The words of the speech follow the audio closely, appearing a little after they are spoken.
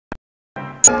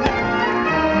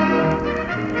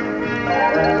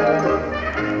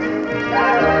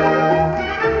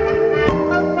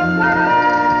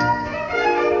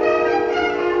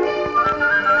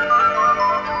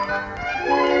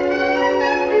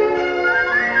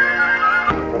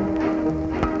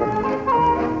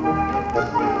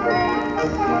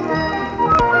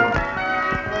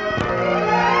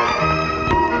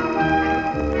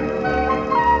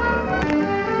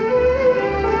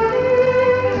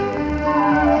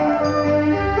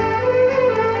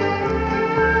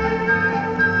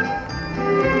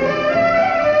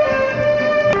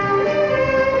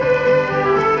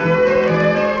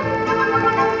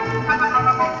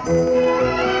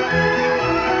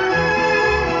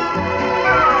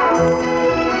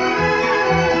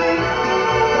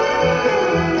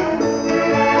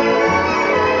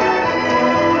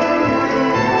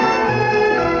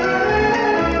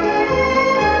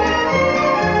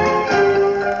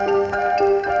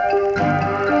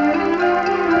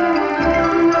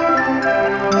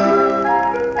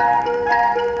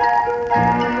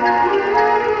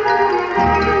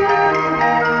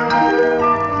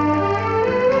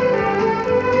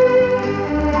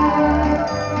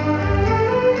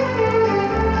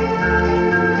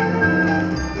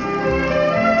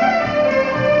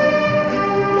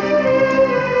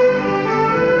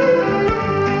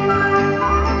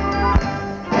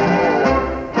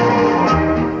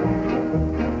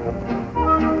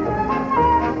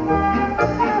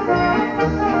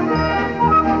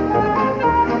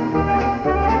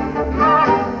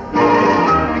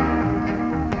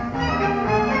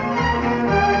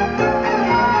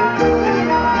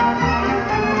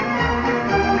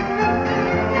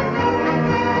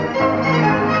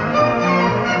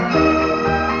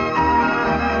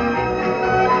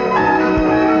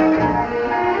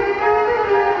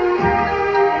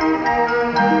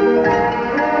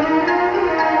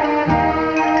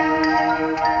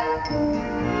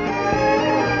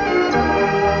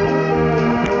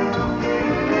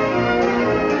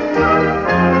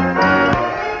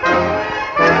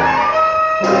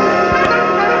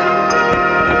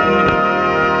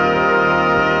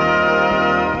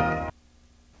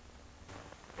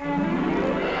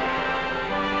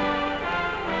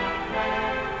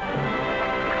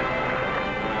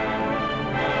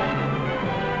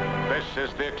This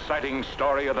is the exciting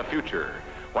story of the future,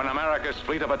 when America's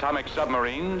fleet of atomic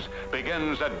submarines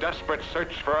begins a desperate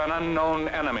search for an unknown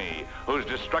enemy whose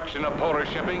destruction of polar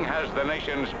shipping has the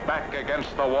nation's back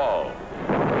against the wall.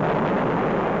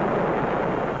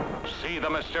 See the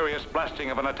mysterious blasting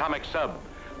of an atomic sub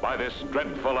by this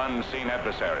dreadful unseen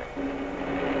adversary.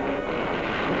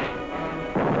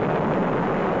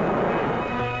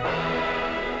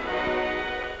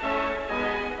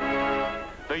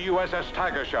 The USS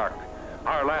Tiger Shark,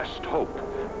 our last hope.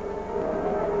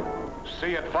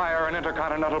 See it fire an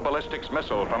intercontinental ballistics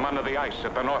missile from under the ice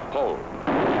at the North Pole.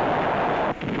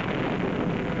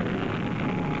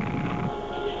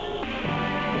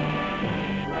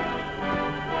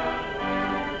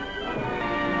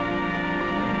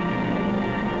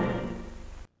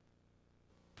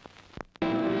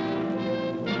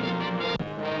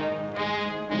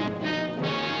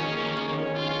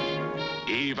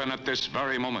 Even at this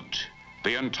very moment,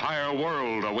 the entire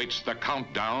world awaits the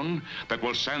countdown that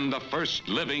will send the first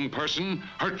living person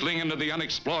hurtling into the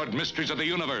unexplored mysteries of the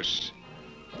universe.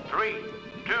 3,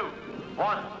 2,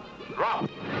 1, drop.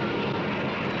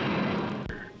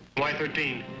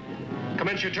 Y-13.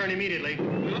 Commence your turn immediately.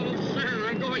 No, sir,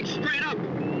 I'm going straight up.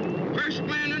 First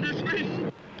man into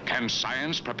space. Can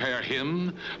science prepare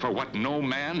him for what no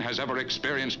man has ever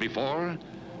experienced before?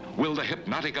 Will the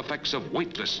hypnotic effects of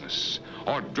weightlessness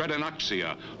or dread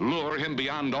anoxia lure him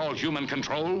beyond all human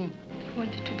control? I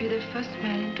wanted to be the first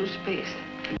man into space.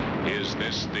 Is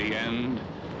this the end?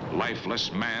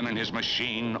 Lifeless man and his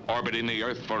machine orbiting the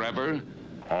Earth forever?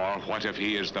 Or what if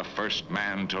he is the first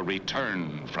man to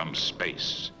return from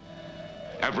space?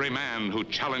 Every man who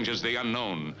challenges the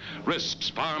unknown risks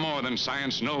far more than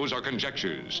science knows or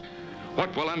conjectures.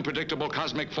 What will unpredictable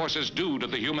cosmic forces do to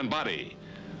the human body?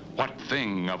 What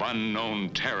thing of unknown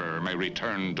terror may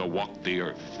return to walk the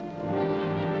Earth?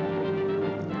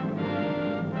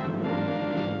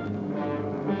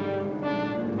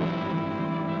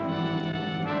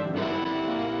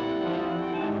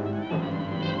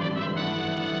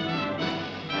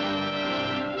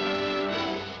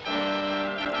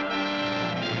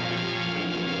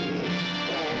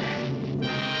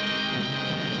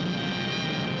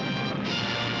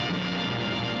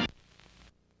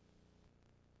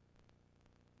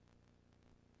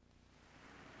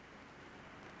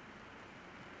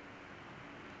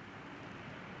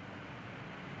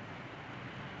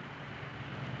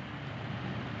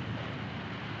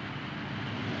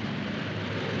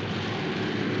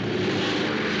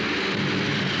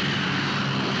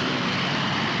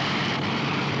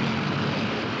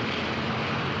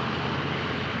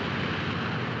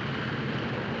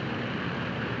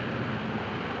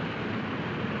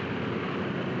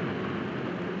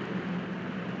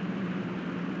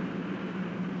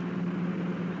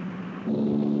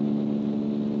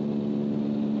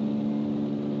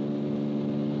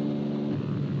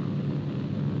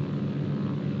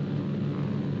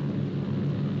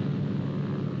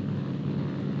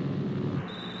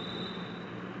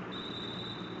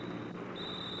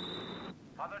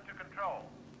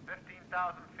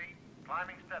 15,000 feet,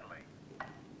 climbing steadily.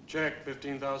 Check,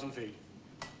 15,000 feet.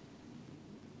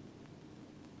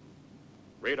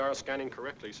 Radar scanning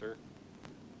correctly, sir.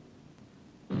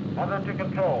 Other to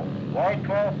control.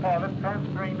 Y-12 pilot,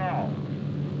 turn screen now.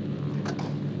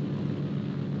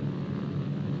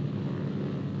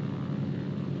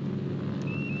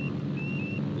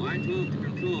 Y-12 to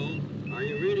control. Are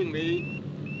you reading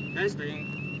me?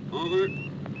 Testing. Over.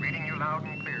 Reading you loud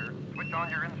and clear. Switch on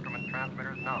your instrument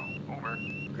transmitters now. Over.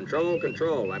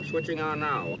 Control. I'm switching on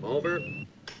now. Over.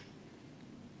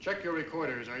 Check your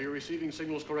recorders. Are you receiving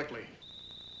signals correctly?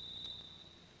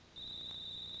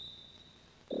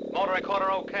 Motor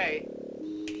recorder okay.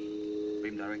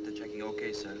 Beam director checking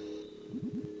okay, sir.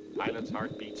 Pilot's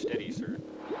heartbeat steady, sir.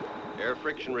 Air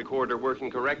friction recorder working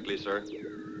correctly, sir.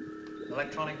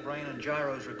 Electronic brain and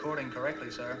gyros recording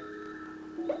correctly, sir.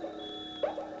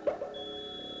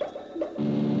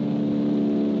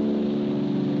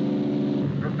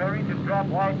 Preparing to drop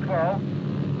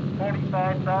Y-12,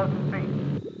 45,000 feet.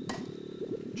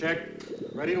 Check.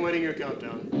 Ready and waiting your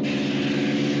countdown.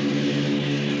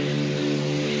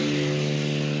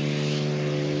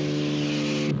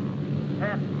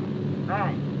 10,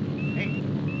 9, 8,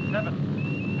 7,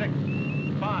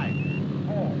 6, 5,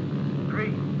 4, 3,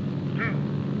 2,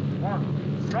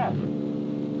 1, drop.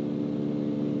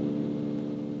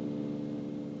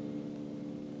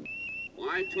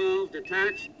 Y-12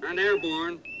 detached and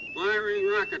airborne. Firing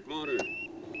rocket motor.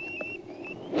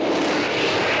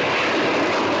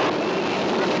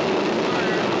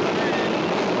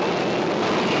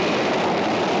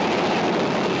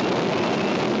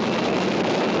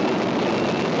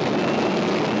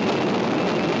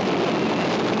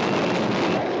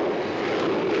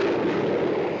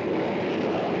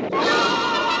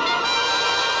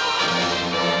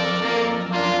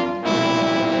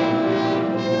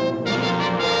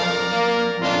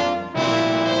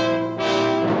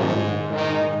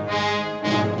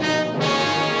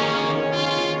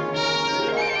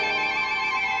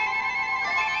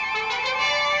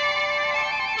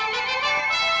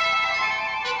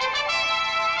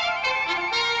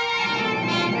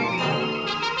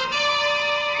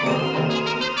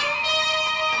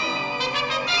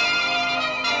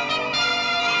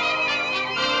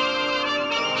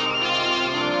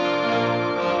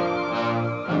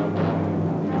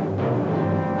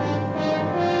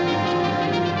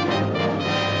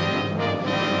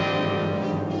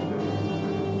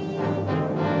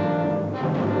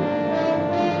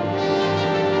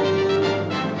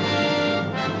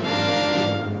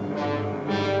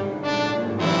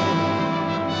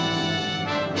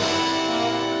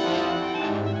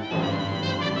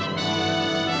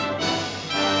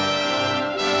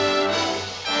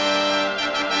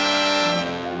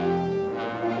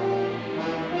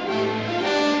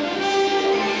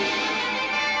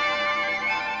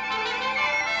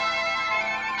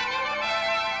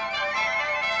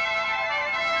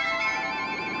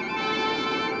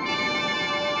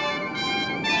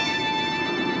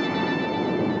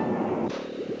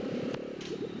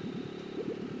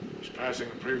 Passing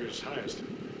the previous highest.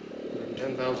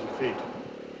 10,000 feet.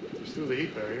 It's through the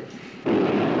heat barrier.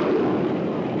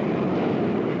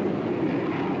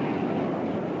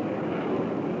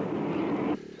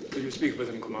 Will you speak with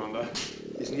him, Commander?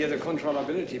 He's near the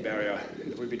controllability barrier.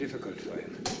 It will be difficult for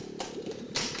him.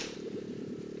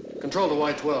 Control to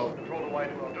Y-12. Control to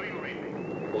Y-12, do you read me?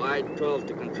 Y-12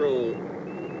 to control.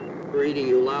 Reading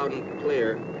you loud and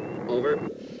clear. Over.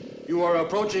 You are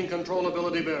approaching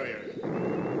controllability barrier.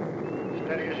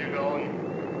 Steady as you go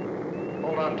and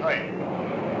hold on tight.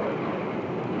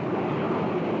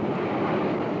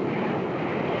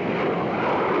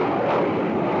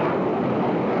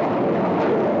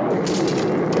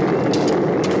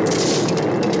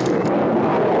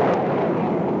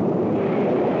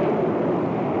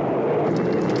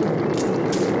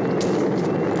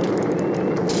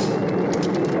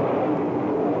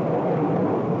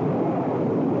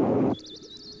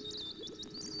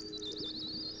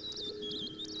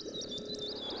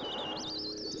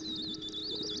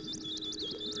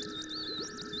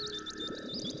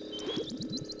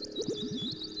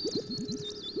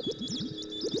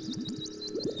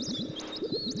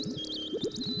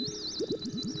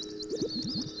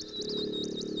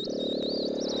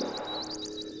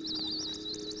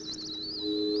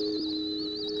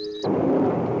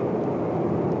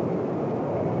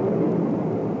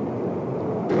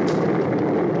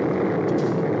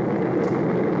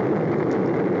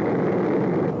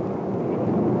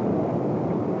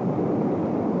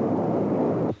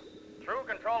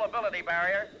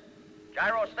 Barrier.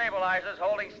 Gyro stabilizers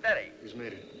holding steady. He's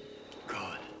made it.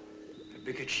 God, a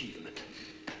big achievement.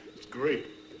 great.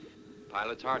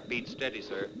 Pilot's heartbeat steady,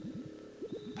 sir.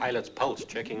 Pilot's pulse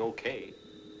checking okay.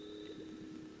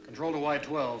 Control to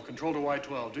Y12. Control to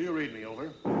Y12. Do you read me?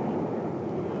 Over.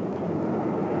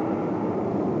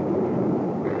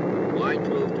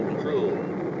 Y12 to control.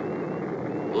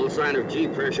 All sign of G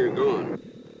pressure gone.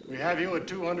 We have you at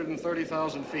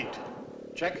 230,000 feet.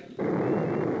 Check.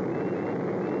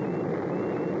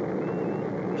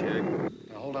 Check.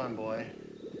 Now hold on, boy.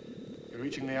 You're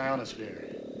reaching the ionosphere.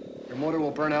 Your motor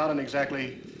will burn out in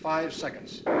exactly 5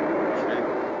 seconds. Check.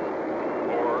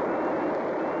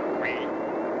 4, 3, 2.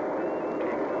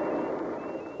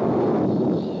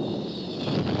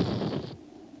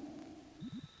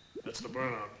 That's the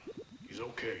burnout. He's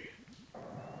okay.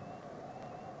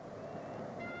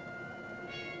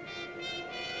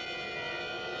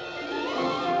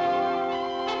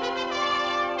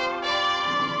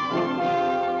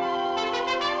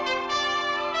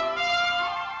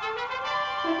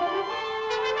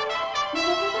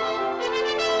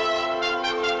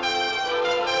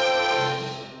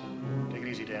 Take it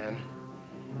easy, Dan.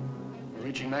 We're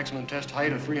reaching maximum test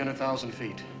height of 300,000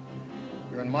 feet.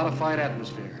 You're in modified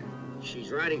atmosphere.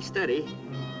 She's riding steady.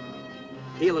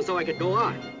 Feel as though I could go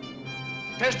on.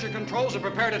 Test your controls and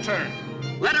prepare to turn.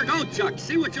 Let her go, Chuck.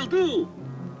 See what you'll do.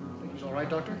 Think he's all right,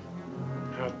 Doctor?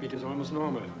 Heartbeat is almost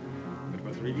normal. But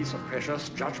with release of pressures,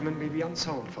 judgment may be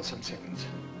unsound for some seconds.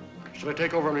 Should I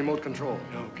take over on remote control?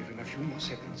 No, give him a few more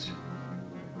seconds.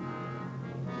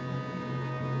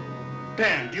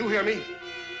 Dan, do you hear me?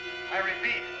 I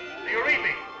repeat, do you read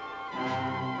me?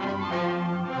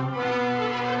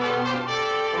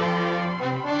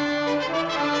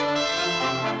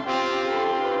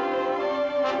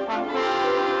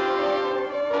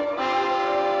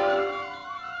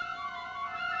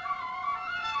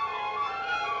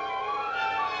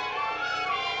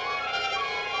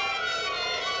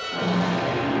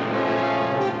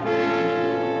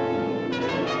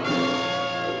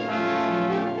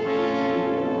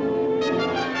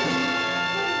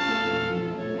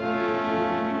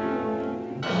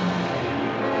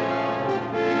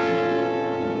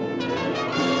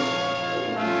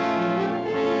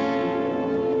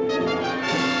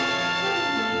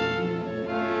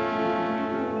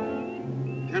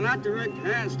 Cannot direct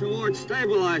hands towards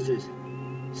stabilizers.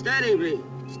 Steady me.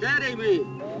 Steady me.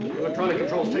 Electronic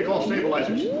controls, take all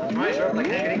stabilizers. Try, sir, but I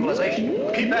can't get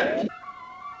equalization. Keep at it.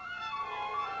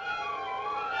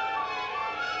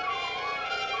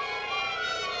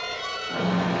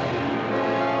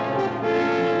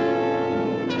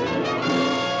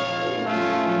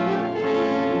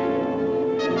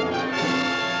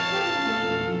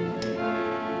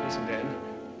 Listen, Dan.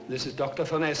 This is Dr.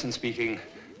 Van Essen speaking.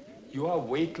 You are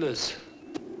weightless.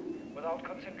 Without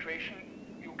concentration,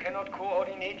 you cannot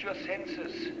coordinate your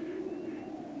senses.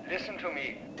 Listen to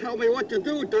me. Tell me what to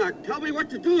do, Doc. Tell me what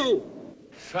to do.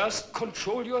 First,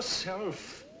 control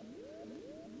yourself.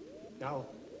 Now,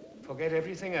 forget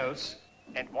everything else.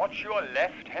 And watch your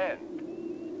left hand.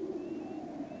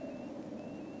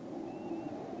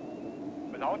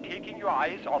 Without taking your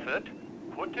eyes off it,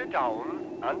 put it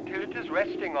down until it is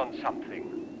resting on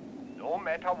something, no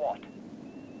matter what.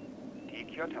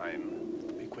 Take your time.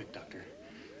 Be quick, Doctor.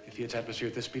 If he hits atmosphere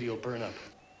at this speed, he'll burn up.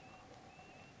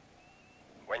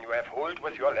 When you have hold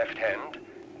with your left hand,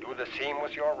 do the same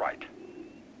with your right.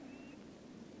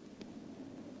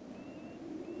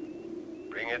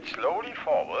 Bring it slowly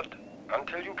forward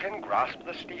until you can grasp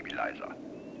the stabilizer.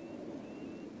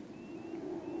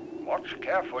 Watch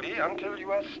carefully until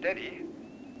you are steady.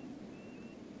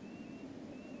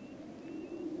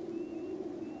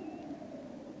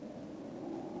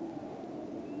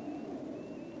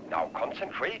 Now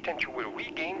concentrate and you will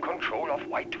regain control of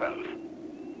Y12.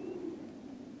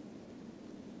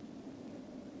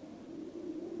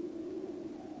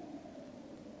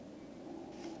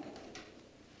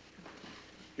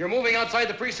 You're moving outside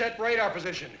the preset radar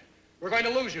position. We're going to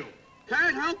lose you.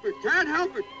 Can't help it. Can't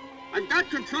help it. I've got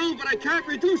control, but I can't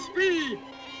reduce speed.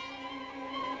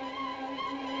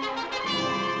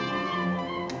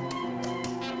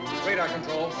 Radar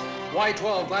control.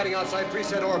 Y12 gliding outside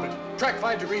preset orbit. Track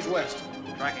 5 degrees west.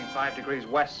 Tracking 5 degrees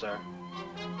west, sir.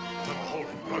 Oh, hold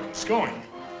it. Look, it's going.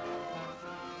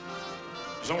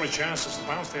 His only chance is to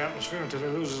bounce the atmosphere until he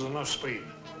loses enough speed.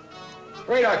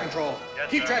 Radar control.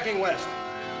 Yes, Keep sir. tracking west.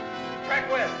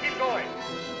 Track west, keep going.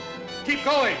 Keep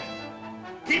going.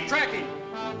 Keep tracking.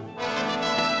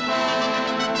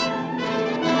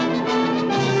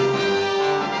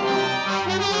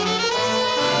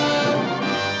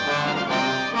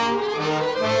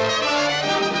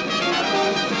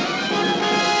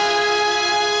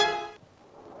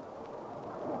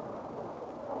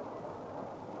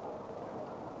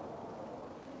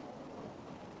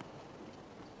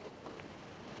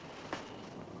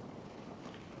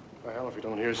 Well, if we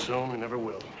don't hear soon, we never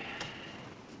will.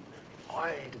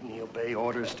 Why didn't he obey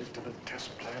orders, stick to the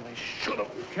test plan? They should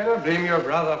have. You cannot blame your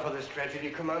brother for this tragedy,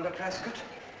 Commander Prescott.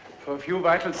 For a few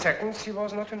vital seconds, he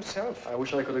was not himself. I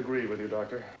wish I could agree with you,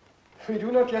 Doctor. We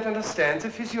do not yet understand the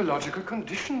physiological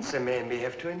conditions a man may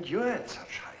have to endure at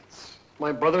such heights.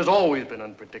 My brother's always been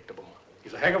unpredictable.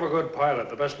 He's a heck of a good pilot,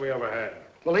 the best we ever had.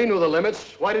 Well, he knew the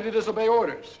limits. Why did he disobey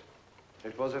orders?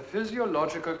 It was a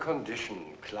physiological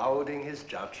condition clouding his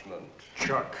judgment.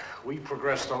 Chuck, we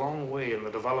progressed a long way in the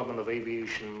development of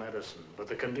aviation medicine, but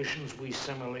the conditions we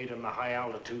simulate in the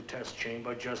high-altitude test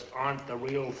chamber just aren't the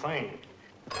real thing.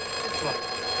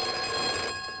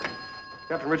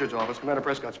 Captain Richards' office, Commander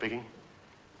Prescott speaking.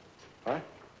 Huh?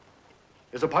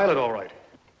 Is the pilot all right?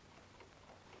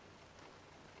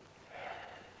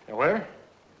 Now, where?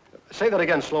 Say that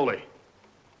again slowly.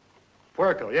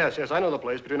 Puerto, yes, I know the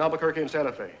place, between Albuquerque and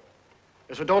Santa Fe.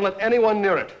 Yes, so don't let anyone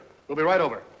near it. We'll be right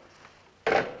over.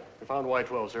 We found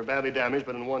Y-12s. They're badly damaged,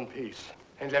 but in one piece.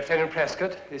 And Lieutenant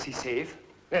Prescott, is he safe?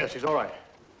 Yes, he's all right.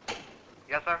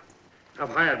 Yes, sir. Have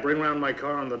Hyatt bring round my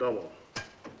car on the double.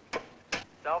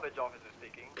 Salvage officer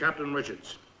speaking. Captain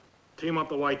Richards, team up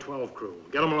the Y-12 crew.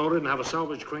 Get them loaded and have a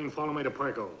salvage crane follow me to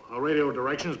Puerto. I'll radio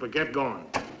directions, but get going.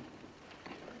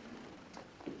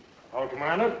 All,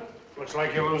 Commander. Looks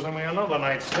like you're losing me another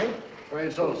night's sleep.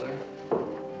 Afraid so, sir.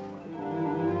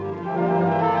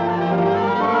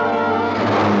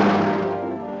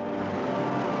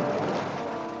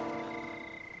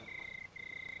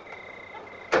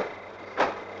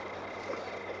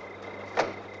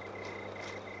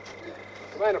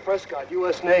 Commander Prescott,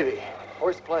 U.S. Navy.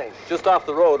 Where's the plane? Just off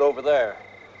the road over there.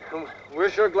 We're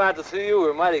sure glad to see you.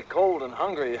 We're mighty cold and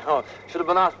hungry. Should have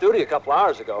been off duty a couple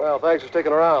hours ago. Well, thanks for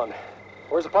sticking around.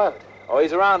 Where's the pilot? Oh,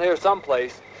 he's around here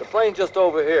someplace. The plane's just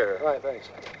over here. All right, thanks.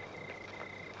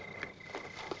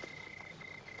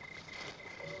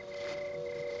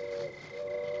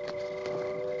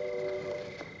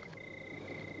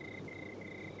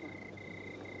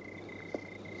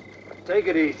 Take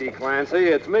it easy, Clancy.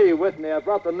 It's me, Whitney. I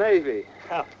brought the Navy.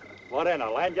 What in, a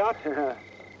land yacht?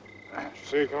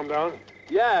 See you come down?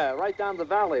 Yeah, right down the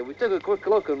valley. We took a quick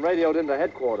look and radioed into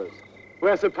headquarters.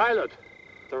 Where's the pilot?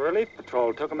 The relief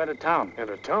patrol took him into town.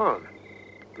 Into town?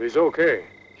 But he's okay.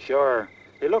 Sure.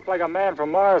 He looked like a man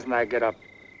from Mars in that get-up.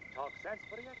 Talk sense,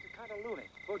 but he acted kind of loony.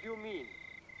 What do you mean?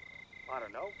 I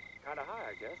don't know. Kind of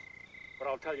high, I guess. But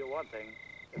I'll tell you one thing.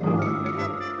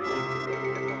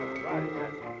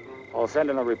 I'll send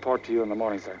in a report to you in the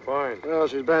morning, sir. Fine. Well,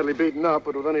 she's badly beaten up,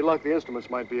 but with any luck, the instruments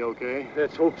might be okay.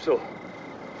 Let's hope so.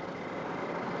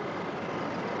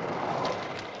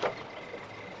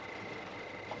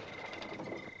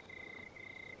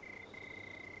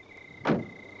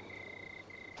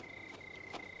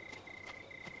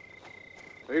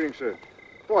 Evening, sir.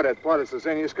 Boy, that pilot's the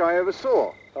zaniest guy I ever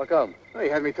saw. How come? He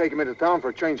had me take him into town for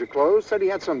a change of clothes. Said he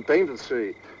had some dame to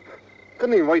see.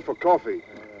 Couldn't even wait for coffee.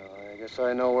 I guess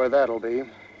I know where that'll be.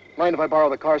 Mind if I borrow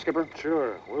the car, Skipper?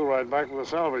 Sure. We'll ride back with the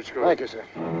salvage crew. Thank you, sir.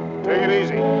 Take it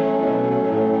easy.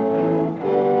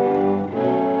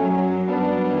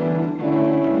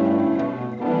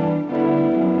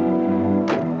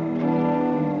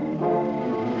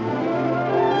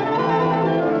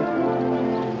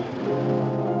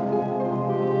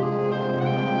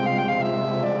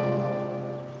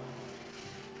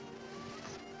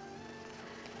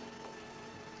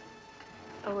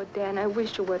 Oh, Dan, I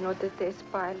wish you were not a test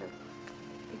pilot.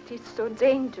 It is so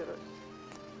dangerous.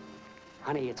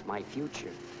 Honey, it's my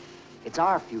future. It's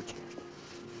our future.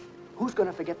 Who's going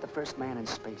to forget the first man in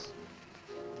space?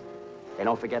 They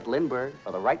don't forget Lindbergh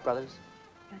or the Wright brothers.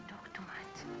 You talk too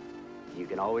much. You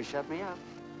can always shut me up.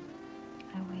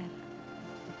 I will.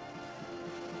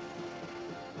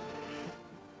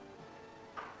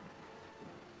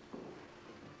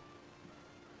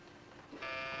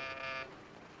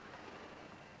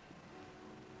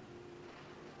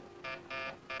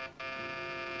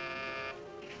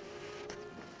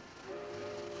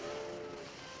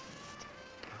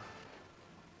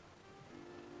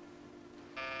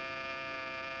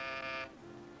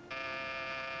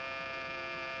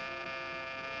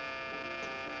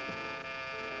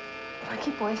 Ma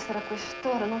chi può essere a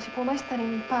quest'ora? Non si può mai stare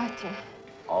in pace.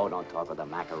 Oh, don't talk with the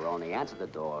macaroni. Answer the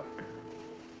door.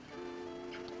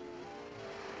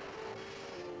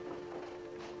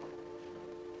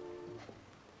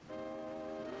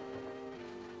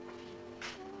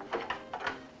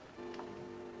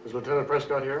 Is Lieutenant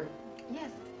Prescott here?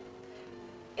 Yes.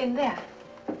 In there.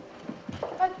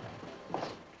 But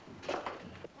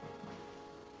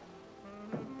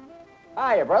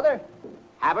Hiya, brother.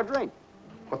 Have a drink.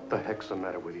 What the heck's the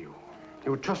matter with you?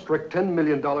 You just wrecked $10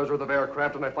 million worth of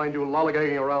aircraft, and I find you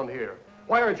lollygagging around here.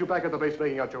 Why aren't you back at the base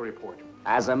making out your report?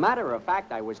 As a matter of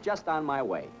fact, I was just on my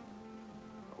way.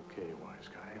 Okay, wise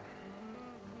guy.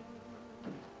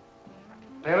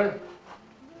 Taylor?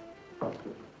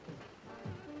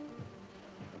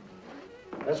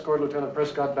 Escort Lieutenant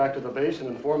Prescott back to the base and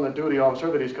inform the duty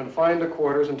officer that he's confined to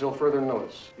quarters until further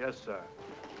notice. Yes, sir.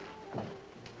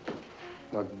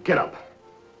 Now, get up.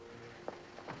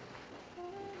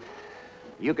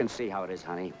 You can see how it is,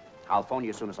 honey. I'll phone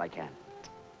you as soon as I can.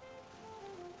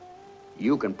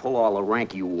 You can pull all the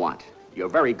rank you want. You're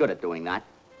very good at doing that.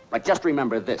 But just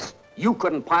remember this. You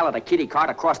couldn't pilot a kitty cart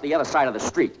across the other side of the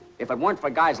street. If it weren't for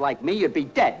guys like me, you'd be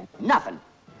dead. Nothing.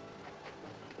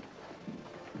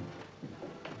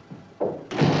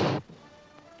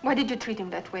 Why did you treat him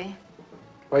that way?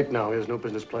 Right now, he has no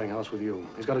business playing house with you.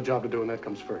 He's got a job to do, and that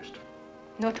comes first.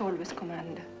 Not always,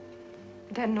 Commander.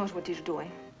 Dan knows what he's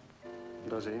doing.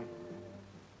 Does he?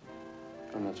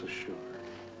 I'm not so sure.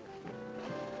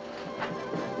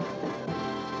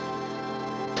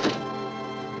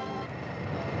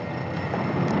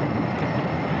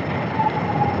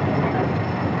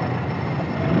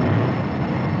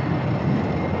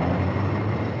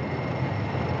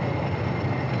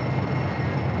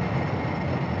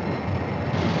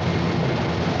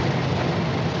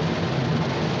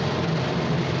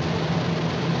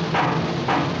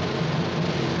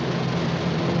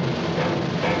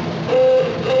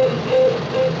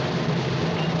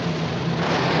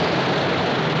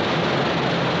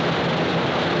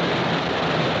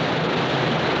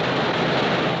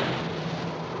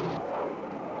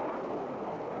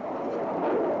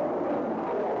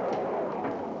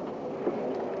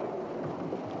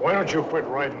 Why don't you quit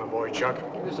riding the boy, Chuck?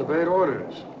 He disobeyed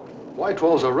orders.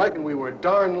 Y-12's a wreck, and we were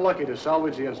darn lucky to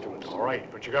salvage the instruments. All right,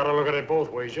 but you gotta look at it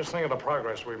both ways. Just think of the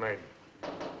progress we made.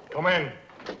 Come in.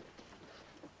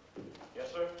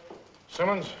 Yes, sir.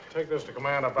 Simmons, take this to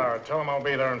Commander Barrett. Tell him I'll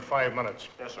be there in 5 minutes.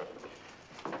 Yes, sir.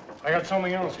 I got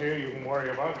something else here you can worry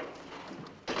about.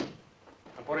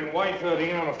 I'm putting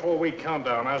Y-13 on a 4-week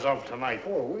countdown as of tonight.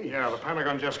 4 weeks? Yeah, the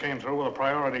Pentagon just came through with a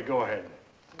priority go-ahead.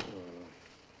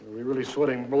 Are we really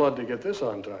sweating blood to get this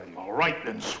on time? All right,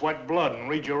 then sweat blood and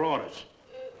read your orders.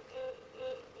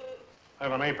 I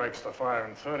have an apex to fire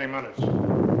in 30 minutes.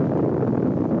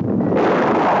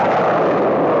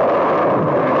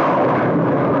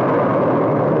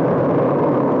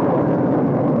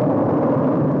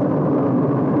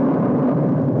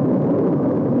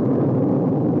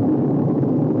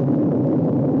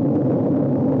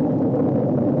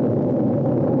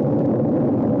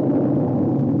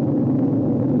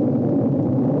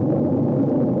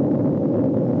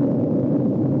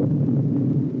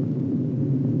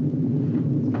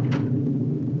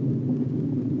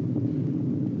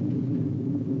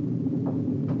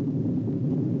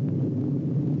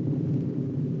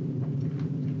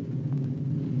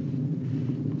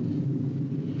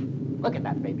 Look at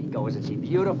that baby go. Isn't she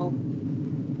beautiful?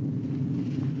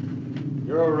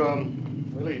 You're,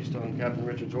 released on Captain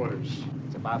Richards' orders.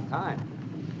 It's about time.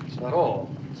 It's not all.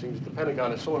 It seems the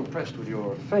Pentagon is so impressed with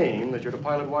your fame that you're to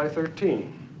pilot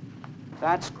Y-13.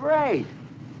 That's great.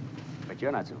 But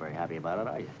you're not so very happy about it,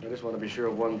 are you? I just want to be sure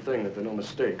of one thing, that there are no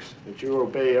mistakes, that you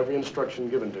obey every instruction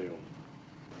given to you.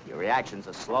 Your reactions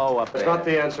are slow up there. That's not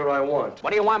the answer I want. What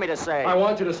do you want me to say? I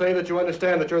want you to say that you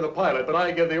understand that you're the pilot, but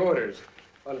I give the orders.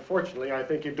 Unfortunately, I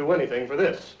think you'd do anything for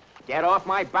this. Get off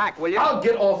my back, will you? I'll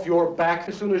get off your back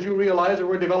as soon as you realize that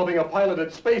we're developing a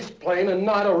piloted space plane and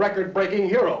not a record-breaking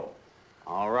hero.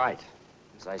 All right.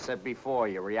 As I said before,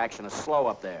 your reaction is slow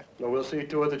up there. No, we'll see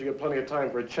to it that you get plenty of time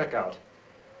for a checkout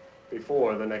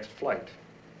before the next flight.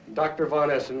 Dr. Von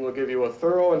Essen will give you a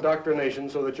thorough indoctrination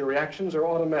so that your reactions are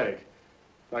automatic.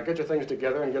 Now get your things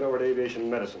together and get over to aviation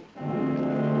medicine.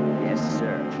 Yes,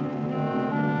 sir.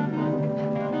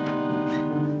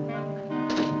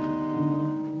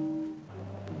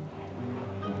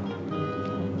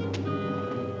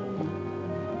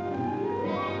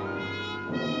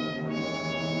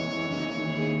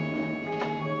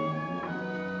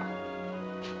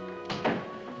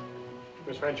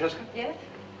 Miss Francesca? Yes?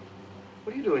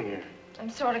 What are you doing here? I'm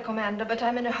sorry, Commander, but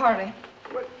I'm in a hurry.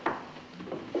 What?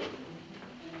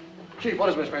 Chief, what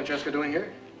is Miss Francesca doing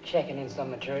here? Checking in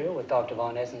some material with Dr.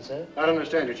 Von Essen, sir. I don't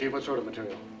understand you, Chief. What sort of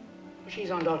material?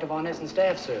 She's on Dr. Von Essen's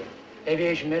staff, sir.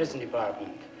 Aviation Medicine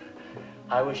Department.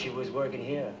 I wish she was working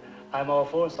here. I'm all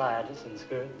for scientists in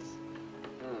skirts.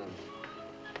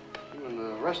 You and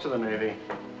the rest of the Navy.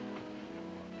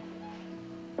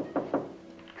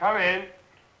 Come in.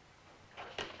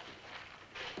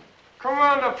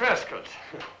 Commander Prescott.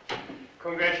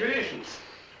 Congratulations.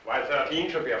 Y-13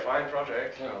 should be a fine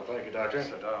project. Oh, thank you, Doctor.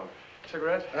 Sit down.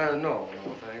 Cigarette? No,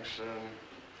 thanks.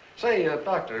 Say,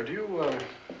 Doctor, do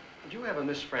you have a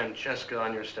Miss Francesca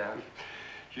on your staff?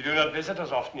 You do not visit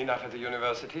us often enough at the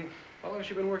university. How long has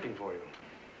she been working for you?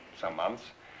 Some months.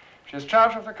 She has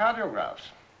charge of the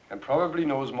cardiographs and probably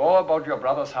knows more about your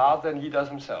brother's heart than he does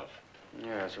himself.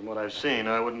 Yes, from what I've seen,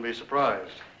 I wouldn't be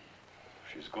surprised.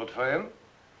 She's good for him.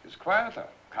 He's quieter,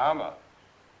 calmer,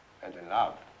 and in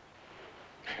love.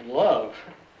 In love?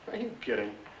 Are you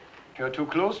kidding? You're too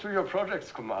close to your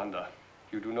projects, Commander.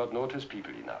 You do not notice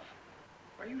people enough.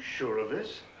 Are you sure of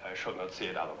this? I should not say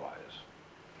it otherwise.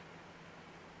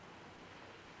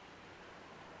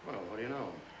 Well, what do you know?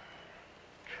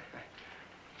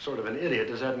 Sort of an idiot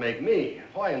does that make me?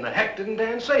 Why in the heck didn't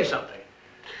Dan say something?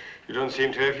 You don't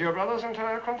seem to have your brother's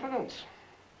entire confidence.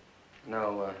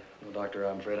 No, Doctor,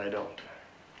 I'm afraid I don't.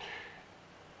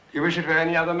 You wish it were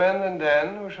any other man than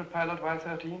Dan who should pilot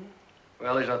Y-13?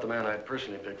 Well, he's not the man I'd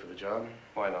personally pick for the job.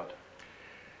 Why not?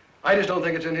 I just don't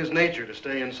think it's in his nature to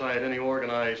stay inside any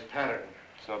organized pattern.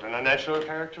 It's not an unnatural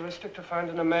characteristic to find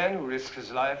in a man who risks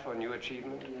his life for a new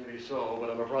achievement. Maybe so, but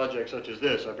on a project such as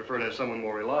this, I prefer to have someone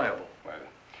more reliable. Well,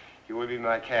 you will be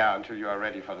my care until you are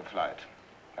ready for the flight.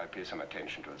 I'll pay some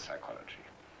attention to his psychology.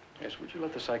 Yes, would you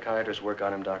let the psychiatrist work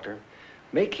on him, Doctor?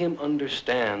 Make him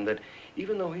understand that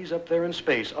even though he's up there in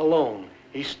space alone,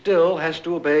 he still has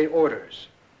to obey orders.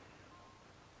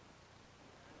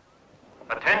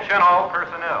 Attention all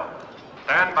personnel.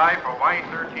 Stand by for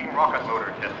Y-13 rocket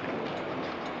motor testing.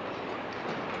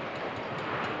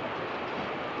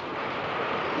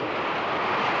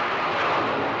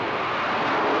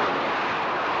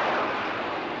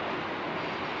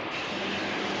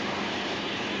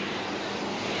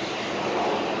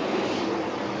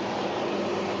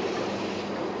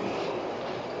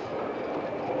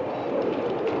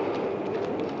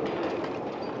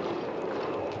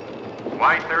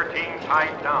 Y-13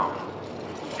 tied down.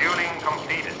 Fueling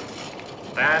completed.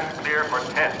 Stand clear for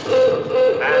test. Stand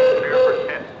clear for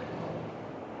test.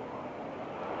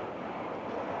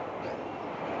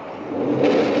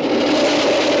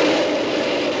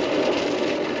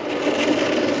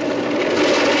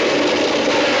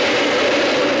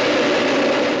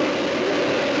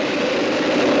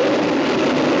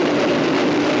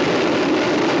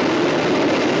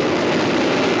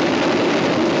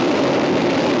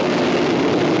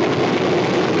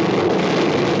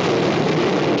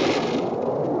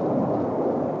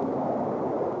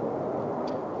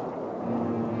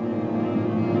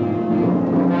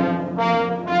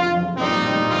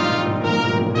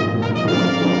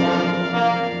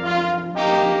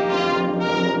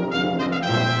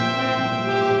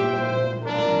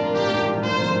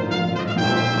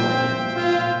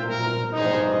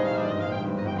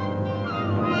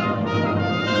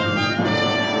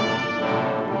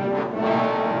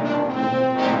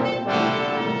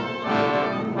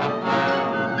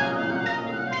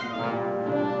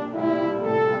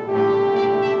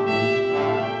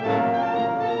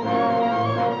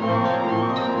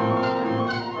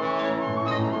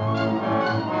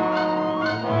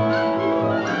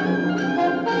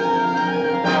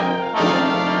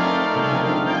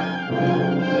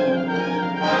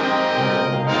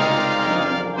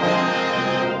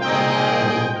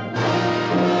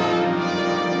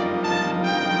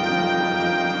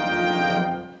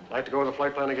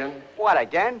 Flight plan again? What,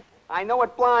 again? I know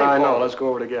it blind. I know. Let's go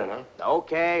over it again, huh?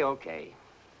 Okay.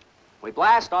 We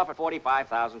blast off at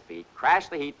 45,000 feet, crash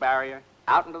the heat barrier,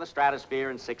 out into the stratosphere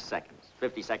in 6 seconds.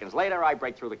 50 seconds later, I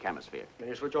break through the chemisphere. Then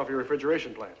you switch off your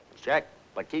refrigeration plant. Check,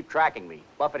 but keep tracking me.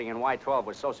 Buffeting in Y-12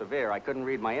 was so severe, I couldn't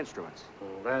read my instruments.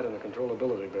 That and the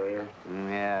controllability barrier.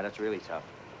 Yeah, that's really tough.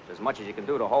 It's as much as you can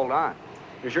do to hold on.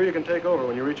 You're sure you can take over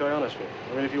when you reach ionosphere?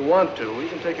 I mean, if you want to, we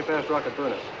can take you past rocket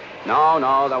burnup.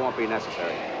 No, that won't be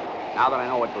necessary. Now that I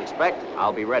know what to expect,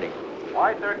 I'll be ready.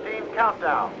 Y-13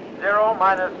 countdown. 0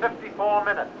 minus 54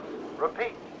 minutes.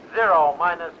 Repeat, 0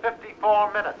 minus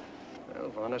 54 minutes.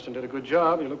 Well, Von Esten did a good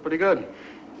job. You look pretty good.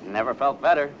 Never felt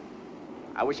better.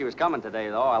 I wish he was coming today,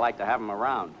 though. I like to have him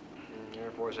around. The Air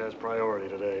Force has priority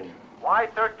today.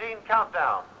 Y-13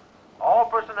 countdown. All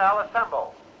personnel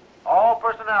assemble. All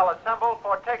personnel assemble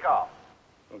for takeoff.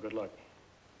 Well, good luck.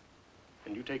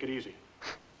 And you take it easy.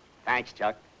 Thanks,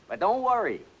 Chuck. But don't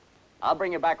worry. I'll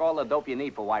bring you back all the dope you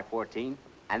need for Y-14,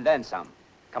 and then some.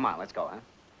 Come on, let's go, huh?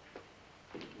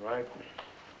 Right.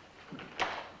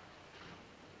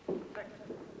 6,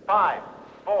 5,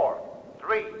 4,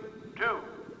 3, 2,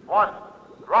 1,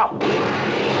 drop.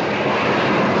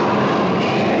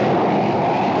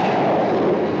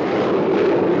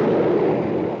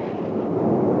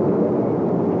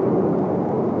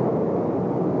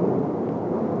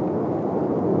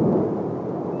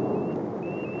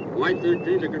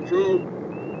 Y13 to control.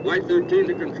 Y13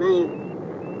 to control.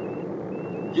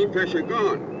 G-pressure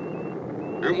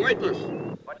gone. I'm weightless.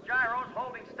 But gyro's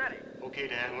holding steady. Okay,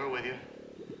 Dan, we're with you.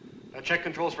 Check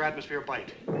controls for atmosphere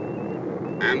bite.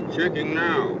 I'm checking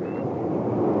now.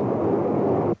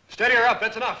 Steady her up,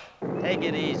 that's enough. Take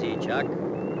it easy, Chuck.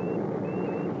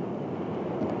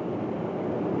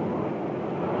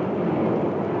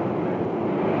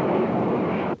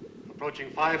 Approaching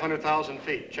 500,000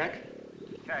 feet. Check?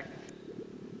 Check.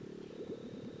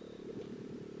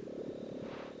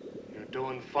 You're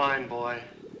doing fine, boy.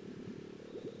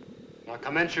 Now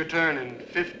commence your turn in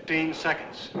 15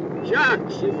 seconds. Chuck,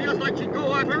 she feels like she'd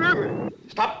go on forever.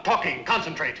 Stop talking.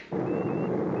 Concentrate.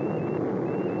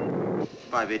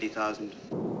 580,000.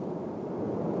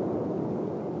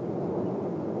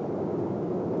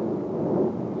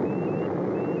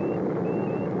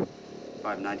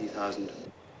 590,000.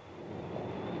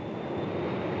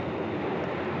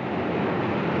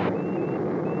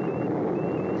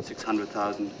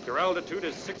 600,000. Your altitude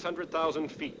is 600,000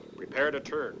 feet. Prepare to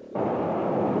turn.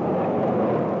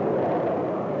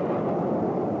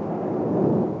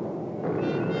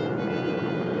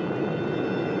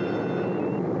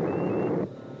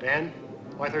 Dan,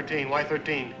 Y13,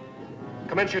 Y13.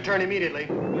 Commence your turn immediately.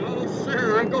 No,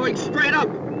 sir, I'm going straight up.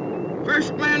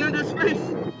 First man into space.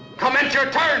 Commence your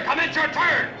turn! Commence your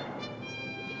turn!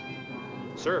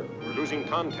 Sir, we're losing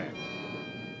contact.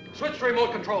 Switch to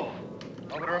remote control.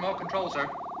 Over to remote control, sir.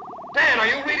 Dan, are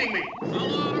you reading me? So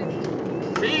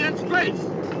long. See you in space.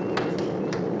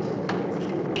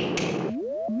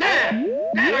 Dan!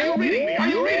 Dan, are you reading me? Are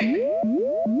you reading me?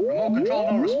 Remote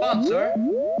control, no response, sir.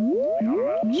 Be out of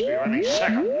atmosphere any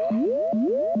second now.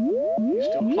 He's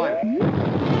still climbing.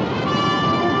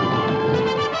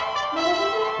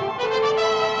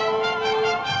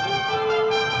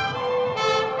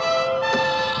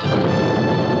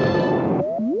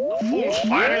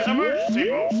 Fire is emergency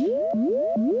boost.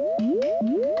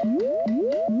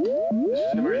 This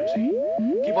is an emergency.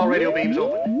 Keep all radio beams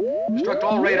open. Instruct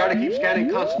all radar to keep scanning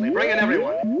constantly. Bring in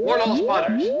everyone. Warn all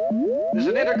spotters. This is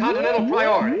an intercontinental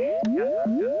priority. Yes,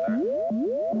 sir. Yes, sir.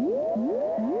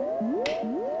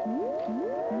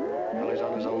 Well, he's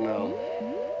on his own now.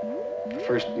 The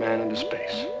first man into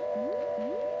space.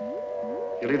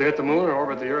 He'll either hit the moon or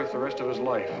orbit the Earth the rest of his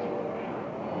life.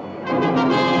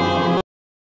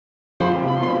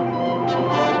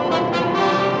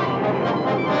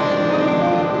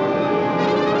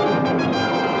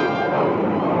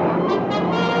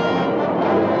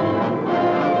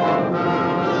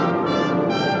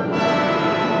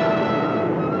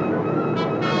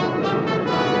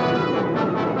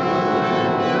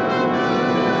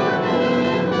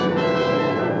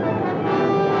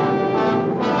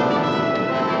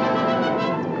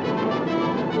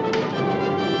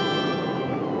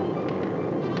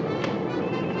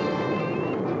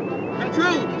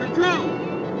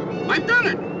 Control! I've done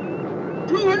it!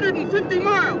 250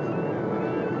 miles!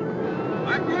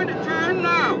 I'm going to turn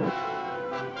now!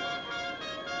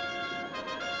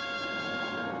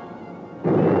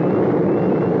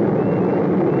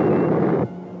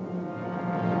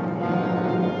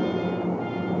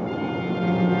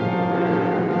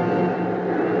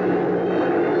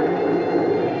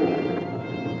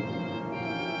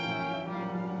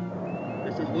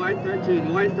 This is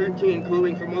Y13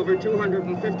 calling from over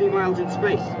 250 miles in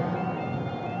space.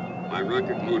 My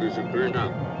rocket motors have burned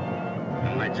out,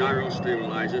 and my gyro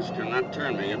stabilizers cannot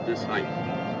turn me at this height.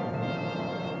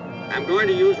 I'm going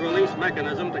to use release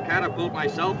mechanism to catapult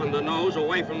myself and the nose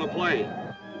away from the plane.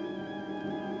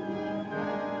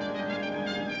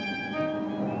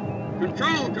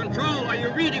 Control, are you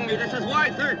reading me? This is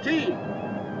Y13.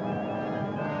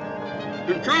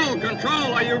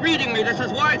 Control, are you reading me? This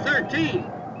is Y13.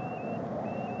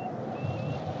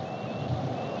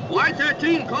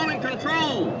 Y13 calling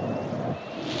control.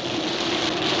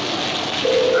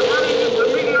 I'm running into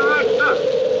meteorite dust.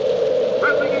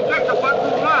 Pressing ejector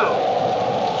button now.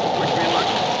 Wish me luck.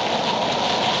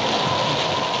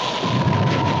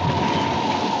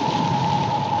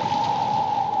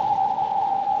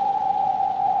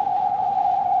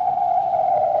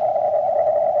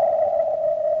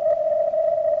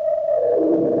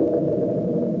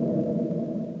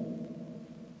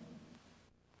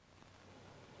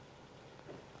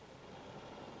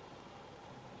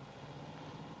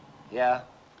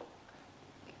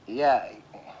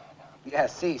 Yeah,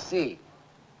 see.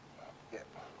 Yeah.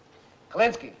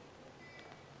 Kalinsky.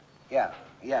 Yeah,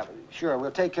 sure,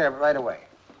 we'll take care of it right away.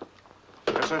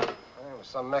 Yes, sir? There was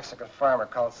some Mexican farmer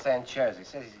called Sanchez. He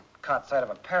says he caught sight of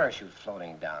a parachute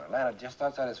floating down. It landed just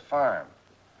outside his farm.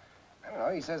 I don't know.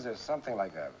 He says there's something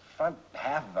like a front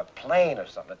half of a plane or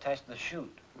something attached to the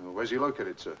chute. Well, where's he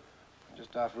located, sir?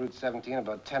 Just off Route 17,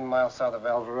 about 10 miles south of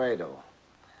Alvarado.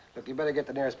 Look, you better get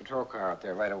the nearest patrol car out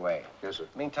there right away. Yes, sir.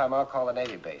 Meantime, I'll call the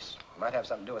Navy base. Might have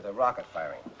something to do with the rocket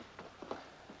firing.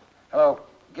 Hello.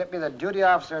 Get me the duty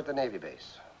officer at the Navy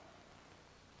base.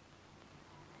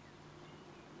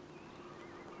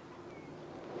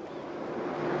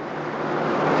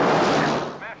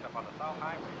 Smash up on the South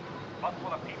Highway. Bus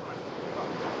full of people and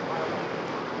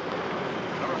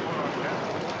number 4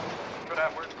 should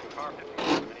have word from car 50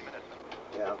 any minute.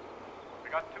 Yeah. We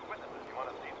got 2 witnesses. You want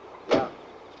to see them? Yeah.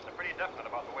 They're pretty definite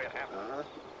about the way it happened. Uh-huh.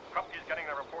 Krupke's getting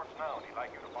their reports now, and he'd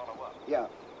like you to follow up. Yeah.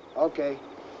 Okay.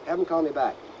 Have him call me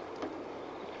back.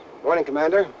 Morning,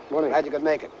 Commander. Morning. Glad you could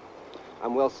make it.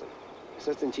 I'm Wilson,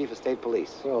 Assistant Chief of State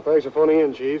Police. Well, thanks for phoning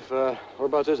in, Chief.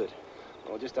 Whereabouts is it?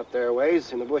 Oh, just up there a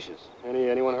ways in the bushes.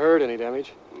 Anyone hurt? Any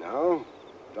damage? No.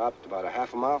 Dropped about a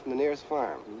half a mile from the nearest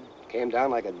farm. Came down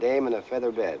like a dame in a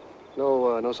feather bed.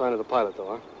 No sign of the pilot,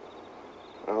 though,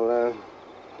 huh? Well,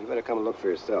 you better come and look for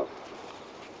yourself.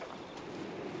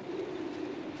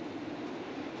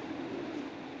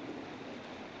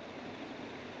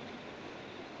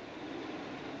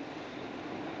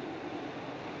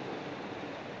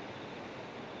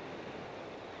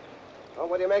 Well,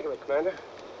 what do you make of it, Commander?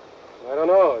 I don't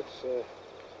know. It's too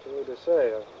early to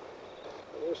say. I've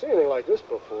never seen anything like this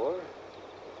before.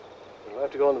 I'll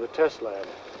have to go into the test lab.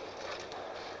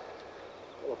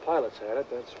 Well, the pilots had it,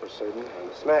 that's for certain.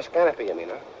 And the smashed canopy, you mean,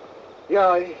 huh? Yeah,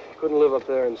 I couldn't live up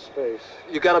there in space.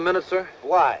 You got a minute, sir?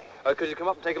 Why? Could you come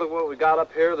up and take a look at what we got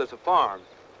up here? There's a farm.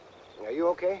 Are you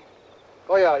okay?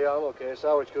 Oh, yeah, I'm okay.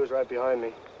 Salvage crew's right behind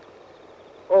me.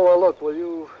 Oh, well, look, will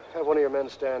you have one of your men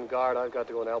stand guard? I've got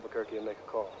to go in Albuquerque and make a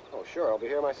call. Oh, sure. I'll be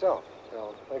here myself.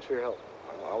 Well, thanks for your help.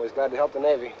 I'm always glad to help the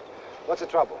Navy. What's the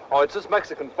trouble? Oh, it's this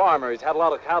Mexican farmer. He's had a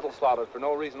lot of cattle slaughtered for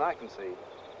no reason I can see.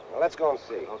 Well, let's go and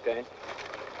see. Okay.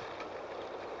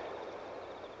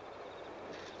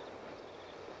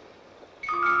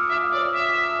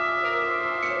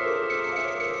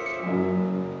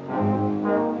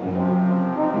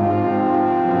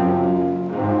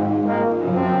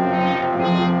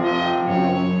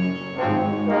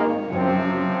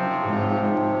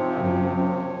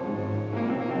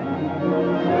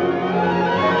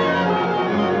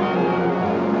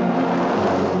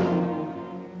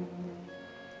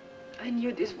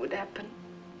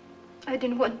 I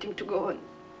didn't want him to go on.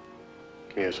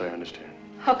 Yes, I understand.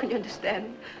 How can you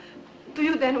understand? To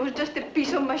you then it was just a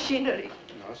piece of machinery.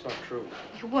 No, that's not true.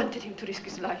 You wanted him to risk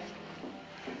his life.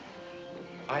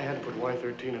 I had to put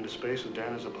Y-13 into space with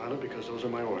Dan as a pilot because those are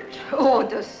my orders.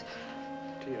 Orders?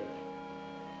 Tia,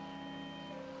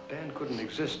 Dan couldn't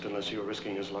exist unless he were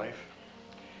risking his life.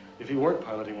 If he weren't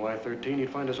piloting Y-13,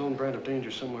 he'd find his own brand of danger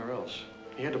somewhere else.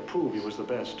 He had to prove he was the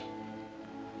best.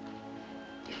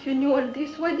 If you knew all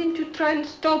this, why didn't you try and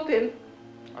stop him?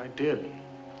 I did.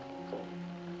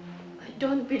 I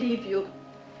don't believe you.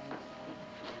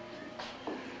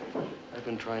 I've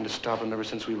been trying to stop him ever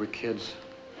since we were kids.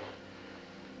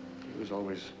 He was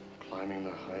always climbing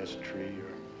the highest tree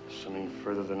or swimming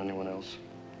further than anyone else.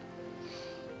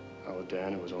 Now with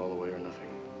Dan, it was all the way or nothing.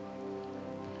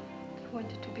 He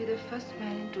wanted to be the first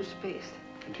man into space.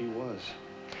 And he was.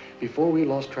 Before we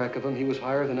lost track of him, he was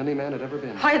higher than any man had ever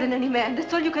been. Higher than any man,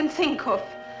 that's all you can think of.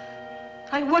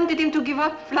 I wanted him to give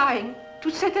up flying,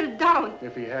 to settle down.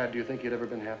 If he had, do you think he'd ever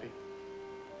been happy?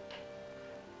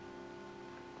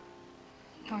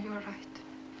 No, you're right.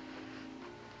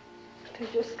 But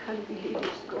I just can't believe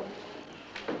he's gone.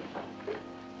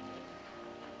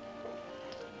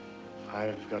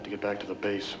 I've got to get back to the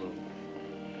base. Will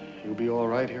you be all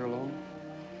right here alone?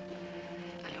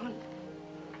 Alone?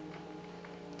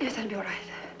 Yes, I'll be all right.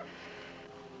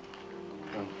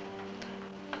 Oh.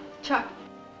 Chuck,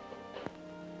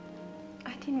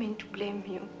 I didn't mean to blame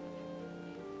you.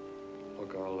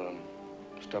 Look, I'll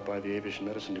stop by the aviation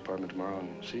medicine department tomorrow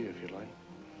and see you if you'd like.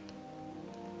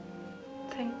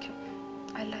 Thank you.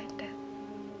 I like that.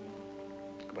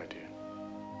 Goodbye to you.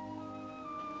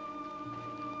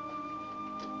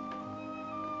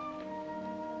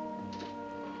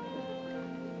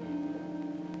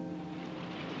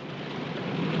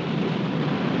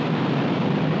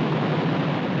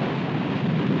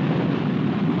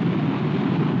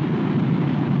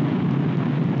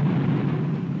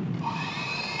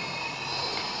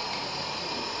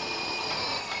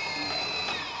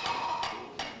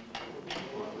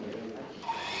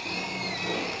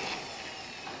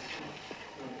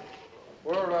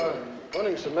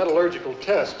 Some metallurgical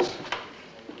tests.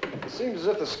 It seems as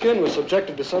if the skin was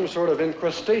subjected to some sort of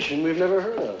incrustation we've never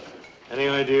heard of. Any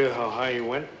idea how high he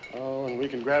went? Oh, in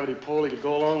weakened gravity pull, he could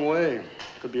go a long way.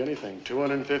 Could be anything,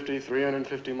 250,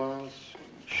 350 miles.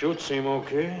 Chutes seem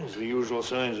okay. There's the usual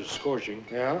signs of scorching.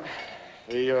 Yeah.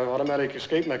 The automatic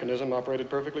escape mechanism operated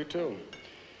perfectly, too.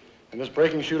 And this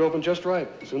braking chute opened just right,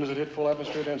 as soon as it hit full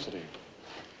atmosphere density.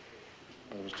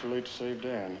 But it was too late to save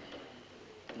Dan.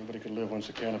 Nobody could live once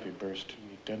the canopy burst. He'd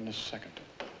be dead in a second.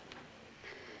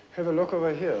 Have a look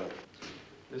over here.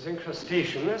 This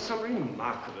incrustation has some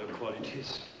remarkable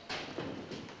qualities.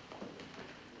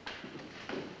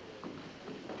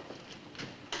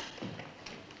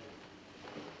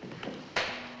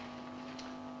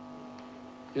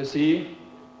 You see?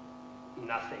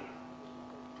 Nothing.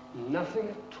 Nothing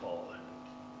at all.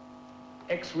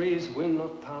 X-rays will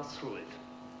not pass through it.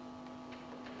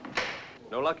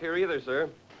 No luck here either, sir.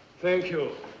 Thank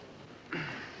you.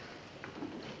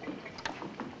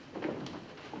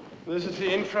 This is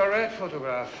the infrared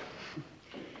photograph.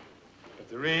 But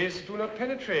the rays do not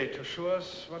penetrate to show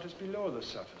us what is below the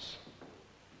surface.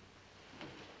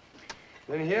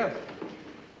 Then here,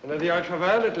 under the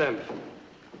ultraviolet lamp.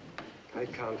 I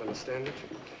can't understand it.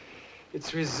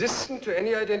 It's resistant to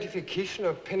any identification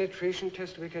or penetration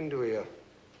test we can do here.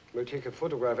 We'll take a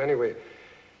photograph anyway.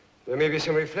 There may be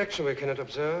some reflection we cannot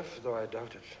observe, though I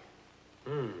doubt it.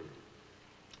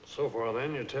 So far,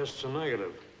 then, your tests are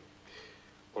negative.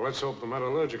 Well, let's hope the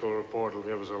metallurgical report will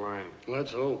give us a line.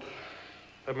 Let's hope.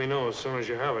 Let me know as soon as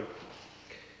you have it.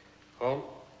 Oh,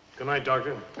 good night,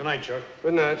 Doctor. Good night, Chuck.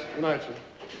 Good night. Good night,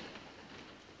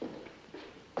 sir.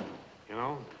 You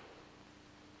know,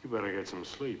 you better get some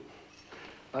sleep.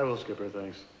 I will, Skipper,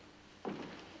 thanks.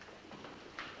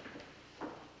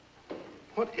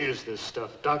 What is this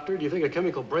stuff, Doctor? Do you think a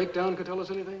chemical breakdown could tell us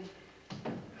anything?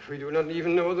 We do not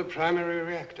even know the primary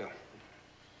reactor.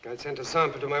 I sent a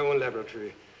sample to my own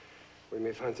laboratory. We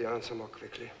may find the answer more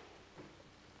quickly.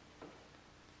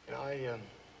 You know,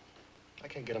 I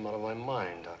can't get him out of my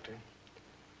mind, Doctor.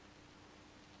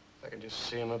 I can just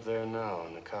see him up there now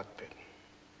in the cockpit.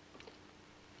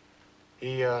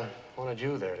 He wanted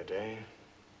you there today.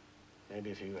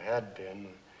 Maybe if you had been.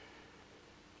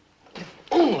 If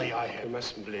only I had. You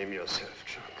mustn't blame yourself,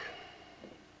 Chuck.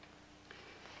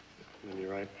 Maybe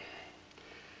you're right.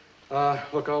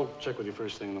 Look, I'll check with you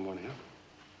first thing in the morning, huh?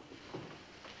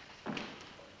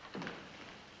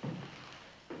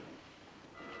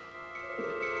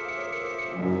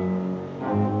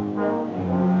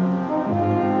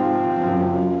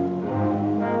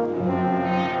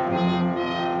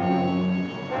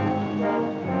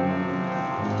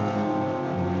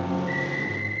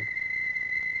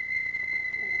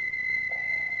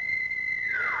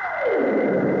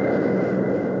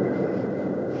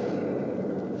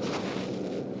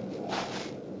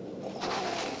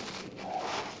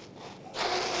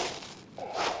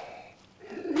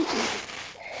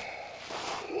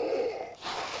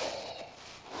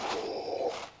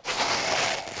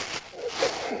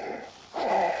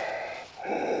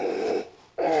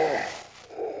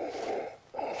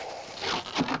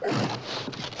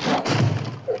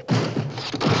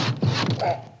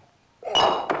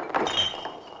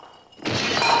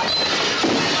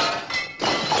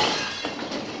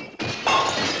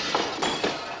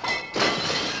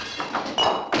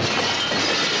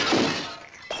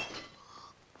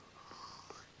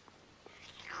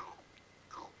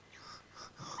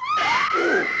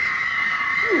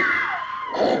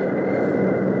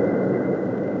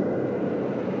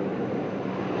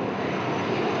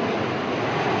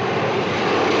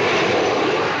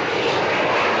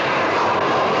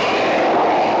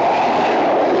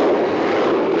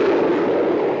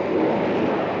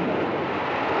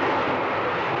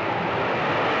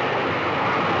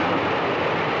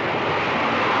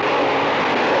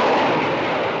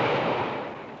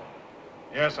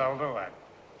 Yes, I'll do that.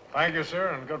 Thank you, sir,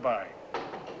 and goodbye.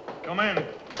 Come in.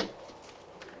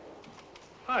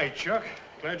 Hi, Chuck.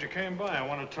 Glad you came by. I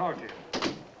want to talk to you.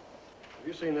 Have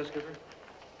you seen this, Skipper?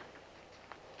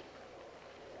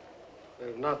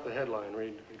 Not the headline.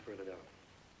 Read further down.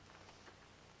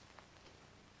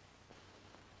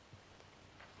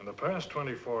 In the past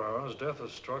 24 hours, death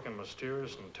has struck in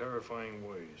mysterious and terrifying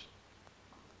ways.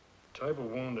 The type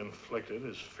of wound inflicted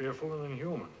is fearful and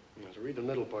inhuman. Yes, read the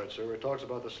middle part, sir, where it talks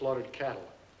about the slaughtered cattle.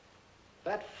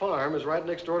 That farm is right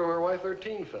next door to where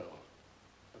Y-13 fell.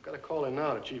 I've got to call in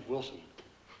now to Chief Wilson.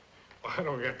 I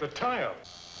don't get the tile.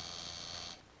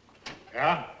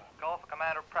 Yeah? Call for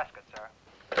Commander Prescott,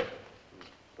 sir.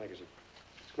 Thank you, sir.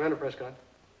 It's Commander Prescott.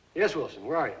 Yes, Wilson,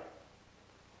 where are you?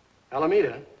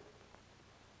 Alameda?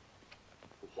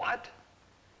 What?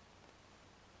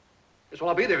 Yes, well,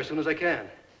 I'll be there as soon as I can.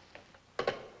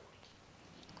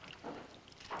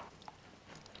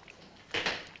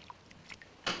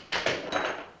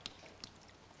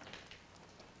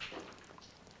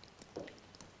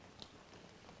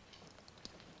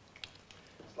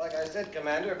 like I said,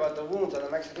 Commander, about the wounds on the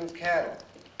Mexican's cattle.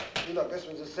 See, look, this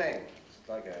one's the same. It's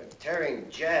like a tearing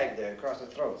jag there across the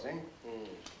throat, see?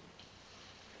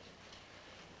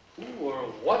 Who or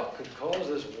what could cause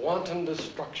this wanton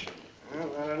destruction?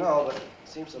 Well, I don't know, but it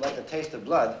seems to like the taste of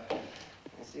blood.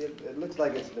 You see, it looks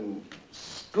like it's been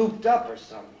scooped up or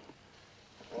something.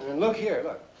 And look here,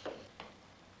 look.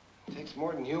 It takes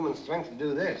more than human strength to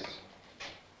do this.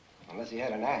 Unless he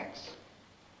had an axe.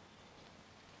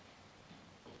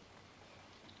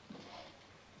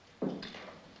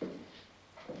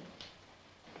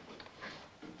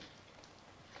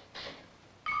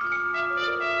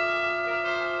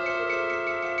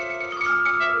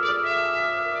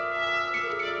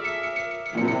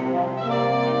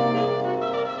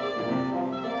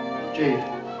 Chief.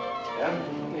 Yeah?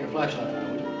 Give me your flashlight,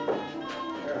 would you?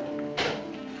 Sure.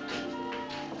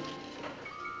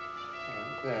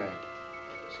 There.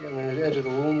 See on the edge of the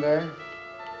wound there?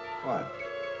 What?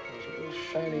 Those little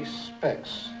shiny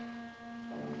specks.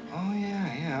 Oh,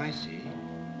 yeah, I see.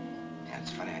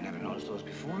 That's funny, I never noticed those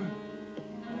before.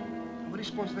 What do you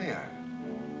suppose they are?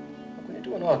 When you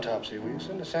do an autopsy, will you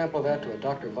send a sample of that to a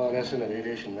Dr. Von Essen in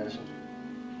aviation medicine?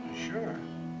 Sure.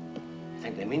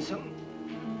 Think they mean something?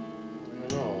 I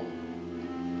don't know.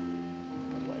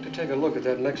 I'd like to take a look at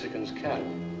that Mexican's cattle.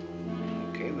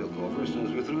 Okay, we'll go over as soon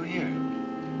as we're through here.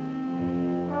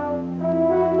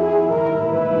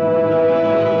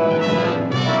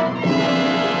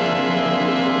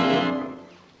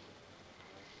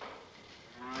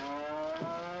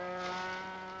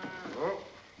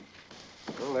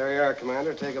 Well, there you are,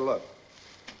 Commander. Take a look.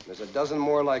 There's a dozen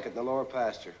more like it in the lower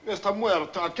pasture. Está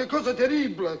muerta. Qué cosa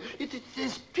terrible. It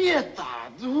is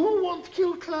pietad. Who won't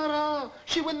kill Clara?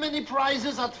 She won many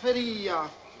prizes at Feria.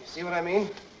 You see what I mean?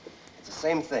 It's the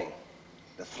same thing.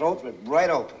 The throat ripped right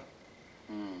open.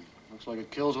 Looks like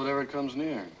it kills whatever it comes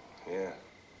near. Yeah.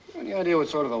 Any idea what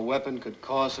sort of a weapon could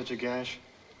cause such a gash?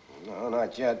 No,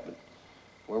 not yet, but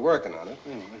we're working on it.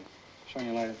 Anyway, shine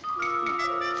your light.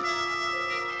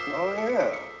 Oh,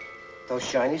 yeah. Those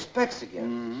shiny specks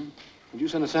again. Would you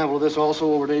send a sample of this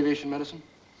also over to aviation medicine?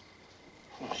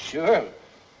 Well, sure.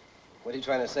 What are you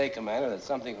trying to say, Commander? That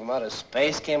something from outer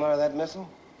space came out of that missile?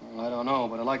 Well, I don't know,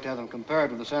 but I'd like to have them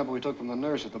compared with the sample we took from the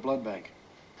nurse at the blood bank.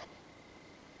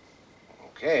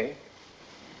 Okay.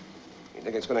 You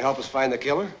think it's going to help us find the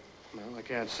killer? Well, I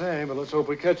can't say, but let's hope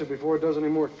we catch it before it does any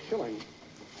more killing.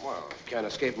 Well, I can't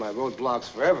escape my roadblocks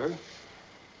forever.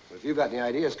 But if you've got any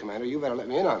ideas, Commander, you better let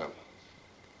me in on them.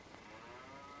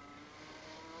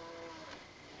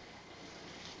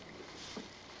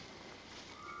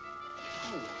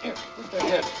 Here, put that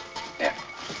in. There.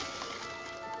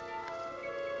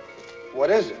 What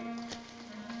is it?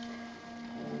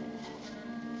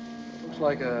 Looks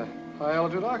like a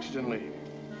high-altitude oxygen leak.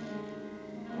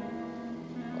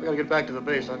 I gotta get back to the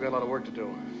base. I've got a lot of work to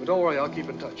do. But don't worry, I'll keep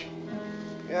in touch.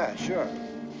 Yeah, sure.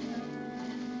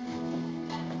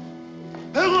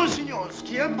 Hello, señores.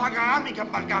 ¿Quién pagará mi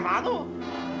ganado?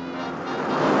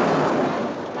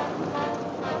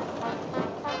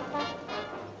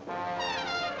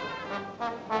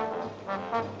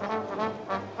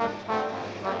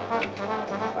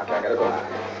 Okay, I gotta go now.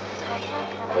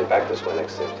 I'll be back this way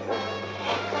next shift, yeah?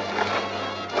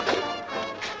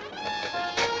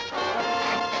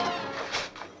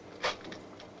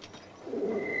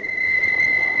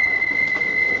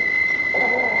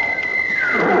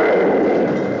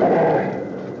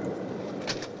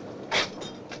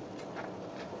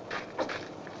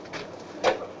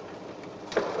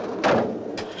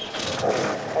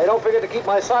 Hey, don't forget to keep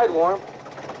my side warm.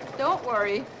 Don't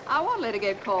worry. I won't let it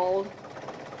get cold.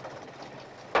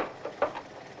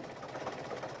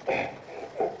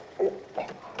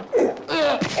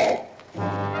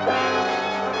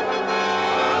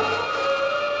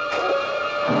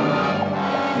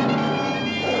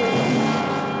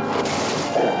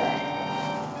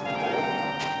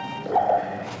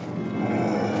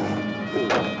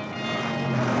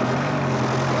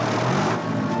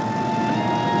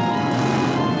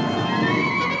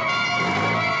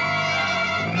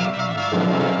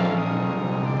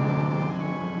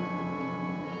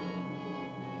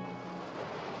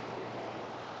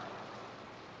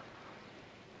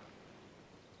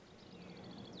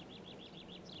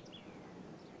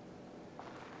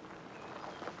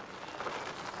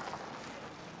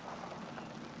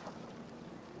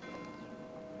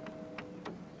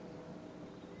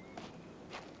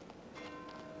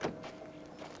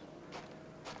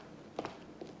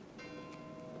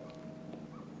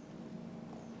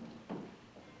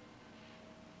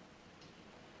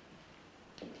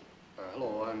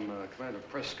 Hello, I'm Commander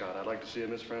Prescott. I'd like to see a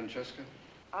Miss Francesca.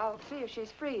 I'll see if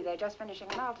she's free. They're just finishing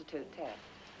an altitude test.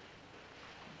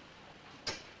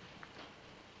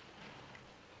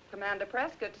 Commander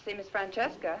Prescott to see Miss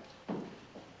Francesca.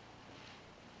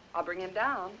 I'll bring him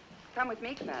down. Come with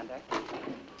me, Commander.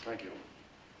 Thank you.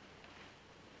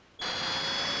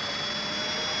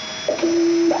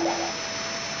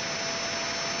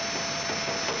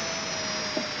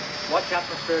 Watch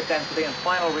atmospheric density and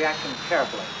final reactions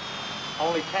carefully.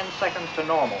 Only 10 seconds to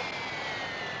normal.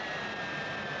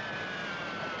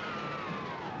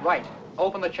 Right.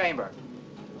 Open the chamber.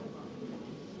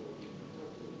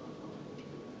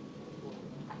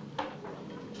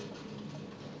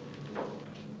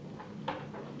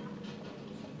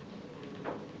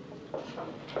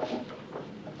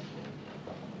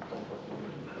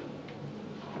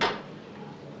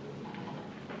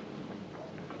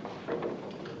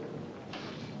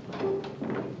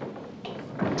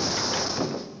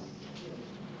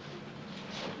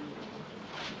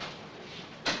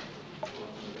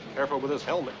 Careful with his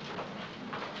helmet.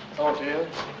 Oh, dear.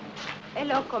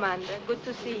 Hello, Commander. Good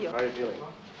to see you. How are you feeling?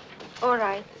 All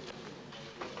right.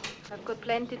 I've got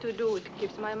plenty to do. It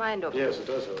keeps my mind off. Yes, it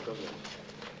does help, doesn't it?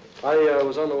 I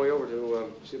was on the way over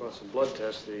to see about some blood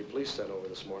tests the police sent over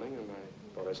this morning, and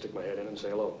I thought I'd stick my head in and say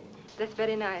hello. That's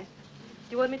very nice.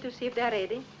 Do you want me to see if they're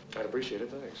ready? I'd appreciate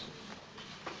it, thanks.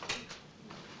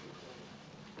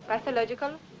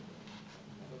 Pathological?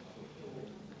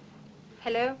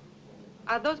 Hello?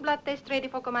 Are those blood tests ready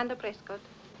for Commander Prescott?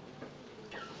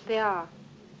 They are.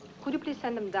 Could you please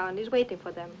send them down? He's waiting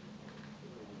for them.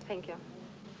 Thank you.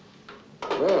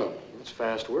 Well, that's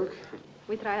fast work.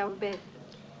 We try our best.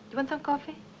 Do you want some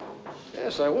coffee?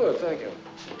 Yes, I would, thank you.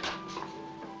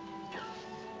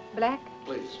 Black?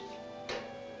 Please.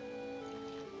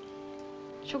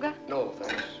 Sugar? No,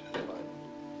 thanks. Fine.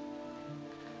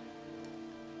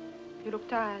 You look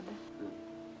tired.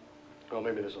 Well,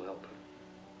 maybe this will help.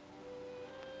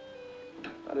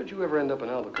 How did you ever end up in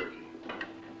Albuquerque?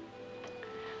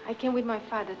 I came with my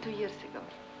father 2 years ago.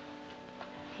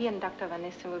 He and Dr. Van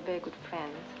Essen were very good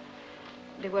friends.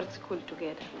 They were at school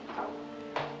together.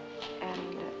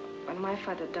 And when my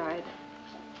father died,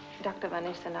 Dr. Van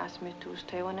Essen asked me to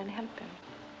stay on and help him.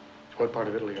 What part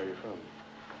of Italy are you from?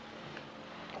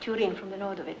 Turin, from the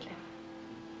north of Italy.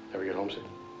 Ever get homesick?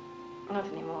 Not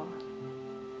anymore.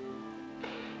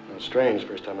 Well, it's strange.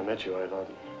 First time I met you, I thought,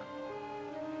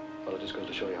 well, it just goes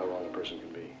to show you how wrong a person can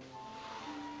be.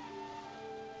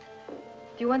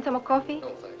 Do you want some more coffee? No,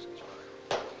 thanks. It's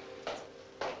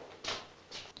fine.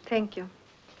 Thank you.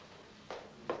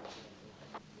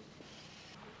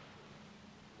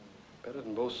 Embedded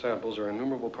in both samples are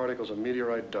innumerable particles of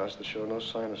meteorite dust that show no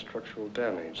sign of structural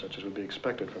damage, such as would be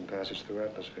expected from passage through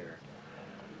atmosphere.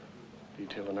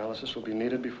 Detailed analysis will be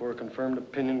needed before a confirmed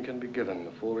opinion can be given.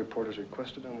 The full report is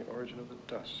requested on the origin of the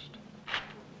dust.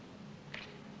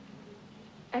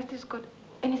 Has this got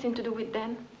anything to do with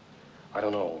Dan? I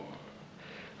don't know.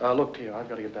 Look, Tia, I've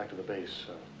got to get back to the base.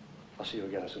 I'll see you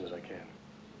again as soon as I can.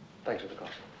 Thanks for the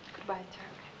coffee. Goodbye, Chuck.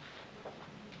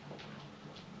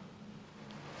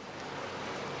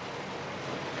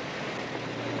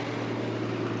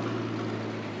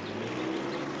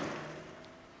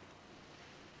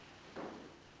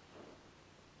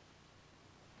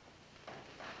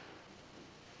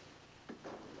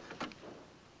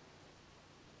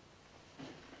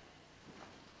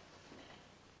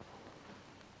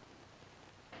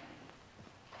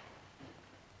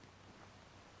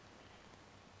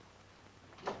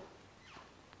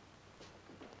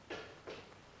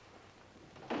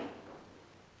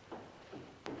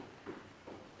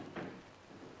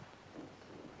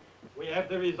 We have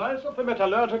the results of the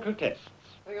metallurgical tests.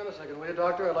 Hang on a second, will you,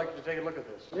 Doctor? I'd like you to take a look at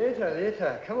this.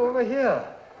 Later. Come over here.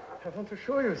 I want to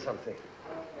show you something.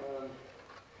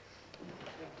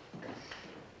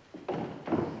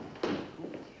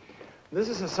 This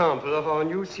is a sample of our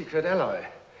new secret alloy,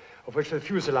 of which the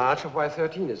fuselage of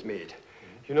Y-13 is made.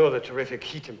 You know the terrific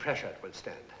heat and pressure it will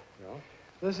stand. Yeah.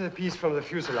 This is a piece from the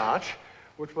fuselage,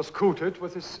 which was coated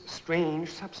with this strange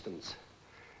substance.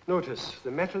 Notice,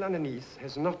 the metal underneath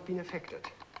has not been affected.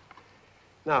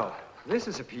 Now, this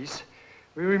is a piece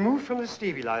we removed from the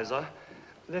stabilizer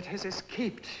that has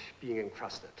escaped being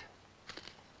encrusted.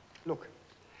 Look,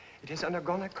 it has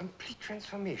undergone a complete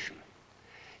transformation.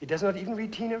 It does not even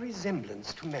retain a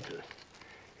resemblance to metal.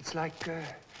 It's like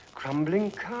crumbling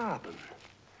carbon.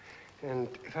 And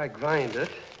if I grind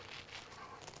it,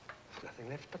 there's nothing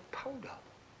left but powder.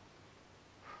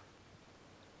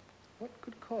 What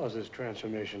could cause this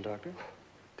transformation, Doctor?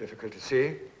 Difficult to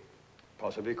say.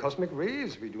 Possibly cosmic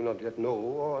rays we do not yet know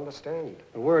or understand.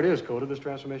 And where it is coated, this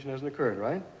transformation hasn't occurred,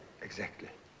 right? Exactly.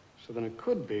 So then it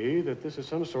could be that this is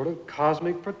some sort of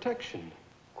cosmic protection.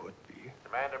 Could be.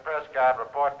 Commander Prescott,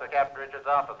 report to Captain Richards'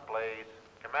 office, please.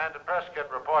 Commander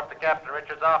Prescott, report to Captain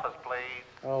Richards' office, please.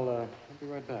 I'll be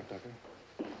right back, Doctor.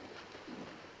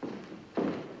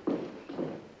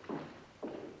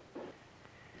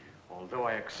 Although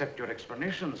I accept your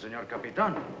explanation, Senor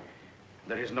Capitan,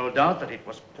 there is no doubt that it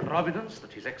was Providence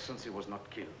that His Excellency was not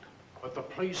killed. But the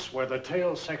place where the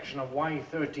tail section of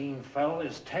Y-13 fell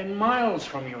is 10 miles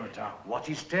from your town. What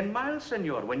is 10 miles,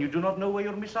 Senor, when you do not know where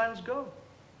your missiles go?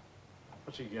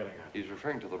 What's he getting at? He's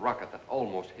referring to the rocket that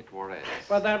almost hit Juarez.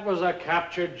 But that was a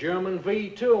captured German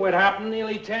V-2. It happened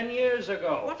nearly 10 years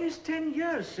ago. What is 10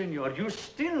 years, Senor? You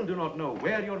still do not know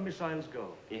where your missiles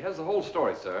go. He has the whole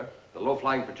story, sir. The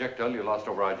low-flying projectile you lost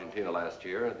over Argentina last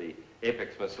year, the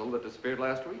Apex missile that disappeared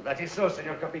last week. That is so,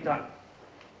 Senor Capitan.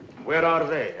 Where are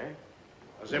they, eh?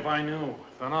 As if I knew.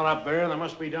 If they're not up there, they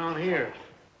must be down here.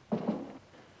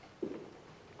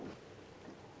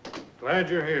 Glad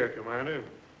you're here, Commander.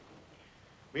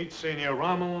 Meet Senor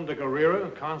Ramon de Guerrera,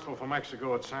 Consul for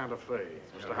Mexico at Santa Fe.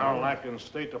 Mr. Harold Atkins,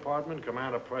 State Department,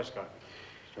 Commander Prescott.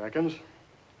 Mr. Atkins?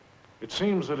 It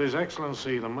seems that His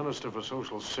Excellency, the Minister for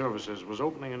Social Services, was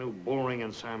opening a new bull ring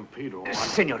in San Pedro.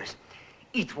 Senores,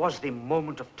 it was the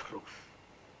moment of truth.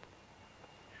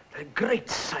 A great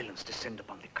silence descended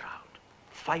upon the crowd.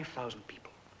 5,000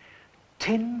 people.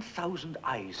 10,000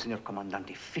 eyes, Senor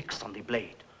Comandante, fixed on the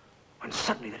blade. And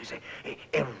suddenly there is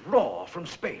a roar from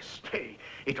space.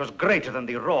 It was greater than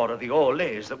the roar of the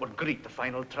Olés that would greet the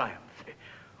final triumph.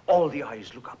 All the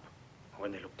eyes look up.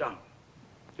 When they look down...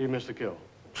 So you missed the kill?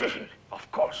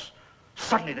 Of course.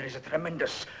 Suddenly there is a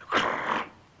tremendous...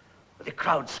 The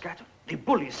crowd scatter. The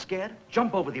bull is scared,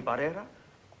 jump over the barrera,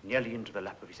 nearly into the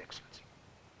lap of His Excellency.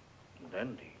 And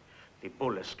then the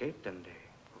bull escaped and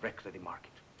wrecked the market.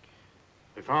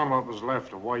 They found what was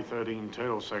left of Y-13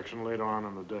 tail section later on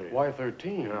in the day.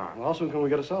 Y-13? Yeah. Well, how soon can we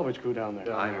get a salvage crew down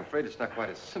there? I'm afraid it's not quite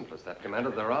as simple as that, Commander.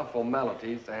 There are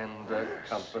formalities and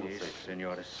compensation. Yes,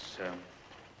 senores.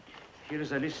 Here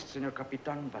is a list, Senor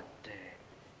Capitan, but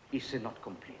is not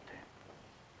complete.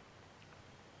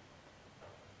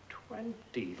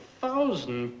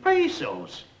 20,000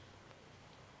 pesos?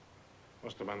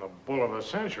 Must have been the bull of the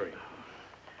century.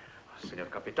 Senor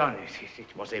Capitan,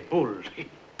 it was a bull.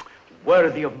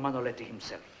 Worthy of Manoletti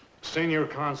himself. Senor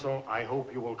Consul, I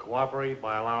hope you will cooperate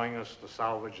by allowing us to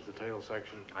salvage the tail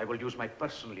section. I will use my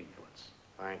personal influence.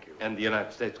 Thank you. And the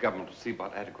United States government will see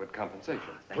about adequate compensation.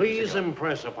 Please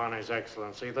impress upon His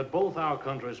Excellency that both our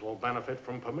countries will benefit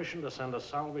from permission to send a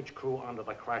salvage crew onto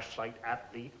the crash site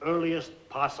at the earliest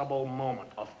possible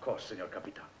moment. Of course, Senor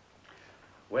Capitan.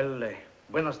 Well,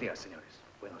 buenos dias, senores.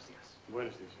 Buenos dias.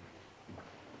 Buenos dias, senor.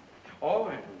 Oh,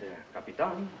 and,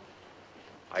 Capitan,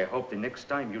 I hope the next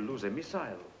time you lose a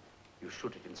missile, you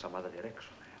shoot it in some other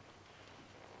direction.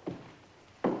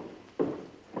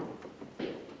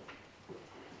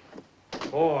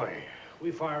 Boy,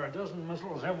 we fire a dozen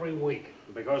missiles every week.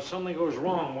 Because something goes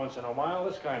wrong once in a while,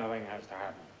 this kind of thing has to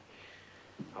happen.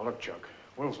 Now look, Chuck,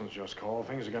 Wilson's just called.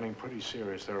 Things are getting pretty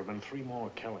serious. There have been 3 more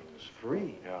killings.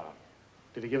 3? Yeah.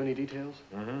 Did he give any details?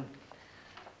 Mm-hmm. A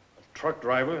truck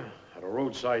driver at a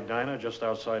roadside diner just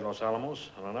outside Los Alamos,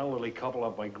 and an elderly couple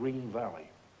up by Green Valley.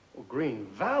 Oh, Green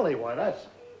Valley? Why, that's...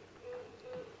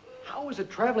 How is it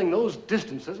traveling those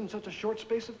distances in such a short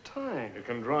space of time? It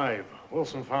can drive.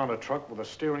 Wilson found a truck with a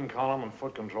steering column and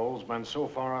foot controls bent so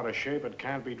far out of shape it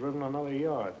can't be driven another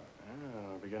yard.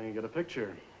 Ah, we're beginning to get a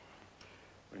picture.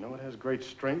 We know it has great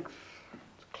strength.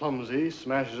 It's clumsy,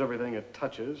 smashes everything it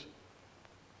touches.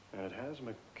 And it has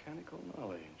mechanical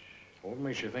knowledge. What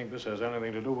makes you think this has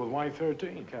anything to do with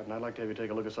Y-13? Captain, I'd like to have you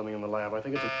take a look at something in the lab. I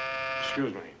think it's a...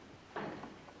 Excuse me.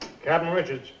 Captain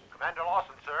Richards. Commander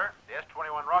Lawson, sir. The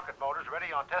S-21 rocket motor's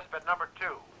ready on test bed number 2.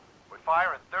 We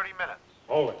fire in 30 minutes.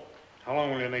 Hold it. How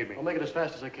long will you need me? I'll make it as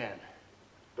fast as I can.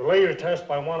 Delay your test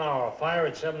by 1 hour. Fire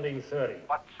at 17:30.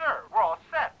 But, sir, we're all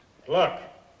set. Look,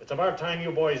 it's about time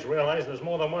you boys realize there's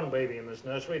more than one baby in this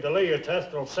nursery. Delay your test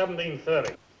till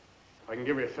 17:30. I can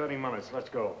give you 30 minutes. Let's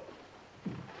go.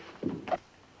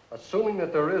 Assuming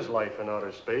that there is life in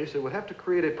outer space, it would have to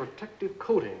create a protective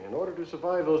coating in order to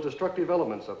survive those destructive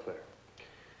elements up there.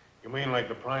 You mean like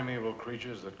the primeval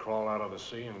creatures that crawl out of the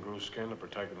sea and grew skin to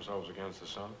protect themselves against the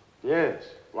sun? Yes.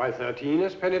 Y-13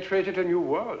 has penetrated a new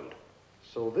world.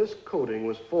 So this coating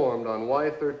was formed on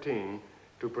Y-13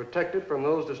 to protect it from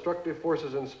those destructive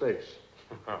forces in space.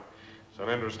 It's an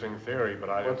interesting theory, but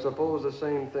I... But suppose the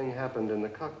same thing happened in the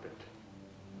cockpit.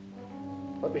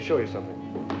 Let me show you something.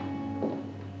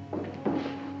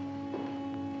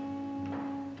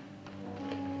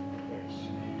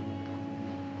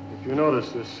 If you notice,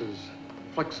 this is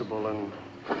flexible and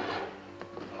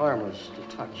harmless to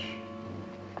touch.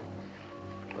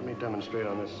 Let me demonstrate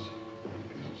on this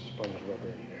piece of sponge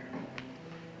rubber here.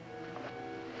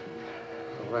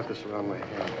 I'll wrap this around my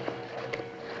hand.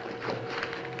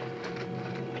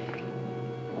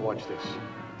 Watch this.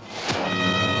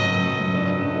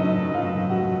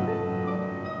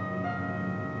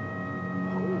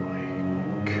 Holy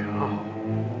cow.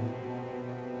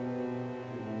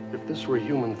 If this were a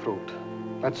human throat,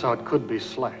 that's how it could be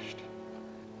slashed.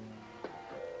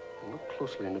 And look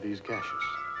closely into these gashes.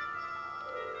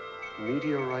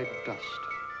 Meteorite dust.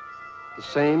 The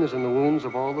same as in the wounds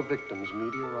of all the victims,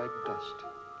 meteorite dust.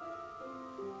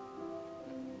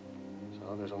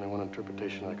 So there's only one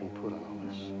interpretation I can put on all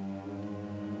this.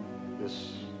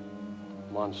 This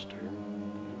monster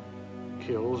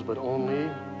kills, but only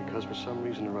because for some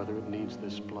reason or other it needs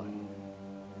this blood.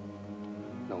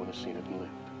 No one has seen it and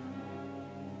lived.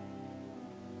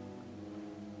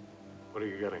 What are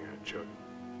you getting at, Chuck?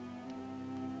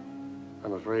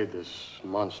 I'm afraid this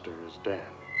monster is Dan.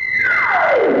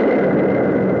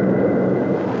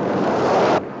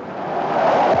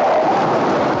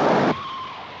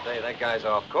 Say, that guy's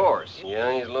off course.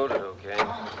 Yeah, he's loaded okay.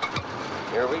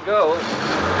 Here we go.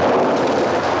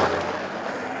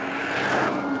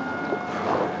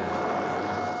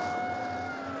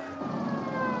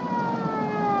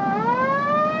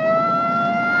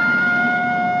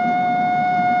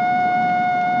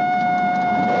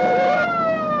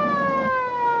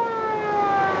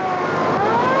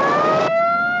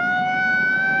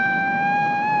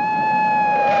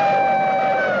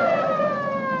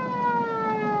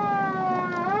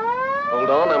 Hold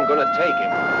on, I'm gonna take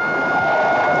him.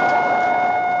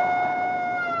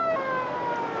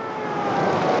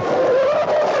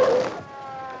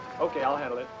 Okay, I'll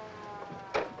handle it.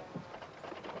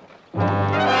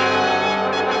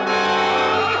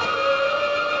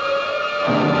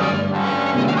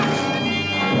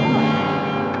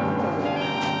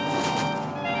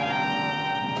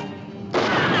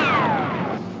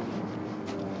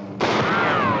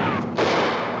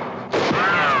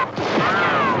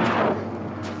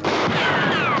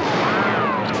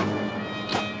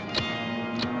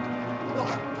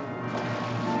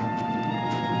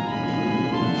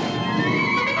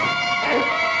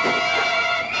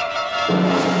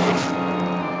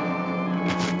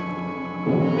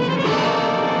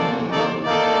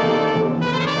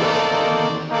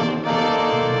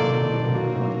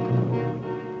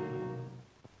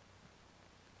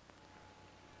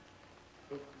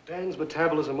 Dan's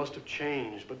metabolism must have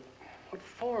changed, but what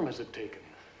form has it taken?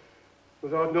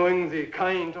 Without knowing the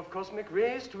kind of cosmic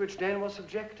rays to which Dan was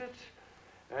subjected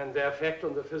and their effect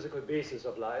on the physical basis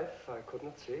of life, I could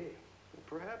not say.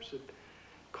 Perhaps it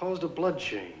caused a blood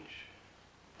change.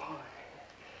 Boy,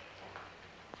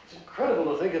 it's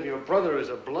incredible to think of your brother as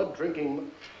a blood-drinking...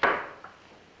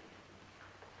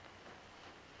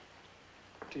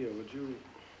 Tia, would you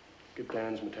get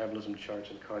Dan's metabolism charts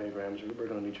and cardiograms? We're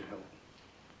going to need your help.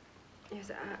 Yes,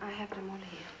 I have them all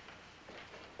here.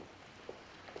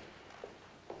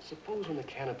 Suppose when the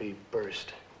canopy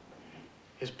burst,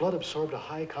 his blood absorbed a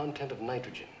high content of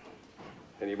nitrogen.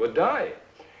 Then he would die.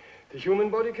 The human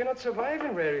body cannot survive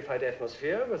in rarefied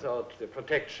atmosphere without the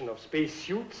protection of space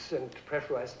suits and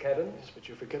pressurized cabins. Yes, but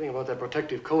you're forgetting about that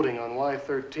protective coating on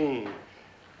Y-13.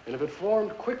 And if it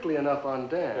formed quickly enough on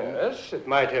Dan... Yes, it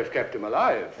might have kept him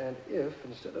alive. And if,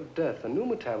 instead of death, a new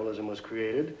metabolism was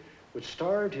created, which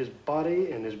starved his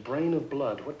body and his brain of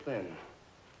blood, what then?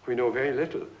 We know very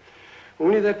little.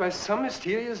 Only that by some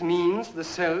mysterious means, the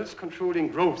cells controlling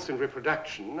growth and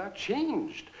reproduction are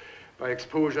changed by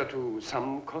exposure to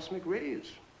some cosmic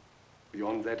rays.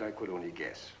 Beyond that, I could only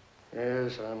guess.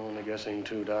 Yes, I'm only guessing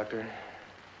too, Doctor.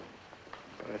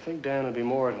 But I think Dan would be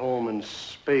more at home in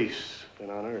space than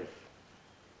on Earth.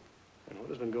 And what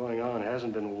has been going on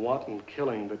hasn't been wanton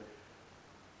killing, but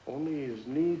only his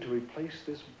need to replace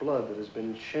this blood that has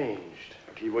been changed.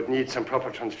 But he would need some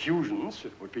proper transfusions.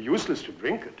 It would be useless to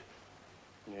drink it.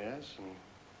 Yes,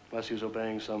 unless he was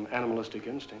obeying some animalistic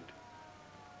instinct.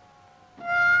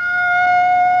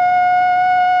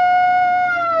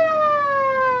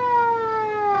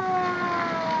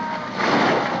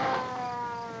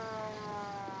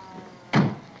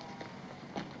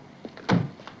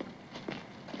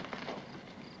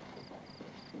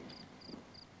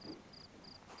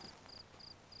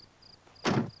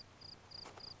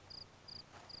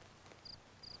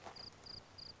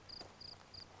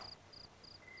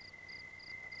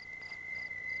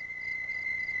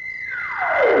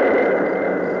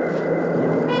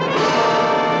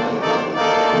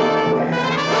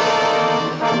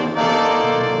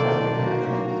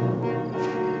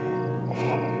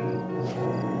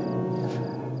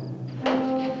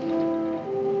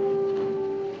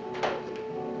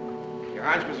 Your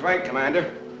hunchman's right,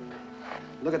 Commander.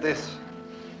 Look at this.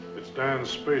 It's Dan's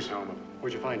space helmet.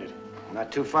 Where'd you find it?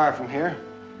 Not too far from here,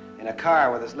 in a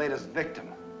car with his latest victim.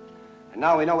 And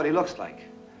now we know what he looks like.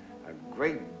 A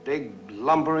great, big,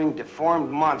 lumbering, deformed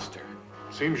monster.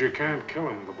 Seems you can't kill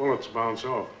him. The bullets bounce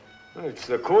off. It's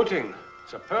the coating.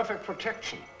 It's a perfect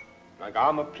protection, like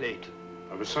armor plate.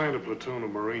 I've assigned a platoon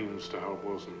of Marines to help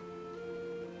Wilson.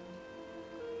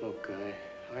 Look,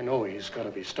 I know he's got to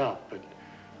be stopped, but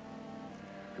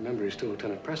remember, he's still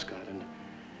Lieutenant Prescott, and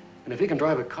if he can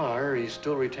drive a car, he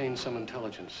still retains some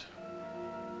intelligence.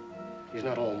 He's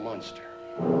not all monster.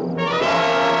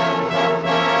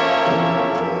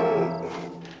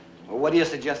 Well, what do you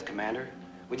suggest, Commander?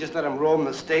 We just let him roam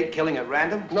the state, killing at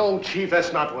random? No, Chief,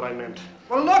 that's not what I meant.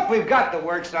 Well, look, we've got the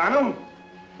works on him.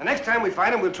 The next time we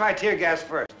find him, we'll try tear gas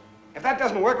first. If that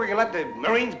doesn't work, we can let the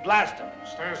Marines blast him.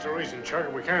 Stands to reason, Chuck.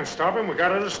 If we can't stop him, we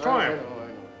gotta destroy him.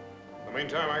 In the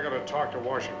meantime, I gotta talk to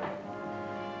Washington.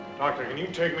 Doctor, can you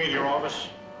take me to your office?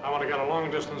 I want to get a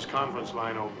long-distance conference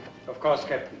line open. Of course,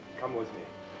 Captain. Come with me.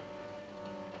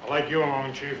 I'd like you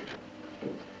along, Chief.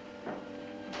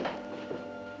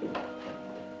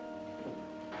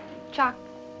 Chuck,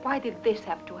 why did this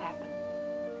have to happen?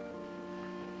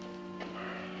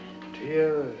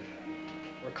 Tia,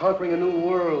 we're conquering a new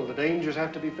world. The dangers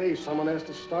have to be faced. Someone has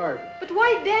to start. But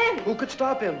why Dan? Who could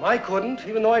stop him? I couldn't,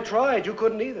 even though I tried. You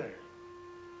couldn't either.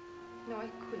 No, I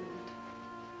couldn't.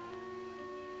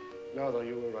 No, though,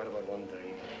 you were right about one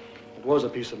thing. It was a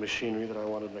piece of machinery that I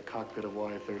wanted in the cockpit of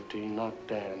Y-13, not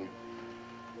Dan.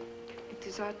 It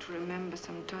is hard to remember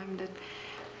sometime that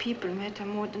people matter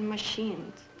more than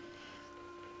machines.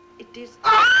 It is...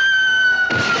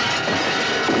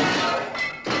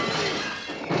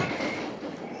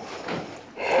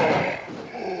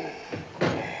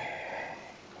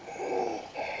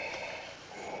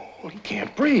 Well, he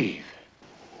can't breathe.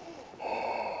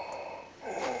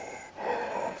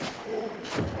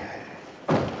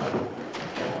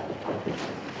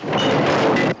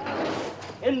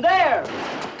 In there!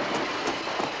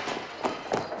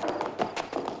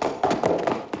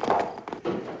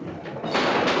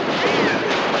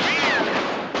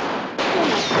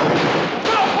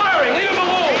 Stop firing! Leave him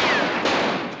alone!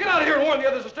 Get out of here and warn the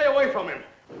others to stay away from him.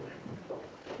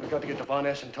 We've got to get to Von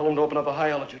Ness and tell him to open up a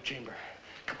high-altitude chamber.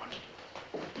 Come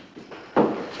on.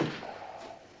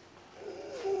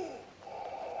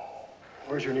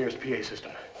 Where's your nearest PA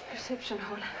system? Reception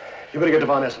hall. You better get to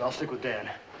Von Ness and I'll stick with Dan.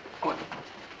 Come on.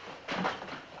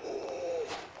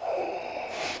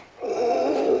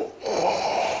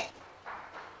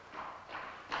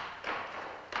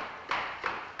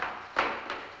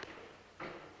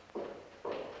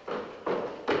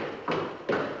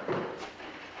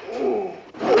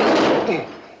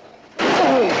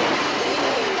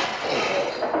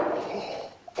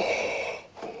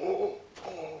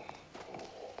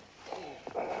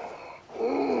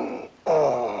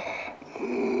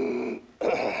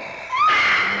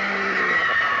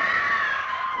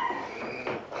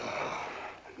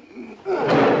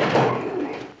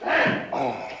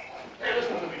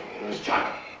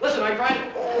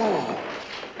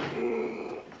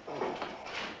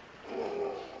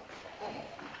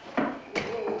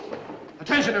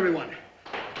 Attention, everyone.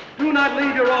 Do not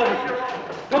leave your offices.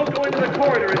 Don't go into the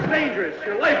corridor. It's dangerous.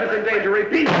 Your life is in danger.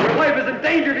 Repeat, your life is in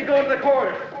danger if you go into the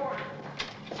corridor.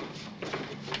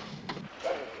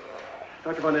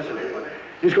 Dr. Von Essen,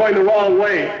 he's going the wrong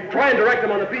way. Try and direct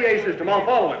him on the PA system. I'll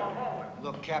follow him.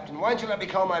 Look, Captain, why don't you let me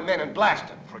call my men and blast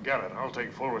him? Forget it. I'll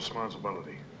take full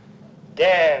responsibility.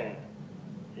 Dan,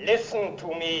 listen to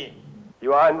me.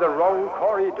 You are in the wrong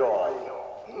corridor.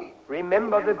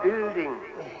 Remember the building.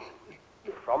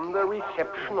 From the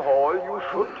reception hall, you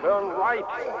should turn right.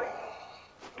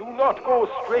 Do not go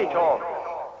straight on.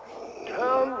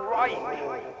 Turn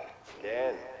right.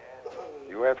 Dan,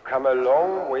 you have come a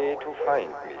long way to find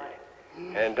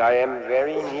me, and I am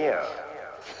very near.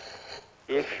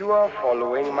 If you are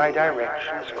following my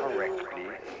directions correctly,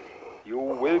 you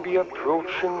will be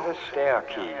approaching the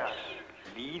staircase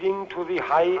leading to the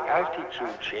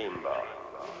high-altitude chamber,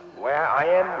 where I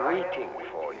am waiting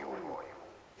for you.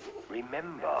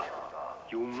 Remember,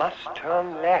 you must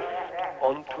turn left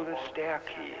onto the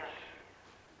staircase.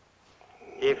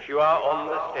 If you are on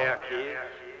the staircase,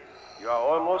 you are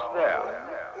almost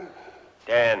there.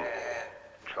 Then,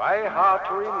 try hard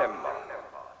to remember.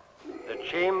 The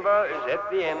chamber is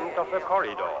at the end of the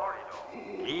corridor,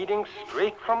 leading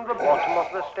straight from the bottom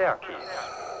of the staircase.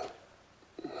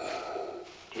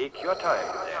 Take your time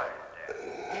there.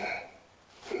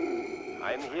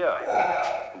 I'm here,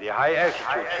 in the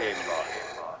high-altitude chamber,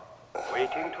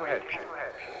 waiting to help you.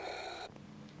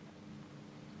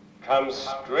 Come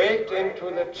straight into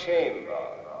the chamber.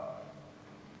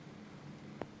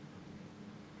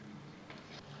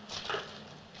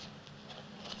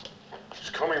 He's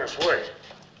coming this way.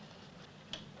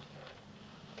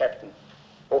 Captain,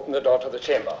 open the door to the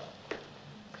chamber.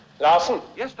 Larson?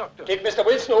 Yes, Doctor. Take Mr.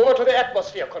 Wilson over to the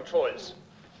atmosphere controls.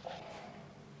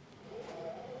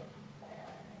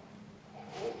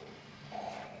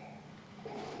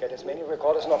 Get as many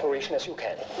recorders in operation as you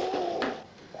can.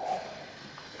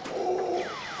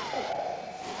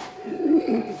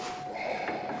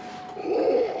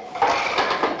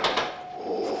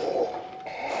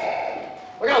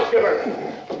 Look out, Skipper!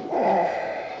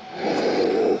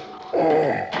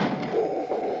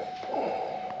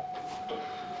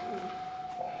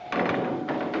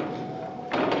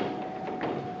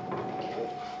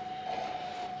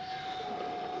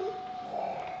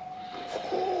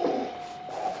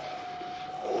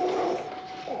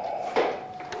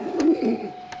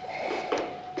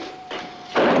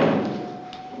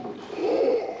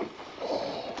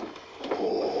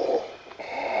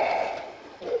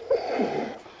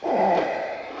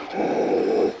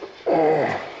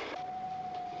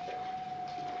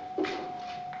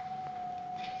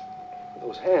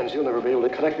 Those hands, you'll never be able to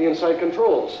connect the inside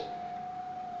controls.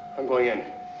 I'm going in.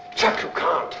 Chuck, you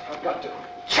can't. I've got to.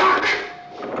 Chuck!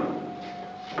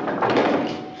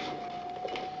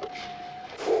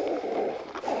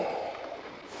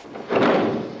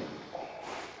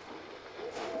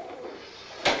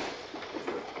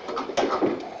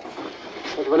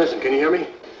 Dr. Van Essen, can you hear me?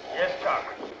 Yes, Chuck.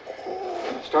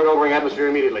 Start altering atmosphere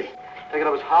immediately. Take it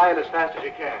up as high and as fast as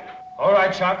you can. All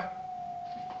right, Chuck.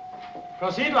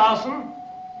 Proceed, Larson.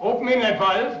 Open inlet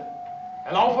valve.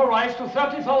 Allow for rise to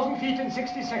 30,000 feet in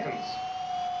 60 seconds.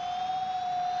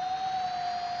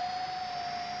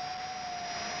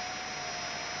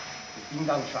 Beam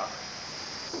down, Chuck.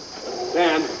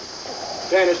 Dan,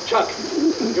 it's Chuck.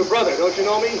 Your brother, don't you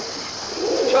know me?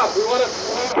 Chuck, we want to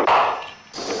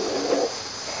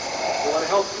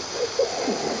help you.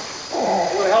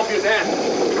 We want to help you, Dan.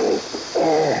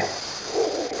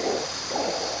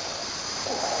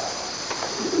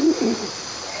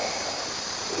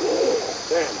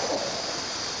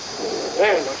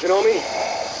 Dan, don't you know me?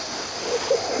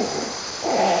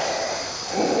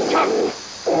 Chuck!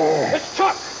 It's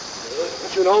Chuck!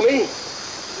 Don't you know me?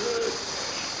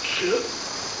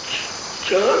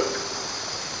 Chuck?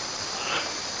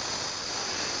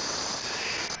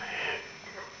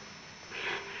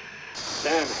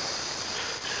 Dan,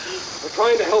 we're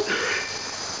trying to help you.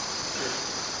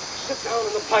 Sit down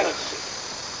in the pilot's seat.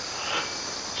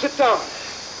 Sit down.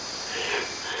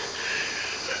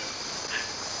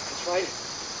 That's right.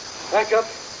 Back up.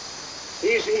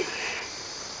 Easy.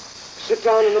 Sit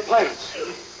down in the pilot's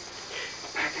seat.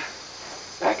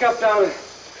 Back up, down.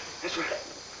 That's right.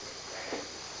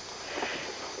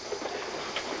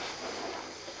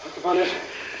 Dr. Van Essen,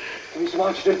 give me some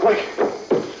oxygen, quick.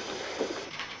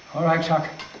 All right, Chuck.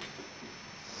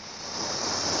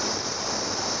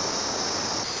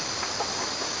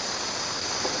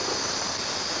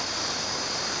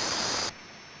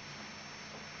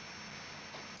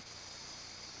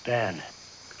 Dan.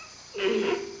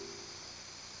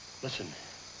 Listen.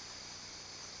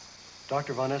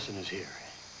 Dr. Van Essen is here.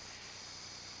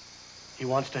 He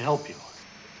wants to help you.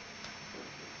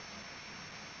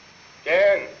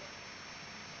 Dan,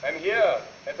 I'm here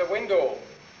at the window.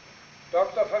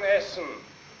 Dr. Van Essen.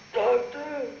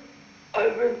 Doctor,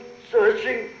 I've been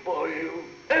searching for you.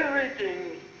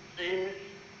 Everything seems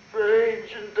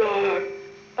strange and dark.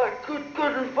 I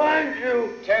couldn't find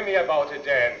you. Tell me about it,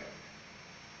 Dan.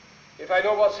 If I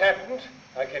know what's happened,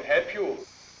 I can help you.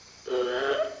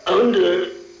 Under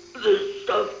this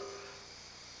stuff,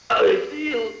 I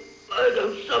feel like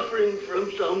I'm suffering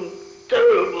from some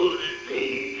terrible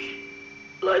disease.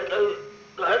 Like I've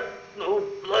got no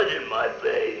blood in my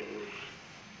veins.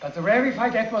 But the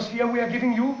rarefied atmosphere we are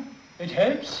giving you, it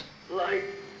helps? Like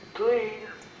clean,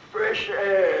 fresh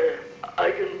air. I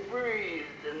can breathe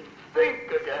and think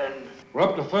again. We're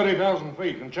up to 30,000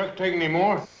 feet. Can Chuck take any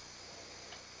more?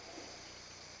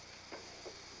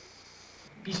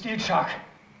 Be still, Chuck.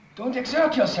 Don't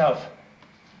exert yourself.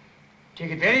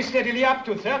 Take it very steadily up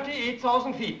to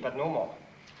 38,000 feet, but no more.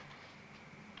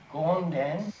 Go on,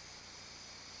 Dan.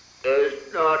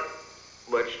 There's not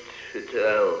much to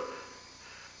tell.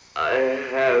 I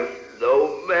have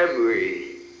no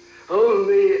memory,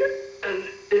 only an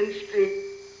instinct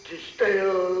to stay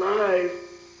alive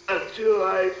until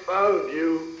I found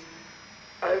you.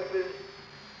 I've been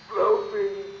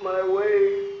groping my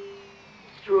way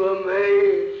through a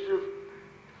maze of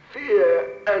fear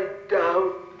and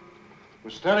doubt. We're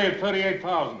steady at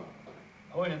 38,000.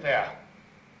 Hold it there.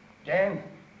 Dan,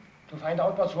 to find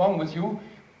out what's wrong with you,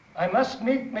 I must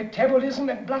make metabolism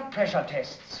and blood pressure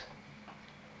tests.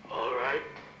 All right,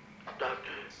 Doctor.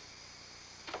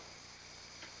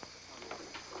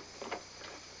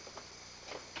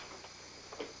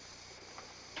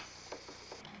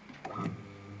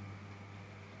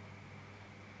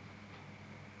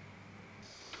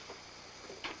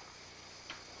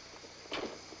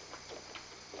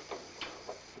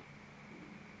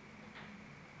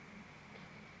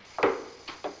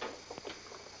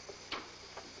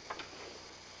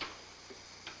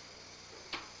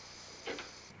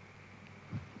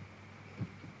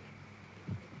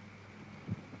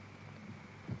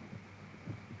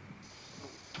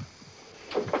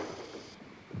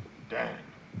 Dan,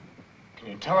 can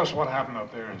you tell us what happened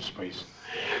up there in space?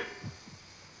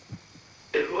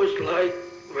 It was like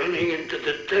running into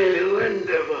the tail end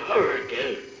of a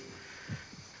hurricane.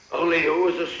 Only it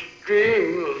was a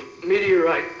stream of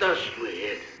meteorite dust we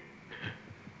hit.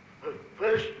 At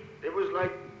first, it was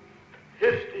like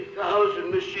 50,000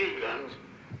 machine guns,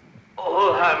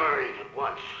 all hammering at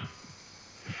once.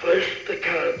 First the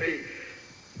canopy,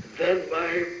 then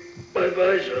my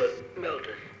visor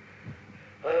melted.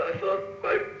 I thought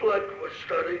my blood was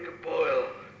starting to boil.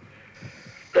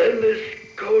 Then this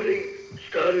coating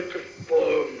started to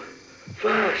form,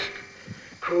 fast,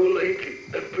 cooling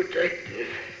and protective.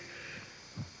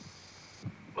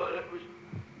 But it was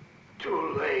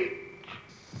too late.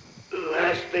 The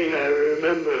last thing I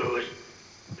remember was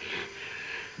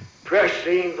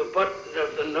pressing the button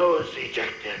of the nose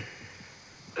ejector.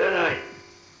 Then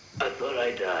I thought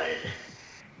I died.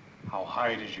 How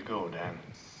high did you go, Dan?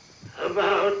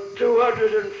 About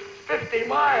 250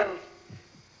 miles.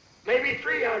 Maybe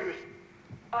 300.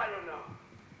 I don't know.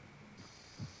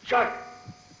 Chuck,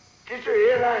 did you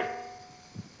hear that?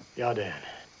 Yeah, Dan.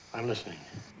 I'm listening.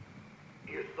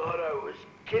 You thought I was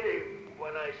kidding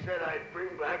when I said I'd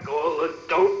bring back all the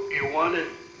dope you wanted?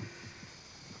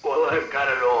 Well, I've got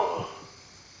it all.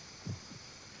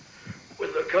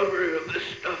 With the covering of this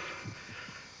stuff,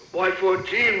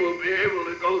 Y-14 will be able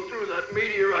to go through that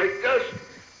meteorite dust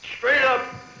straight up.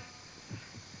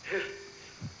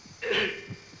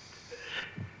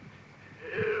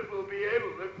 It will be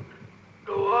able to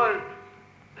go on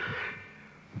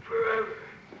forever.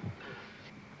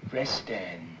 Rest,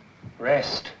 Dan.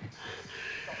 Rest.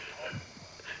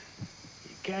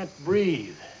 You can't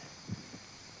breathe.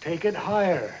 Take it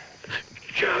higher.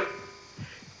 Chuck,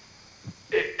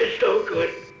 it's no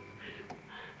good.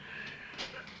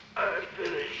 I'm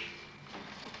finished.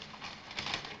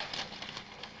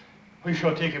 We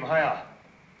shall take him higher.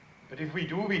 But if we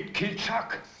do, we'd kill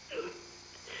Chuck.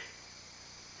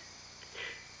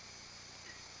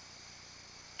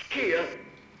 Kia,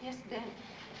 Yes, Dan.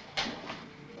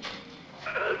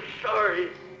 I'm sorry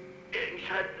things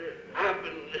had to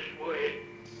happen this way.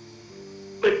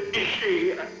 But you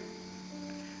see,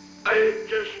 I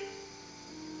just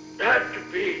had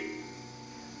to be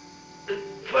the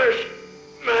first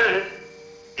man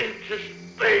into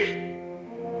space.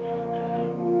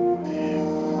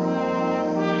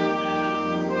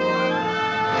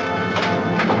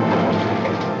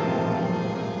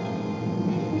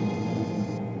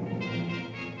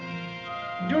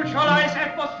 Neutralize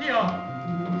atmosphere.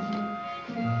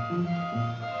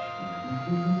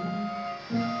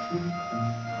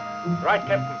 Right,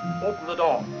 Captain. Open the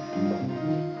door.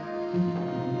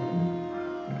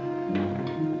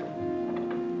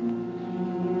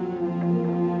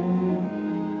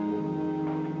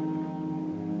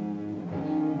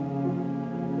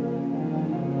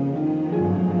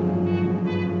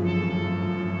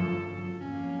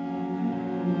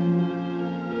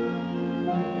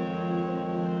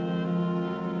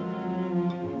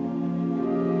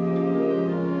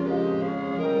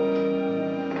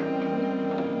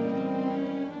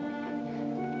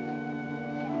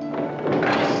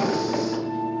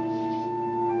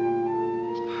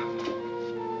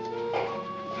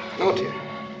 No, dear.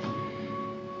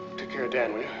 Take care of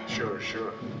Dan, will you?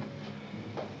 Sure.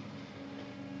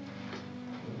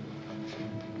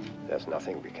 There's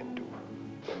nothing we can do.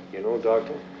 You know,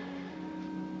 Doctor,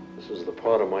 this is the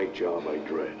part of my job I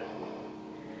dread.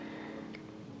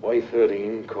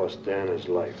 Y-13 cost Dan his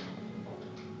life.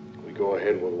 We go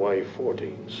ahead with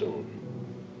Y-14 soon.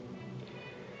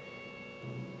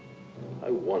 I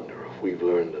wonder if we've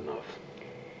learned enough.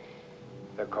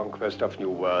 The conquest of new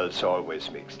worlds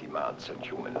always makes demands on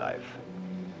human life.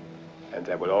 And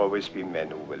there will always be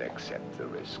men who will accept the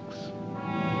risks.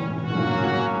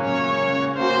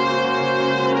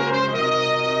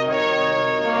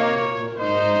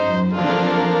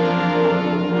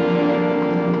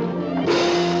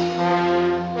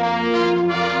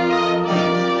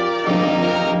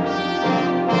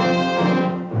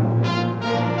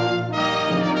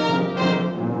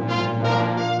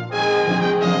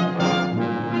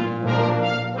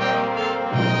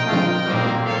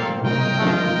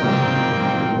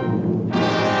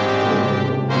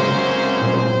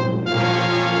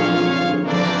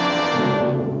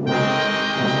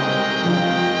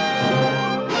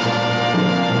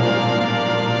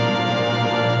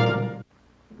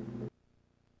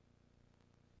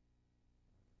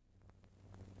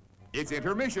 It's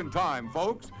intermission time,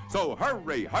 folks. So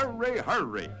hurry, hurry,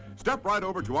 hurry. Step right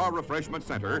over to our refreshment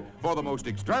center for the most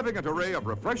extravagant array of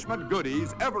refreshment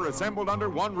goodies ever assembled under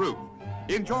one roof.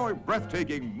 Enjoy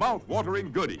breathtaking,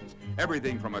 mouth-watering goodies.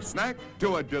 Everything from a snack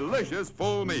to a delicious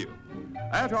full meal.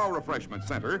 At our refreshment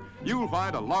center, you'll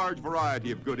find a large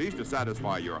variety of goodies to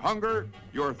satisfy your hunger,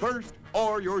 your thirst,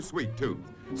 or your sweet tooth.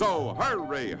 So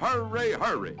hurry, hurry,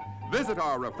 hurry. Visit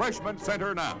our refreshment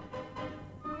center now.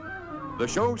 The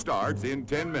show starts in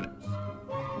 10 minutes.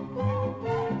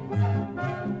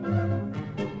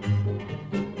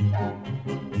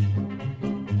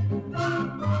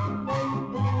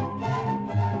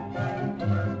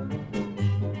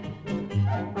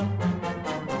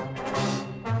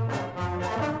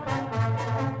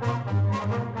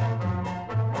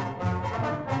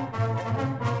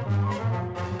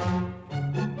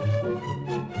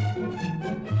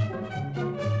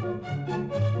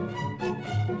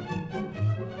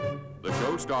 The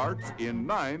show starts in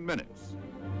 9 minutes.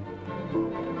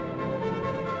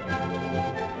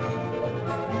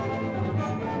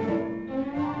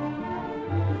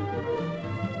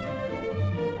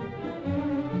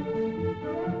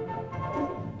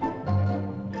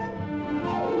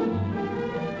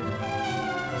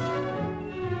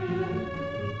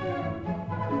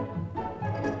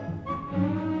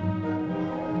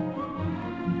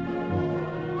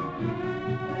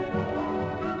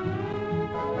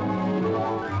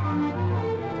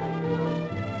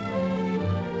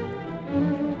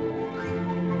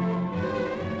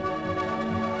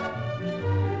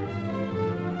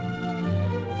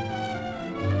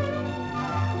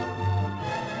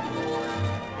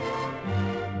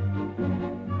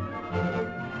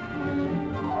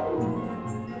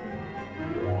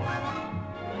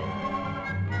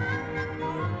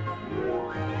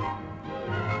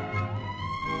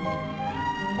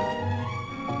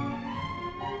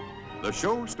 The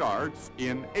show starts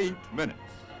in 8 minutes.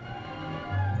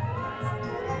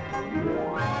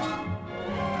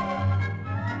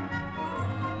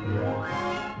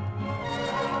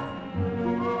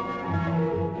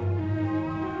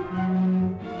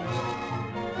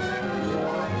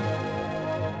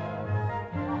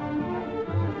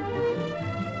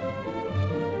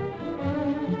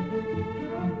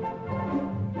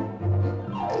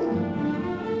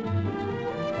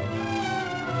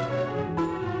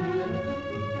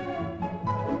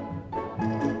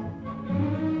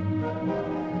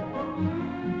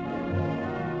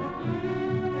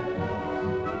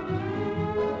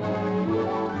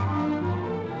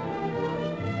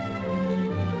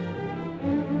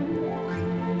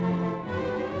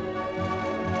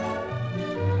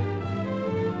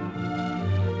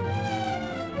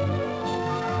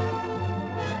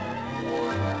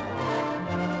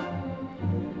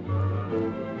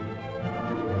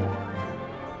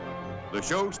 The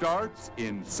show starts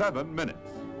in 7 minutes.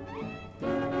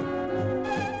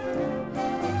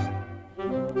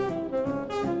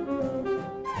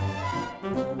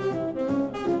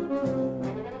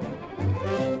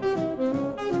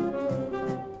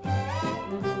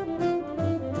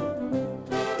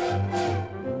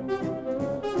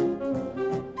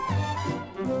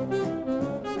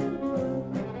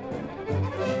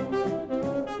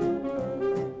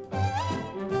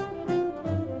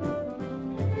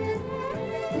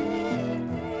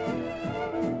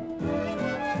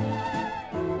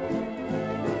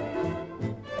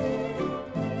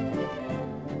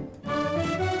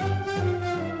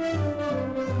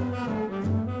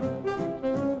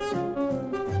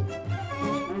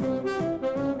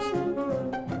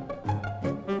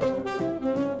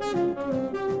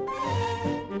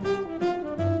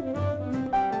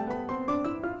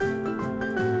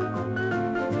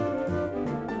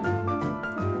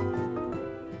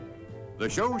 The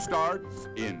show starts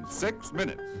in 6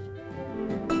 minutes.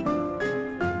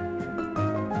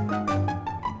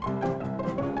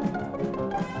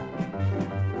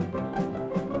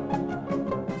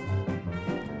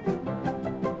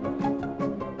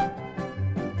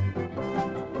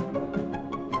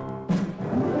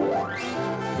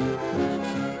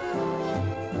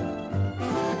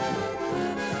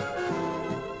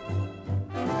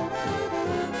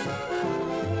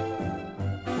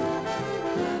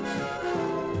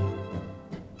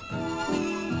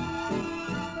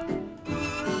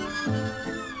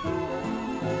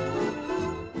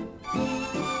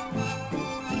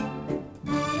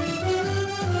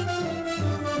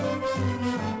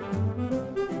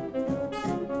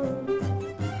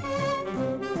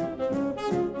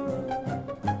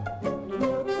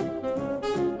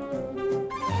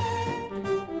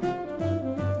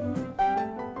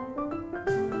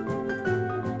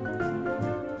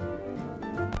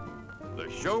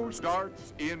 show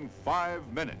starts in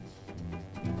 5 minutes.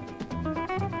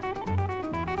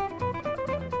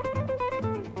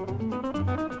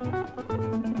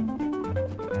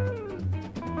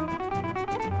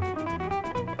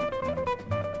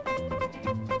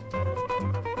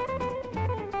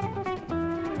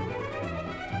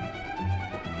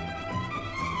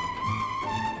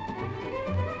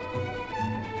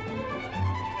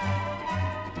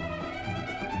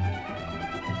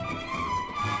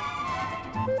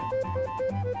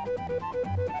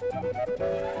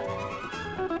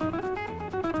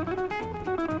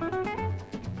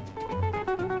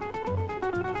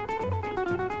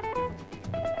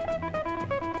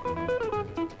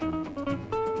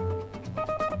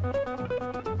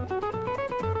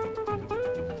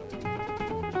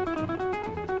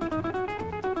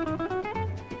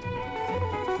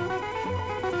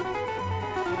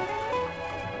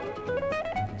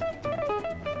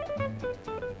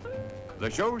 The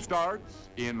show starts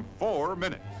in 4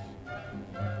 minutes.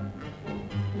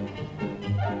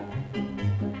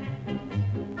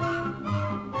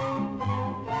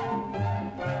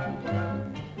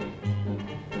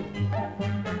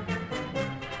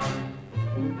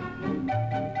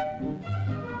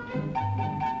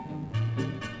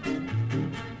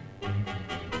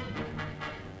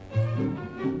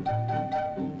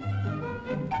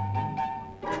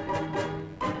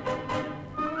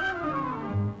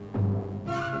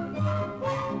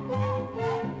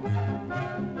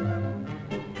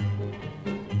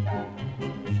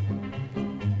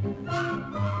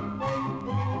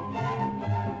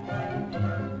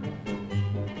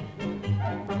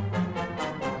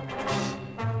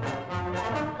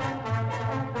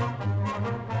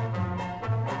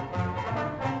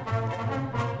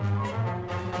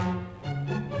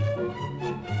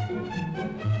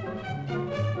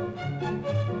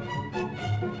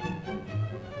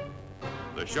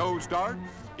 The show starts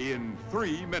in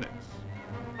 3 minutes.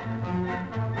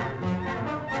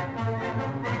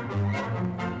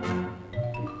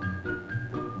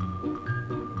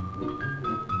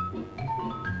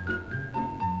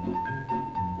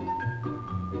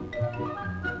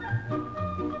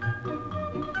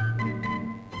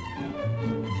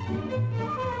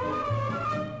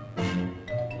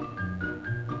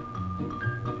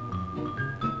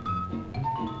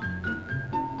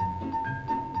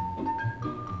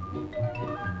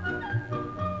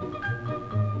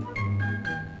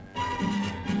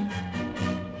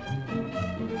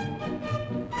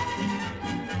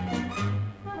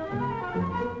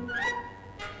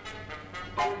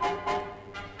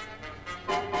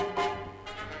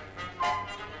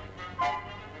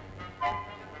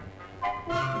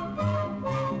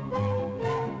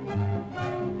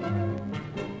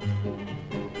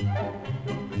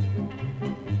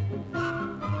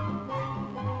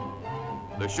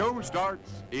 The show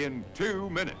starts in 2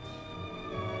 minutes.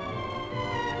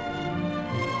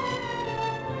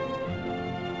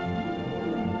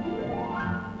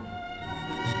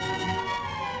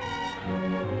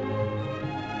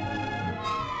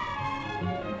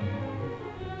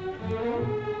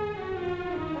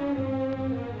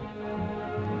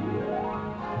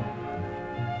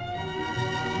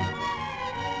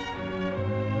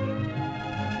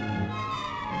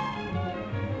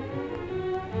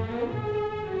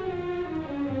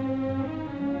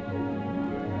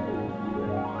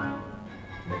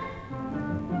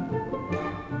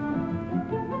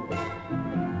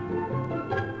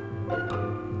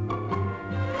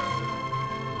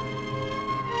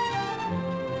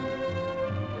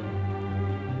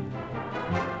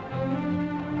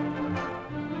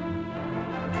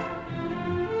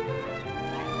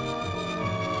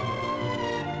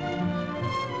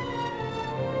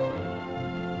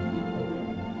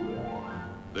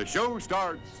 The show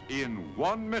starts in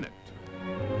 1 minute.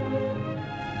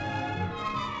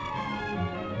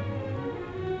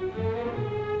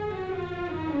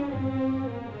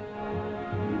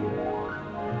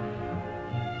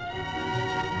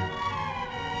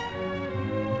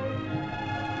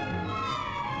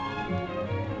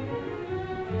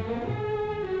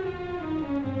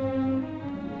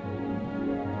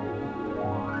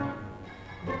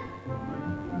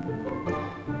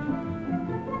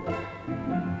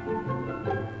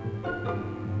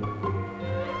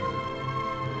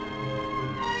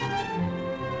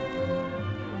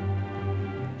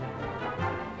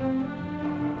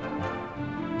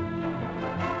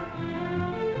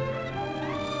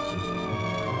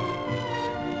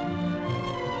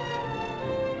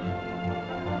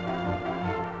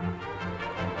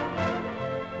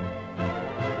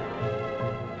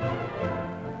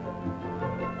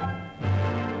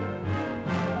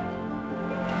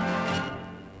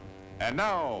 And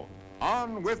now,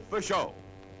 on with the show.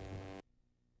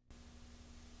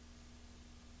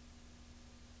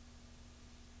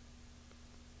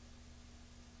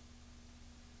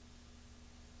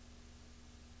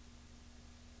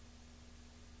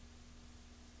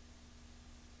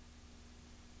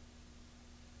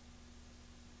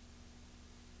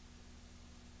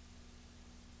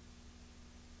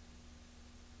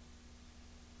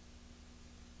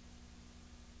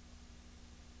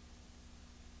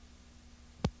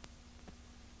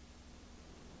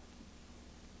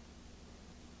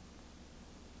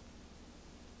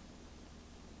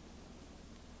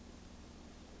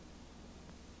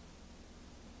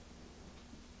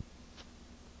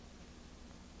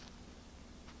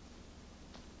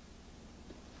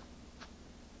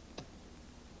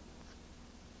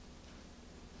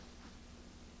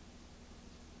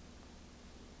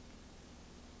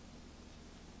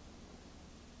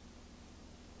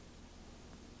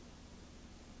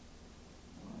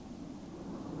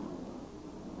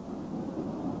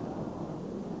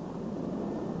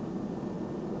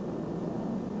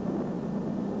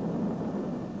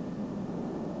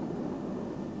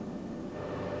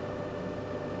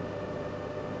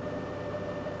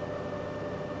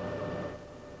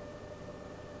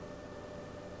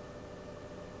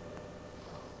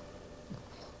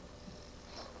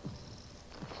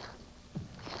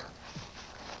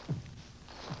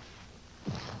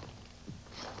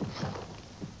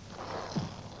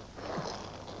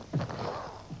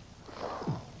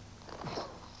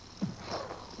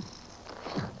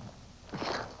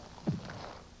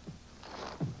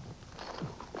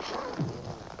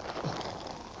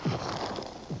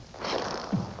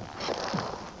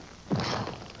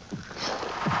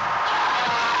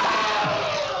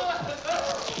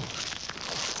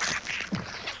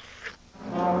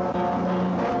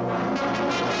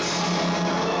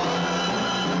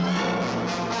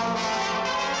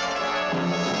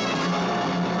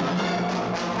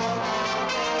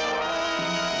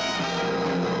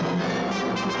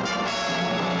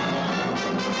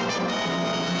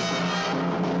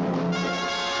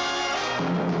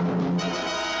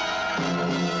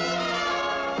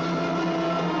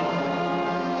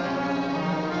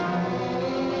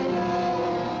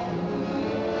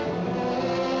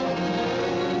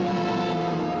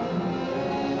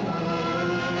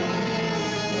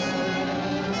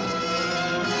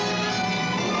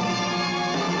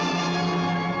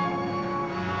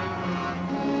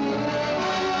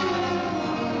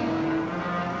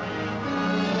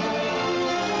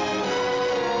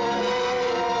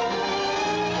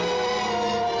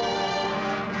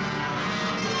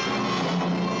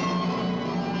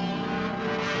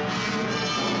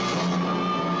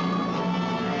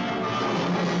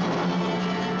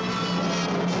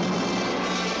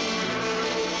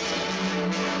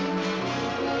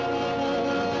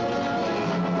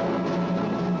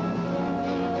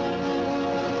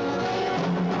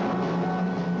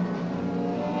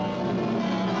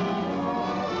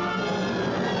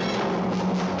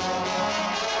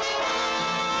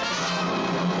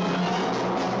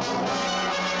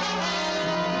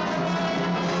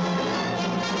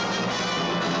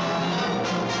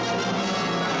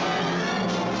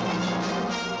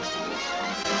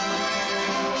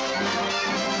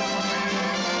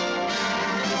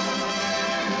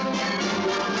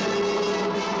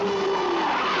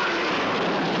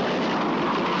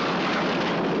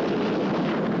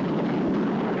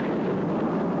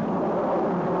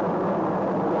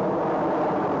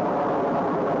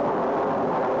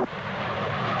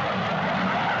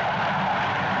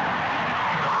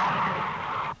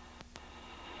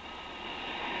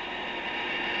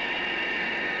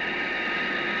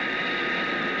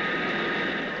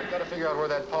 Figure out where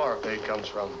that power fade comes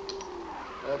from.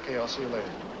 Okay, I'll see you later.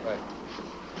 Bye.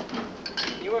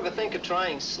 You ever think of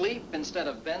trying sleep instead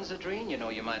of Benzedrine? You know,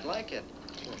 you might like it.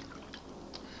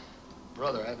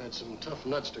 Brother, I've had some tough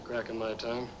nuts to crack in my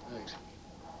time. Thanks.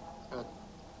 But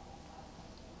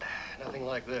nothing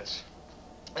like this.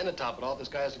 And to top it off, this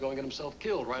guy has to go and get himself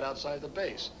killed right outside the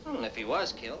base. If he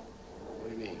was killed. What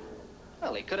do you mean?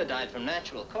 Well, he could have died from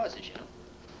natural causes, you know.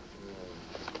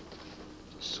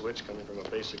 Switch coming from a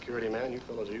base security man. You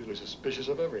fellows are usually suspicious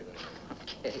of everything.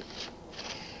 Okay.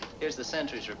 Here's the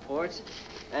sentry's report.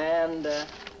 And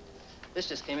this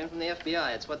just came in from the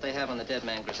FBI. It's what they have on the dead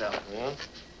man Grizel. Yeah?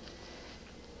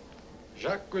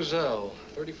 Jacques Grizel,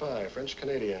 35,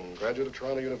 French-Canadian, graduate of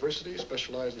Toronto University,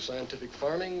 specialized in scientific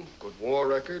farming, good war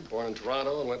record, born in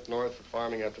Toronto and went north for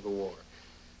farming after the war.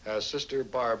 Has sister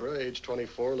Barbara, age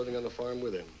 24, living on the farm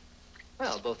with him.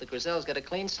 Well, both the Grizels got a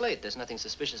clean slate. There's nothing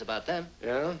suspicious about them.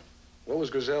 Yeah? What was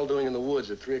Griselle doing in the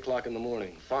woods at 3 o'clock in the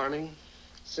morning? Farming?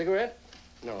 Cigarette?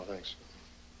 No, thanks.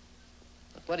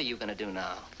 What are you going to do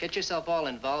now? Get yourself all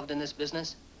involved in this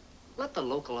business? Let the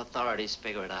local authorities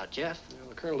figure it out, Jeff. Well,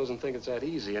 the colonel doesn't think it's that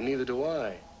easy, and neither do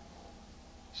I.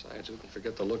 Besides, who can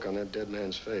forget the look on that dead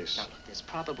man's face? Now, look, there's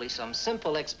probably some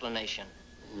simple explanation.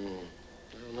 I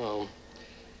don't know.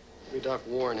 Maybe Doc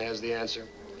Warren has the answer.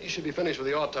 He should be finished with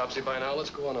the autopsy by now.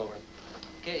 Let's go on over.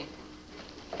 Okay.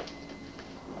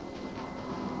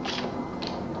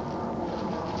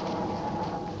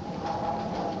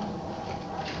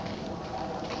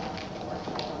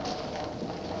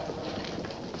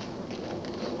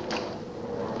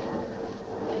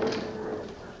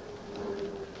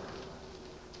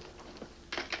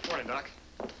 Morning, Doc.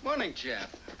 Morning,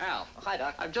 Jeff. Al. Oh, hi,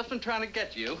 Doc. I've just been trying to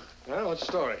get you. Well, what's the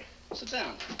story? Sit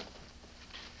down.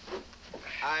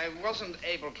 I wasn't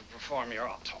able to perform your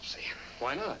autopsy.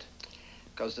 Why not?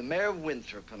 Because the mayor of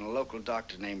Winthrop and a local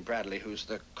doctor named Bradley, who's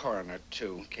the coroner,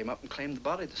 too, came up and claimed the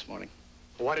body this morning.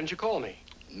 Well, why didn't you call me?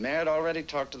 The mayor had already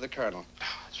talked to the colonel.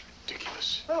 Oh, that's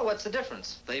ridiculous. Well, what's the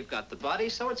difference? They've got the body,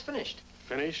 so it's finished.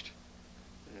 Finished?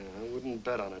 Yeah, I wouldn't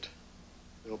bet on it.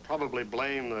 They'll probably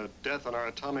blame the death on our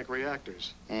atomic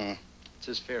reactors. It's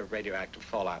his fear of radioactive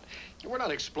fallout. We're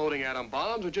not exploding atom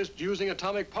bombs. We're just using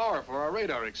atomic power for our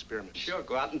radar experiments. Sure,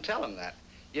 go out and tell him that.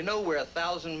 You know we're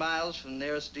 1,000 miles from the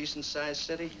nearest decent-sized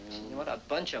city? What a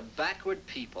bunch of backward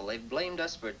people. They've blamed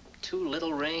us for too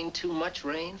little rain, too much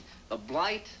rain, the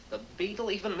blight, the beetle,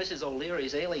 even Mrs.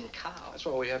 O'Leary's ailing cow. That's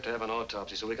why we have to have an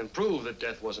autopsy, so we can prove that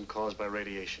death wasn't caused by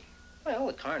radiation. Well,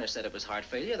 the coroner said it was heart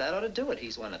failure. That ought to do it.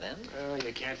 He's one of them. Well,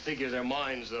 you can't figure their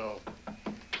minds, though.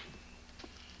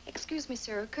 Excuse me,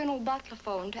 sir. Colonel Butler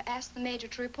phoned to ask the major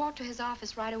to report to his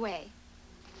office right away.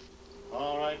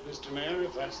 All right, Mr. Mayor,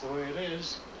 if that's the way it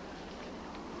is.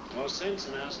 No sense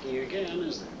in asking you again,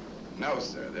 is there? No,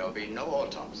 sir. There'll be no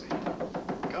autopsy.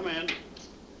 Come in.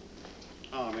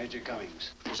 Oh, Major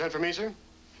Cummings. Was that for me, sir?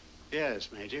 Yes,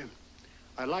 Major.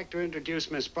 I'd like to introduce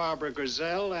Miss Barbara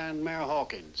Griselle and Mayor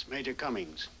Hawkins. Major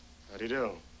Cummings. How do you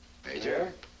do?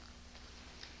 Major?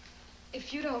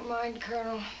 If you don't mind,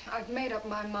 Colonel, I've made up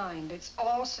my mind. It's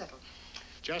all settled.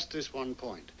 Just this one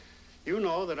point. You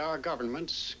know that our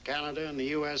governments, Canada and the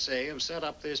USA, have set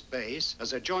up this base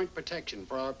as a joint protection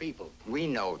for our people. We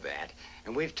know that,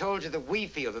 and we've told you that we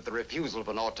feel that the refusal of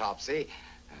an autopsy,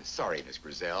 sorry, Miss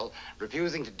Griselle,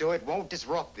 refusing to do it won't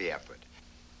disrupt the effort.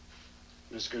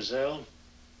 Miss Griselle,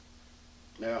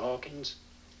 Mayor Hawkins,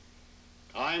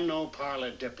 I'm no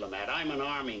parlor diplomat. I'm an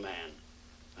army man.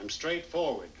 I'm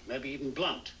straightforward, maybe even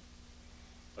blunt.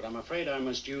 But I'm afraid I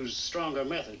must use stronger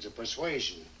methods of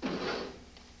persuasion.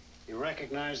 You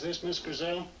recognize this, Miss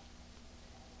Griselle?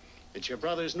 It's your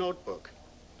brother's notebook.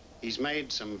 He's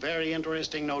made some very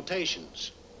interesting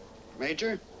notations.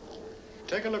 Major,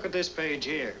 take a look at this page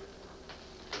here.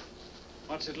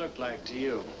 What's it look like to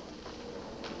you?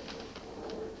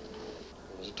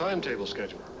 There's a timetable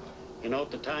schedule. You note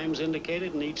the times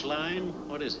indicated in each line?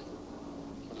 What is it?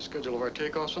 The schedule of our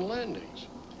takeoffs and landings.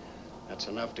 That's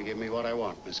enough to give me what I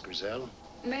want, Miss Griselle.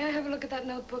 May I have a look at that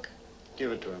notebook?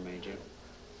 Give it to her, Major.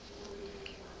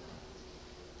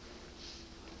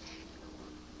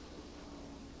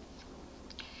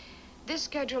 This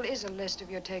schedule is a list of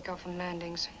your takeoff and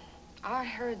landings. Our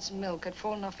herd's milk had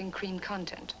fallen off in cream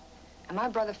content, and my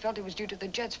brother felt it was due to the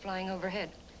jets flying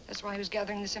overhead. That's why he was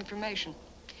gathering this information.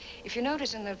 If you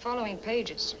notice in the following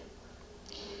pages,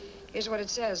 here's what it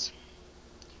says.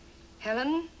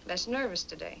 Helen, less nervous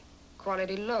today,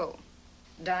 quality low.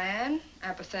 Diane,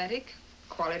 apathetic,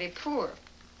 quality poor.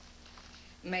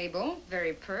 Mabel,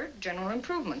 very pert, general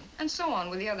improvement, and so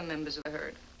on with the other members of the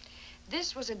herd.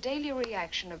 This was a daily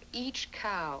reaction of each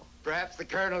cow. Perhaps the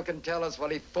colonel can tell us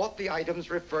what he thought the items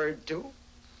referred to?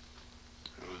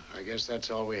 I guess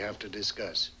that's all we have to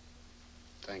discuss.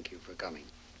 Thank you for coming.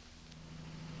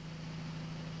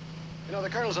 You know, the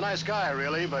colonel's a nice guy,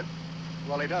 really, but,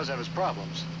 well, he does have his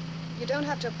problems. You don't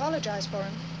have to apologize for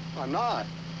him. I'm not.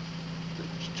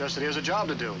 It's just that he has a job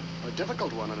to do. A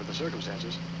difficult one under the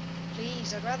circumstances.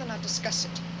 Please, I'd rather not discuss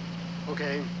it.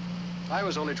 Okay. I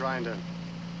was only trying to...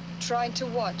 Tried to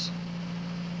what?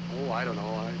 Oh, I don't know.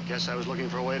 I guess I was looking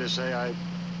for a way to say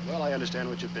well, I understand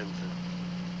what you've been through.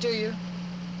 Do you?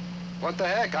 What the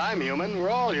heck? I'm human.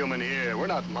 We're all human here. We're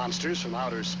not monsters from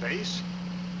outer space.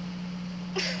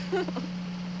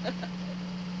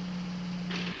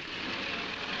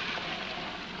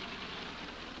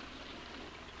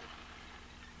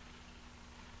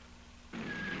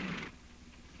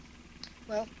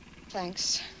 Well,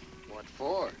 thanks. What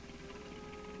for?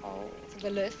 Oh, for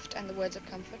the lift and the words of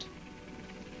comfort.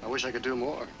 I wish I could do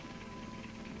more.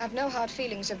 I've no hard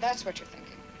feelings if that's what you're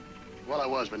thinking. Well, I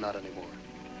was, but not anymore.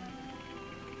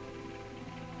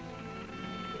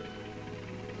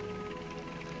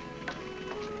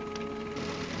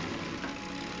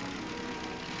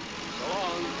 So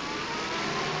long.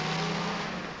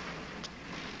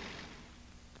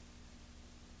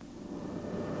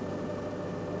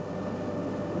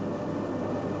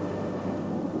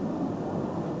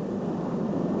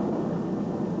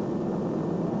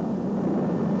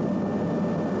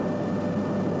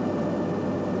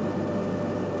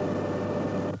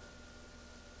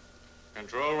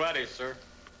 Control ready, sir.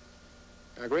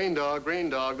 Green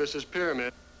Dog, this is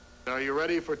Pyramid. Are you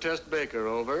ready for Test Baker?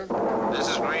 Over. This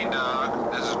is Green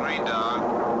Dog. This is Green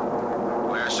Dog.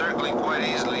 We're circling quite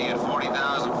easily at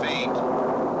 40,000 feet.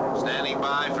 Standing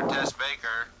by for Test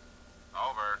Baker.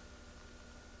 Over.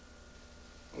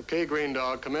 Okay, Green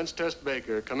Dog, commence Test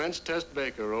Baker. Commence Test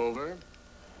Baker. Over.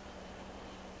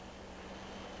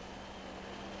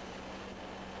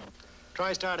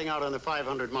 Try starting out on the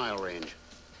 500-mile range.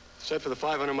 Set for the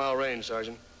 500-mile range,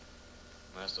 Sergeant.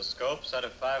 Master scope set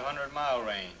at 500-mile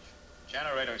range.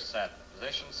 Generator set.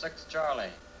 Position 6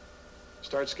 Charlie.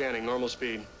 Start scanning, normal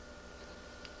speed.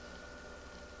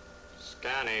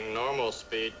 Scanning, normal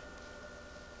speed.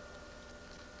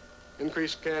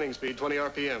 Increase scanning speed, 20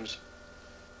 RPMs.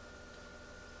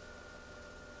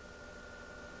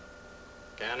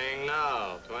 Scanning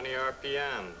now, 20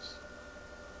 RPMs.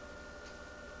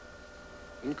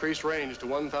 Increase range to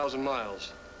 1,000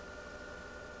 miles.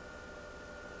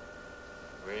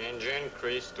 Range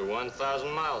increased to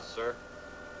 1,000 miles, sir.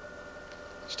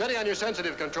 Steady on your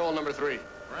sensitive, control number 3.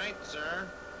 Right, sir.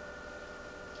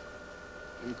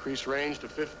 Increase range to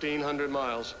 1,500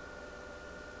 miles.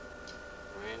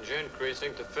 Range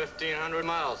increasing to 1,500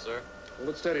 miles, sir. Hold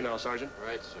it steady now, Sergeant.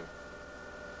 Right, sir.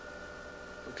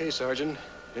 Okay, Sergeant.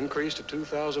 Increase to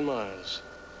 2,000 miles.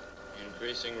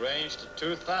 Increasing range to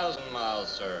 2,000 miles,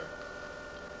 sir.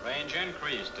 Range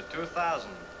increased to 2,000.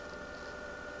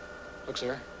 Look,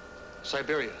 sir.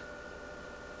 Siberia.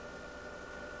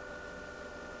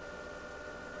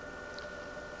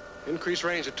 Increase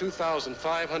range to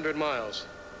 2,500 miles.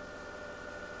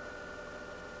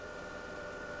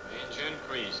 Range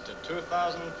increased to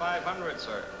 2,500,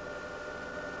 sir.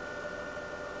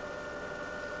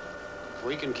 If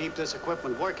we can keep this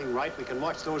equipment working right, we can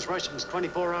watch those Russians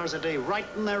 24 hours a day right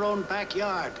in their own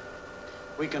backyard.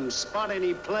 We can spot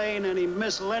any plane, any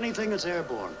missile, anything that's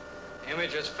airborne.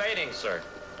 Image is fading, sir.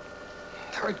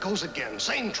 There it goes again.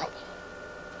 Same trouble.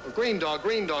 Well, Green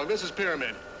Dog, this is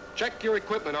Pyramid. Check your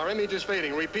equipment. Our image is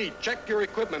fading. Repeat, check your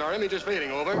equipment. Our image is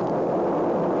fading. Over.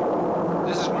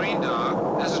 This is Green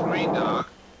Dog. This is Green Dog.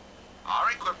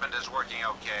 Our equipment is working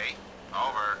okay.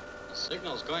 Over. The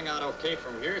signal's going out okay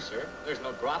from here, sir. There's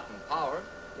no drop in power.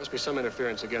 Must be some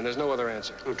interference again. There's no other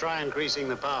answer. We'll try increasing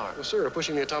the power. Well, sir, we're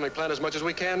pushing the atomic plant as much as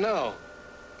we can now.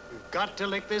 We've got to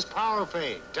lick this power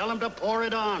fade. Tell them to pour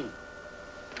it on.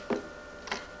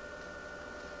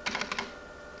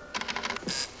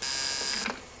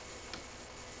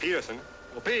 Peterson.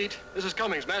 Well, Pete, this is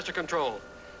Cummings, Master Control.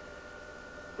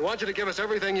 We want you to give us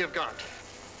everything you've got.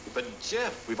 But,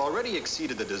 Jeff, we've already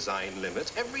exceeded the design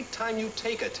limits. Every time you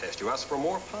take a test, you ask for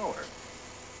more power.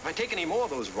 If I take any more of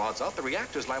those rods out, the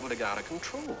reactor's liable to get out of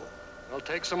control. Well,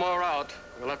 take some more out.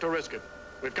 We'll have to risk it.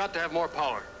 We've got to have more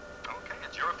power. Okay,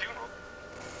 it's your funeral.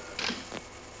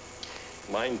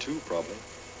 Mine, too, probably.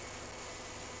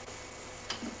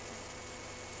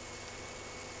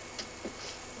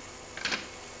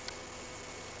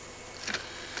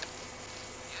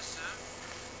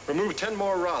 Remove 10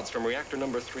 more rods from reactor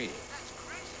number 3. That's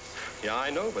crazy. Yeah, I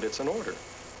know, but it's an order.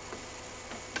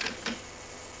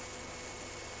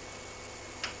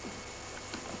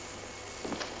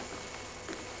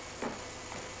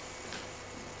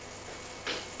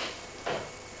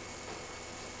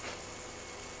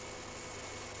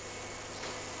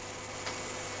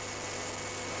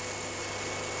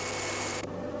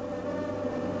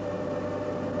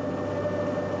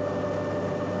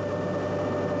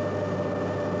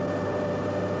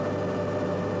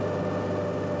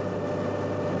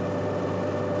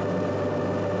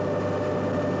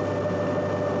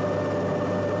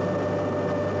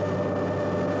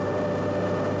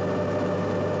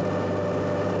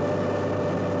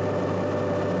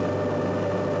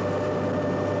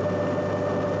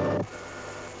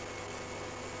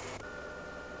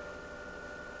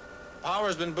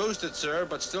 Power's been boosted, sir,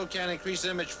 but still can't increase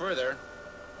image further.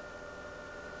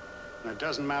 It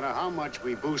doesn't matter how much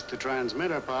we boost the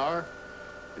transmitter power,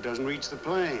 it doesn't reach the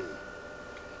plane.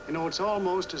 You know, it's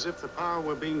almost as if the power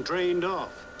were being drained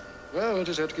off. Well, we'll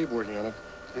just have to keep working on it.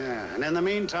 Yeah, and in the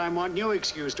meantime, what new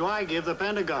excuse do I give the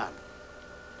Pentagon?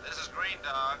 This is Green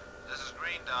Dog. This is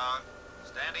Green Dog.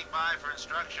 Standing by for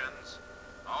instructions.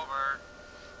 Over.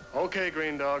 Okay,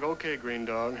 Green Dog. Okay, Green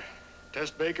Dog.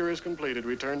 Test Baker is completed.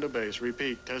 Return to base.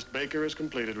 Repeat. Test Baker is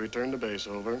completed. Return to base.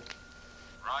 Over.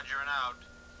 Roger and out.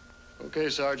 Okay,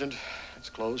 Sergeant. Let's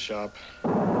close shop.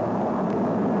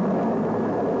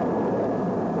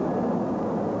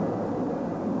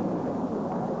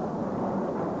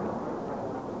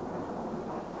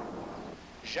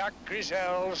 Jacques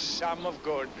Grisel's sum of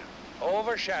good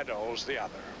overshadows the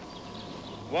other.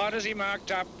 What has he marked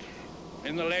up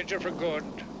in the ledger for good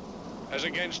as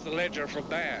against the ledger for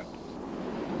bad?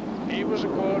 He was a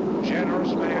good,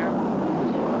 generous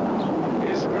man.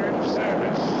 His spirit of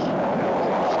service helped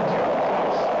him secure the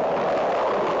place.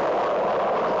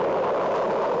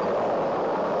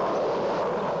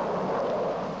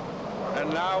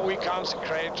 And now we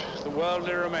consecrate the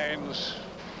worldly remains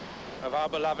of our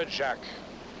beloved Jacques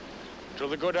to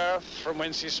the good earth from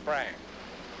whence he sprang.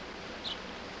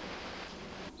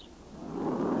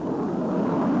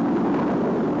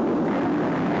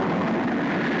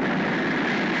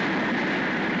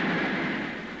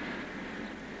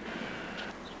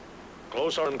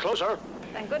 Closer and closer.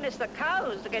 Thank goodness the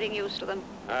cows are getting used to them.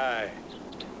 Aye.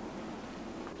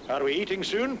 Are we eating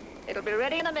soon? It'll be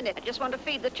ready in a minute. I just want to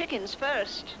feed the chickens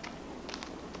first.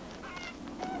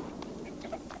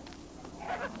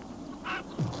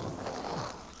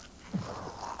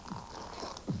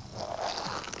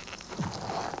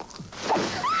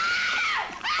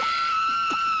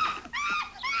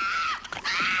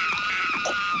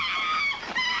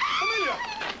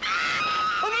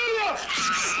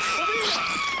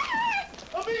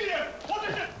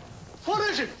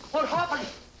 What happened?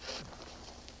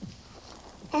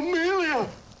 Amelia!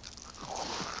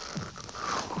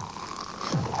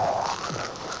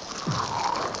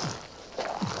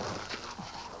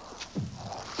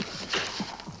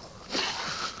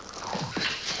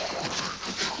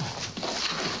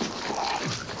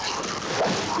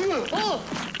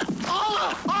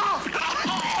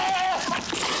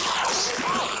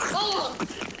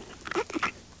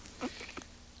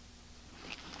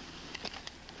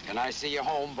 Can I see you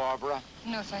home, Barbara?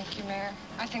 No, thank you, Mayor.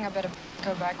 I think I better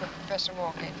go back with Professor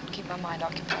Walgate and keep my mind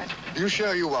occupied. You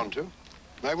sure you want to?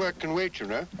 My work can wait, you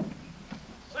know.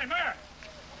 Say, Mayor!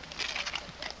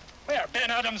 Where?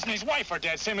 Ben Adams and his wife are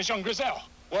dead, same as young Griselle.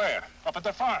 Where? Up at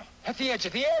the farm. At the edge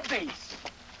of the air base.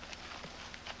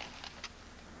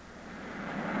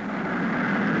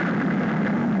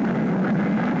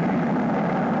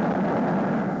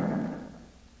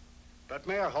 But,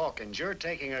 Mayor Hawkins, you're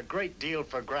taking a great deal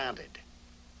for granted.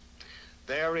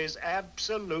 There is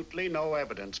absolutely no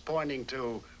evidence pointing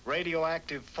to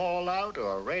radioactive fallout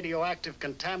or radioactive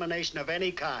contamination of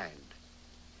any kind.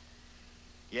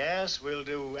 Yes, we'll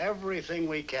do everything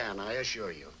we can, I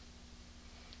assure you.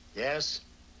 Yes,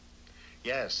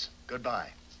 yes, goodbye.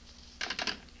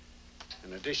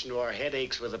 In addition to our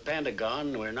headaches with the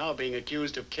Pentagon, we're now being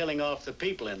accused of killing off the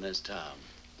people in this town.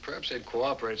 Perhaps they'd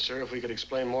cooperate, sir, if we could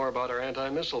explain more about our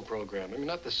anti-missile program. I mean,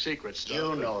 not the secret stuff.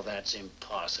 You know that's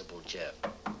impossible, Jeff.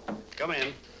 Come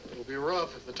in. It'll be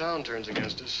rough if the town turns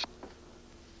against us.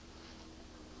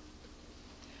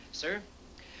 Sir,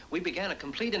 we began a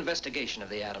complete investigation of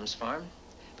the Adams farm,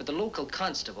 but the local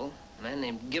constable, a man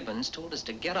named Gibbons, told us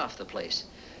to get off the place.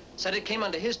 Said it came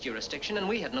under his jurisdiction and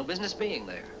we had no business being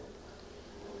there.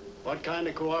 What kind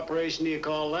of cooperation do you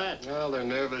call that? Well, they're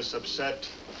nervous, upset.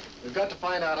 We've got to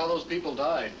find out how those people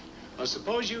died. Well,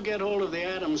 suppose you get hold of the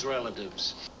Adams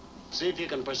relatives. See if you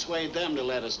can persuade them to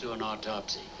let us do an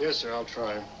autopsy. Yes, sir, I'll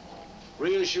try.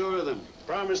 Reassure them.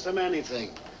 Promise them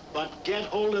anything. But get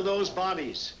hold of those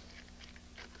bodies.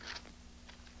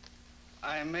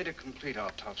 I made a complete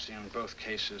autopsy on both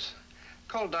cases.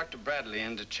 Called Dr. Bradley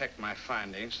in to check my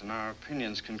findings, and our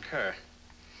opinions concur.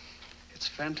 It's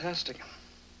fantastic.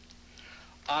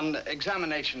 On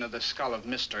examination of the skull of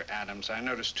Mr. Adams, I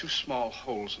noticed two small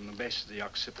holes in the base of the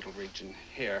occipital region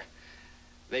here.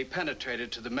 They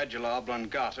penetrated to the medulla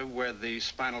oblongata, where the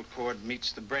spinal cord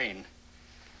meets the brain.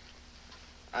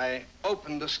 I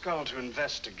opened the skull to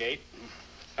investigate and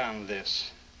found this.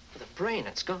 The brain,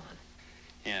 it's gone.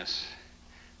 Yes.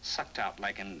 Sucked out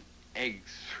like an egg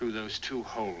through those two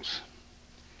holes.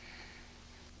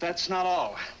 That's not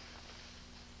all.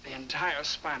 The entire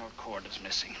spinal cord is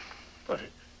missing. But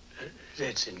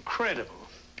it's incredible.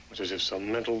 It's as if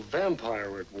some mental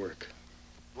vampire were at work.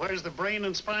 Where's the brain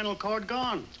and spinal cord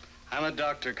gone? I'm a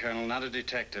doctor, Colonel, not a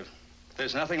detective.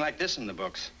 There's nothing like this in the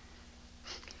books.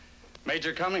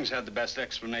 Major Cummings had the best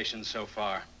explanation so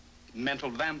far.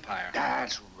 Mental vampire.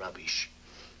 That's rubbish.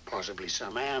 Possibly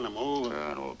some animal.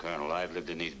 Colonel, I've lived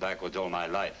in these backwoods all my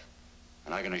life.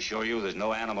 And I can assure you there's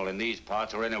no animal in these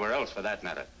parts or anywhere else, for that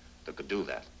matter, that could do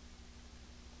that.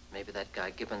 Maybe that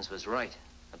guy Gibbons was right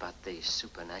about the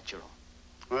supernatural.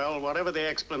 Well, whatever the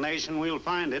explanation, we'll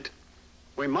find it.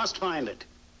 We must find it.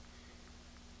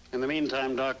 In the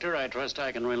meantime, Doctor, I trust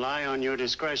I can rely on your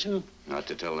discretion. Not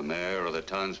to tell the mayor or the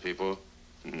townspeople.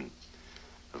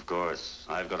 Of course,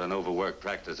 I've got an overworked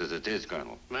practice as it is,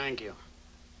 Colonel. Thank you.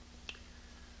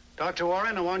 Dr.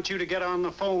 Warren, I want you to get on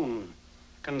the phone.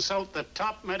 Consult the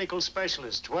top medical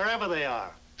specialists, wherever they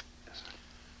are. Yes, sir.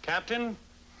 Captain,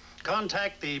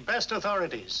 contact the best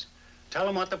authorities. Tell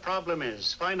them what the problem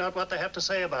is. Find out what they have to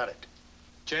say about it.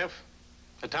 Jeff,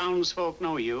 the townsfolk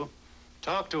know you.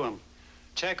 Talk to them.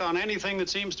 Check on anything that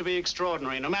seems to be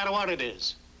extraordinary, no matter what it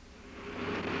is.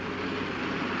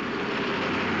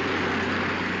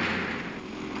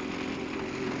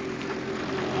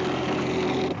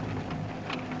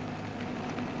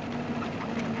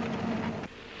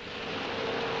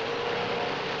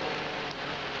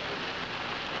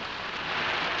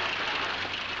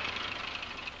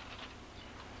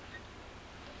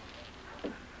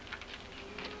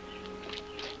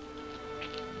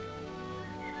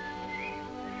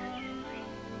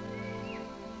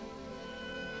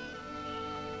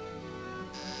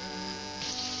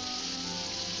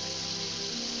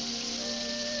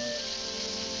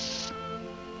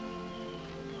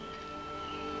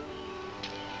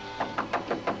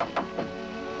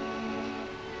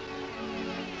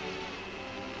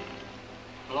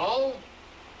 Hello?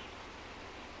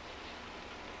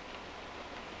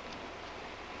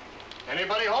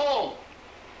 Anybody home?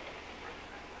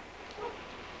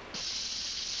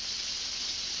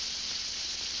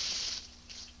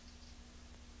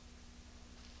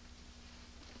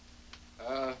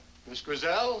 Miss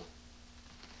Grizel?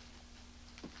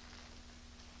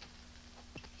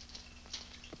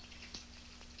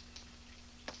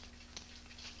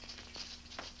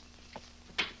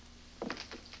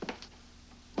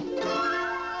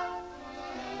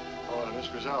 Miss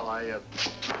Grizel,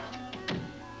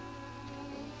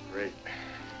 Great.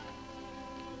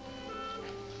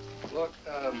 Look,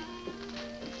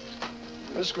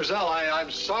 Miss Grizel, I'm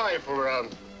sorry for,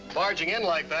 barging in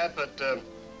like that, but,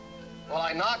 well,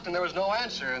 I knocked and there was no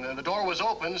answer, and the door was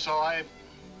open, so I...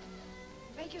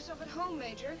 Make yourself at home,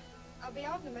 Major. I'll be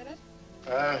out in a minute.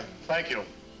 Thank you.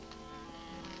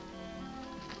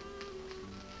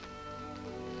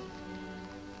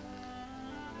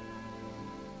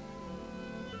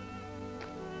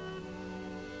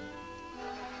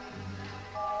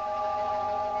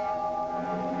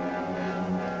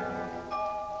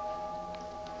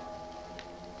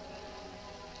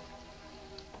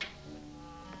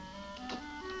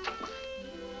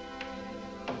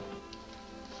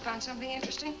 Found something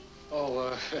interesting? Oh,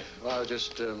 well, I was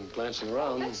just glancing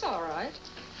around. That's all right.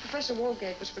 Professor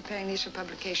Walgate was preparing these for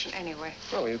publication anyway.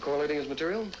 Oh, are you correlating his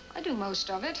material? I do most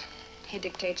of it. He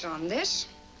dictates on this.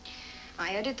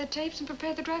 I edit the tapes and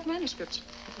prepare the draft manuscripts.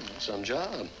 Some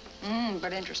job.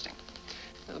 But interesting.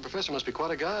 Yeah, the professor must be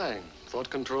quite a guy. Thought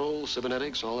control,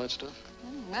 cybernetics, all that stuff.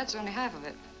 That's only half of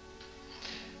it.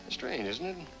 It's strange, isn't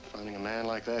it? Finding a man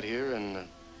like that here in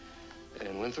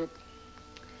Winthrop.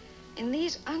 In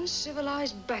these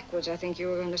uncivilized backwoods, I think you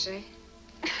were going to say.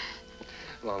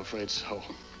 Well, I'm afraid so.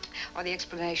 Well, the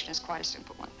explanation is quite a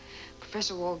simple one.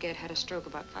 Professor Walgate had a stroke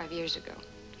about 5 years ago.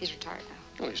 He's retired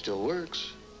now. Well, he still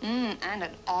works. And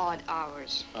at odd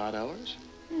hours. Odd hours?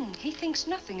 He thinks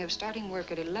nothing of starting work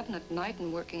at 11 at night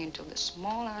and working until the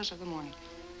small hours of the morning.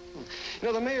 You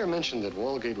know, the mayor mentioned that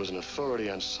Walgate was an authority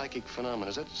on psychic phenomena.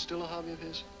 Is that still a hobby of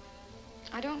his?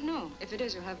 I don't know. If it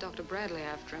is, he'll have Dr. Bradley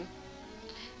after him.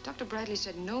 Dr. Bradley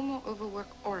said no more overwork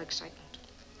or excitement.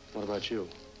 What about you?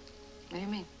 What do you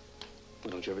mean?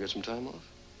 Well, don't you ever get some time off?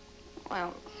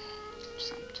 Well,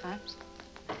 sometimes.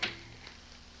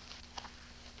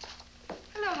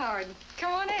 Hello, Howard.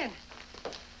 Come on in.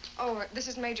 Oh, this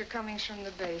is Major Cummings from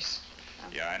the base.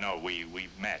 Yeah, I know.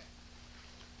 We've met.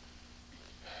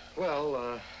 Well,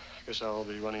 I guess I'll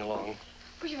be running along.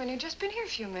 Well, you've only just been here a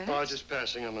few minutes. Oh, I was just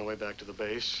passing on my way back to the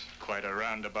base. Quite a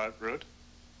roundabout route.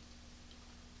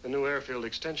 The new airfield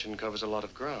extension covers a lot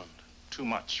of ground. Too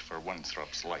much for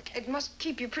Winthrop's liking. It must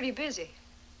keep you pretty busy.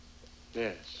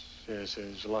 Yes,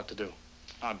 there's a lot to do.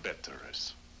 I bet there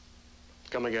is.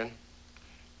 Come again?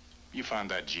 You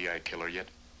found that GI killer yet?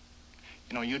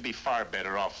 You know, you'd be far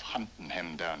better off hunting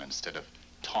him down instead of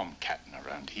tomcatting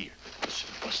around here. Listen,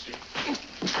 Busty.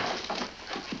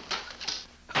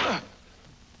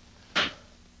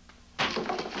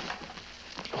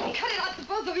 Cut it out, the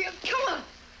both of you. Come on.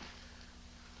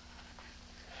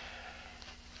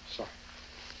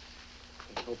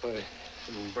 hope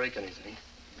I didn't break anything.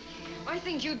 I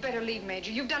think you'd better leave,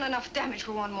 Major. You've done enough damage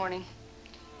for one morning.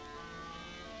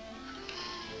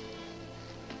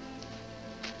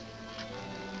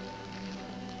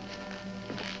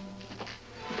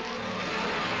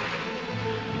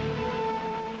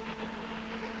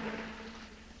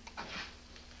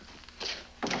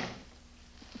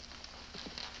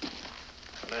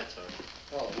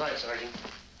 Oh, night, Sergeant.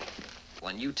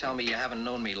 When you tell me you haven't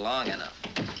known me long enough.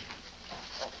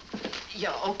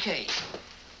 Yeah, okay.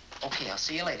 Okay, I'll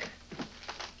see you later.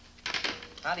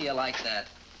 How do you like that?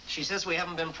 She says we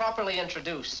haven't been properly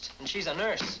introduced, and she's a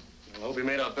nurse. Well, I hope you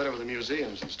made out better with the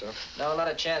museums and stuff. No, not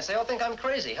a chance. They all think I'm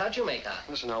crazy. How'd you make out?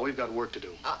 Listen now, we've got work to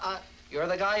do. You're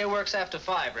the guy who works after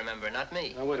 5, remember, not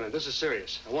me. Now, wait a minute. This is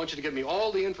serious. I want you to give me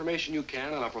all the information you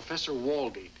can on our Professor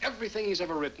Walgate. Everything he's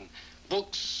ever written.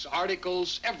 Books,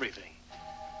 articles, everything.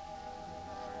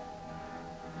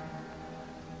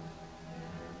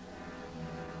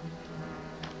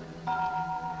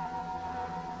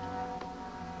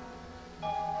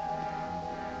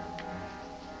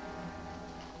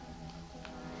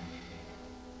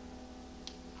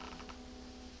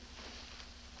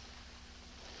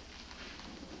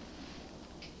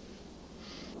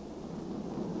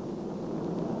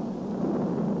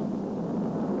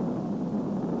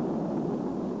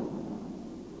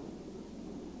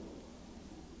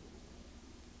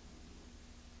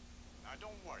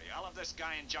 Don't worry, I'll have this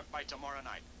guy in Juck by tomorrow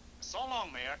night. So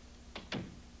long, Mayor.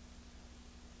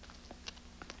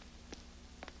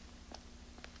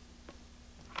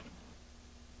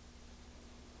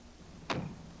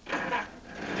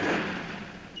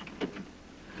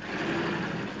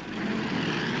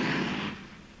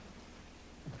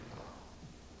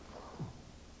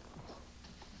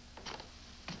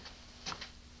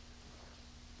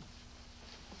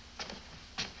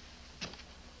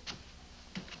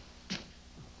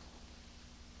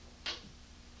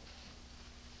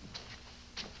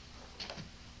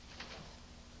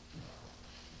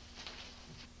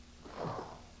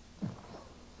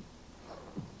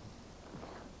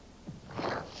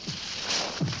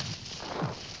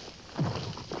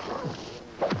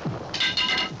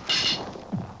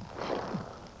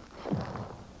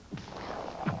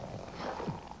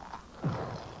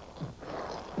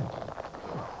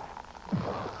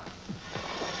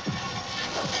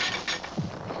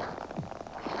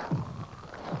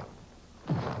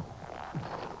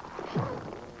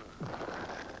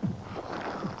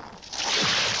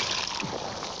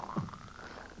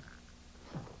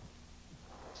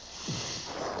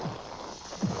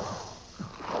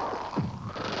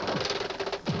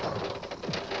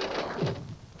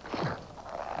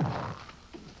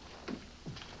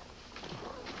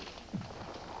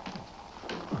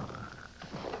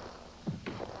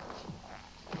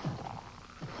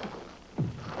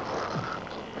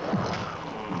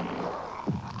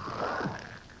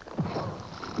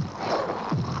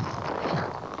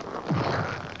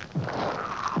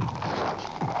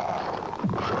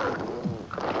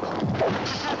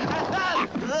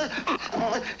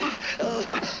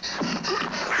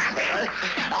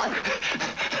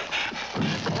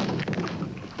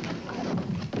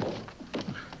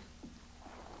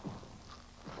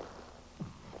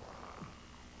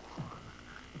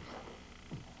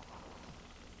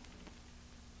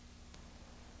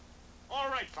 All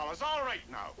right, fellas, all right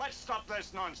now. Let's stop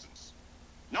this nonsense.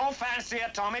 No fancy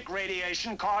atomic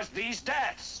radiation caused these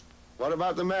deaths. What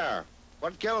about the mayor?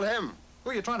 What killed him? Who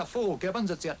are you trying to fool,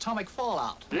 Gibbons? It's the atomic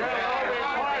fallout. Hold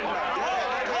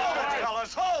it,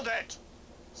 fellas, hold it!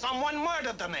 Someone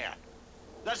murdered the mayor.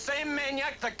 The same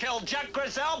maniac that killed Jack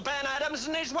Grizzell, Ben Adams,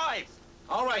 and his wife.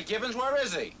 All right, Gibbons, where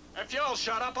is he? If you'll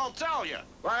shut up, I'll tell you.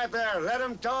 Quiet there, let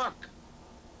him talk.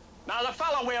 Now, the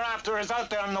fellow we're after is out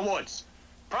there in the woods.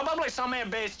 Probably some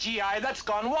air-based GI that's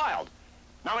gone wild.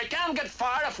 Now, we can't get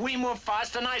far if we move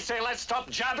fast, and I say let's stop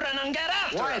jabbering and get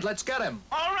after him. Wyatt, let's get him.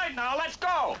 All right, now, let's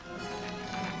go.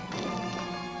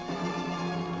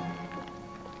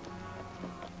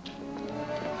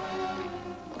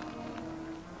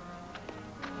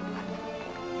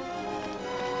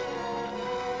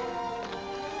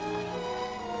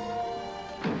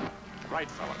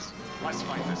 Right, fellas. Let's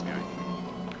fight this guy.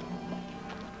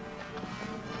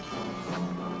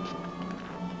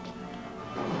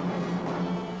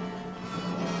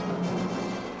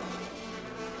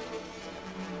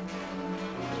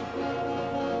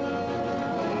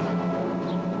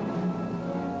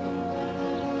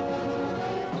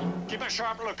 Keep a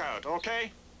sharp lookout,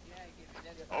 okay?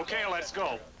 Okay, let's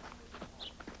go.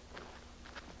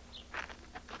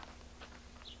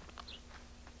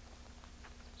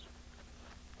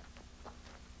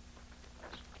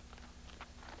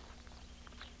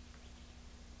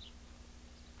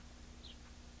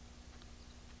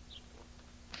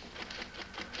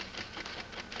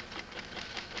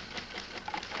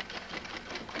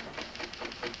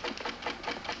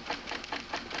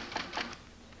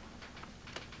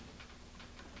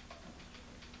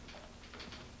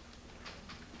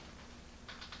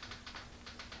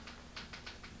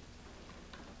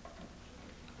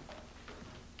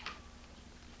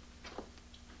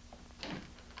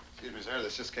 sir.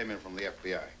 This just came in from the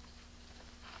FBI.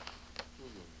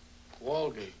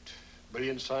 Walgate.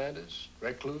 Brilliant scientist,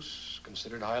 recluse,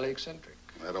 considered highly eccentric.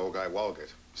 That old guy,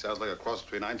 Walgate. Sounds like a cross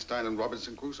between Einstein and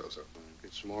Robinson Crusoe, sir.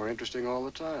 Gets more interesting all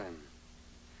the time.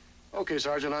 Okay,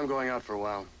 Sergeant, I'm going out for a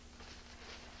while.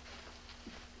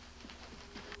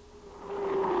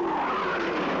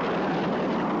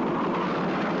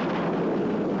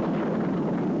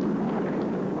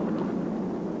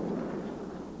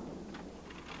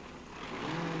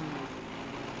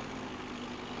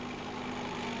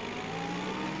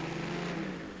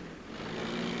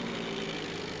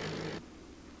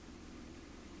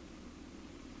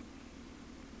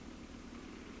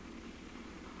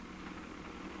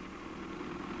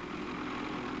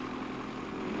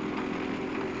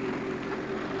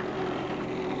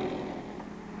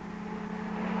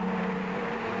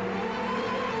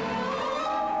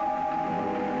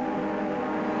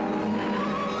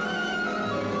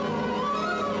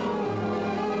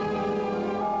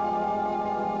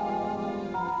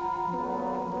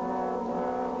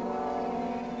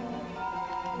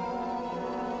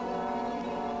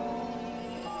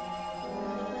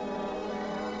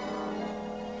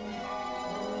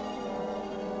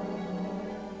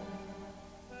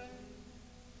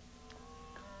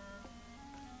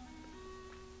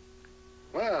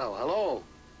 Well, hello.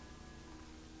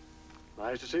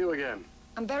 Nice to see you again.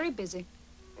 I'm very busy.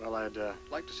 Well, I'd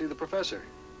like to see the professor.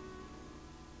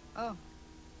 Oh.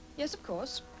 Yes, of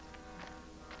course.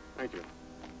 Thank you.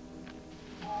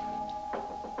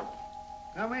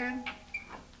 Come in.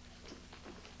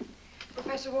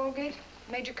 Professor Walgate,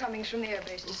 Major Cummings from the Air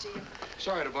Base to see you.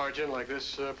 Sorry to barge in like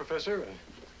this, Professor.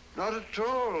 Not at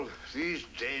all. These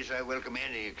days I welcome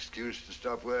any excuse to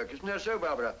stop work. Isn't that so,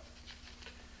 Barbara?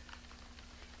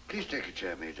 Please take a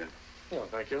chair, Major. Oh,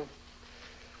 thank you.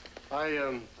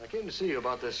 I came to see you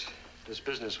about this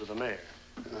business with the mayor.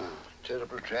 Oh,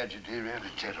 terrible tragedy, really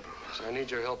terrible. So I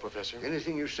need your help, Professor.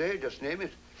 Anything you say, just name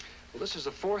it. Well, this is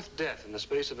the fourth death in the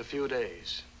space of a few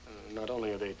days. Not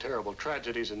only are they terrible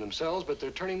tragedies in themselves, but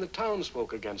they're turning the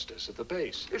townsfolk against us at the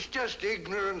base. It's just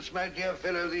ignorance, my dear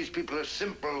fellow. These people are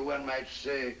simple, one might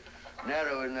say,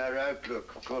 narrow in their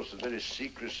outlook. Of course, the very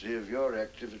secrecy of your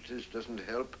activities doesn't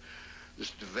help.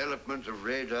 This development of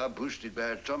radar boosted by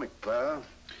atomic power.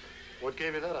 What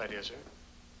gave you that idea, sir?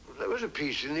 Well, there was a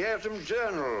piece in the Atom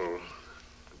Journal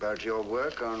about your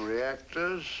work on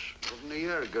reactors. More than a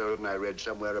year ago, and I read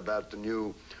somewhere about the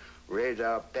new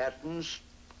radar patterns.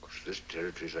 Of course, this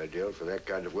territory's ideal for that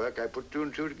kind of work. I put 2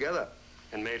 and 2 together.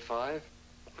 And made 5?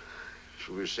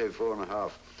 So we say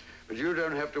 4.5. But you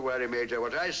don't have to worry, Major.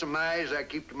 What I surmise, I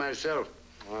keep to myself.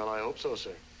 Well, I hope so,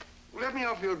 sir. Let me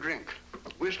offer you a drink.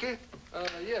 Whiskey?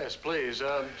 Yes, please.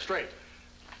 Straight.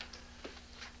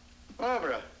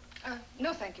 Barbara.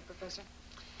 No, thank you, Professor.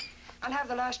 I'll have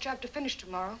the last chapter finished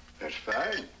tomorrow. That's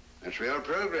fine. That's real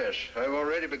progress. I've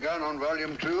already begun on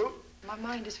volume 2. My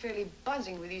mind is fairly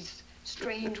buzzing with these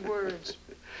strange words.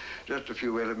 Just a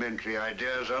few elementary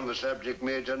ideas on the subject,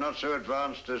 Major. Not so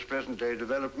advanced as present-day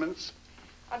developments.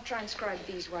 I'll transcribe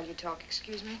these while you talk.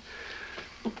 Excuse me.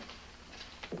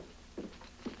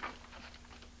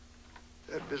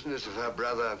 That business of her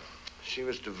brother, she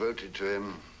was devoted to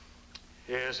him.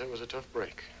 Yes, it was a tough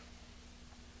break.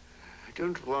 I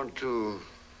don't want to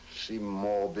seem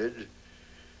morbid,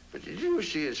 but did you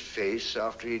see his face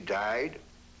after he died?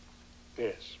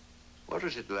 Yes. What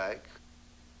was it like?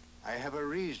 I have a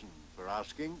reason for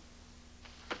asking.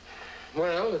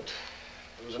 Well, it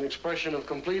was an expression of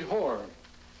complete horror.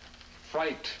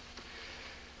 Fright.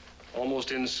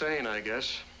 Almost insane, I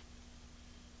guess.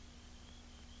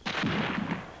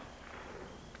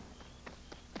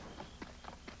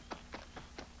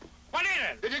 What is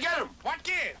it? Did you get him? What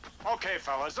gives? Okay,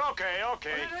 fellas, okay. What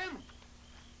is him?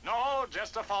 No,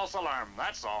 just a false alarm,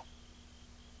 that's all.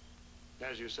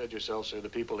 As you said yourself, sir, the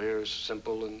people here are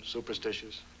simple and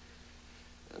superstitious.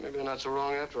 Maybe they're not so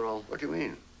wrong after all. What do you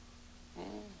mean?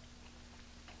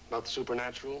 About the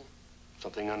supernatural,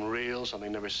 something unreal,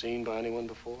 something never seen by anyone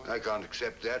before. I can't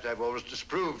accept that. I've always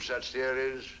disproved such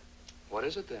theories. What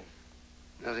is it, then?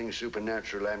 Nothing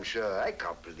supernatural, I'm sure. I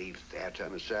can't believe that.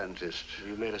 I'm a scientist.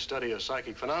 You've made a study of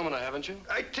psychic phenomena, haven't you?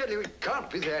 I tell you, it can't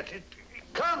be that. It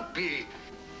can't be.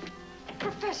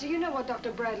 Professor, you know what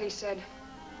Dr. Bradley said.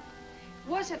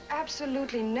 Was it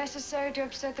absolutely necessary to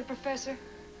upset the professor?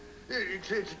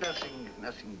 It's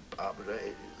nothing, Barbara.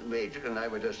 The Major and I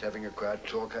were just having a quiet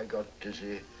talk. I got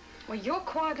dizzy. Well, your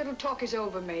quiet little talk is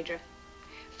over, Major.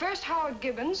 First Howard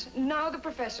Gibbons, now the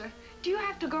professor. Do you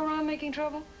have to go around making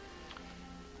trouble?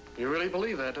 You really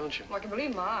believe that, don't you? Well, I can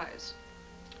believe my eyes.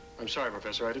 I'm sorry,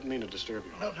 Professor. I didn't mean to disturb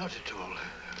you. No, not at all.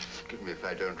 Forgive me if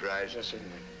I don't rise. Yes,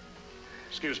 certainly.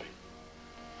 Excuse me.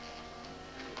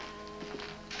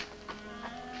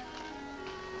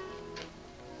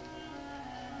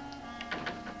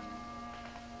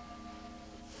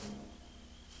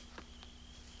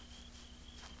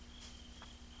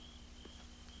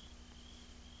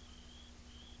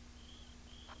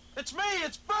 It's me,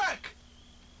 it's Burke!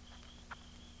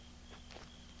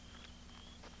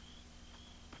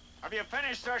 Have you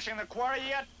finished searching the quarry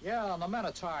yet? Yeah, and the men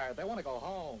are tired. They want to go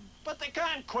home. But they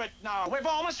can't quit now. We've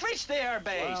almost reached the air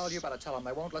base. Well, you better tell them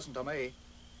they won't listen to me.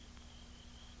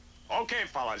 Okay,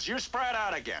 fellas, you spread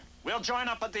out again. We'll join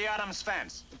up at the Adams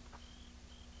fence.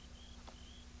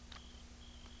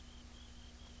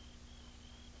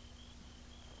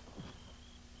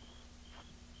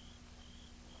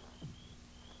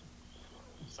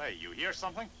 Say, you hear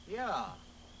something? Yeah,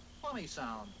 funny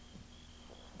sound.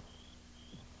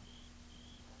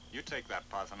 You take that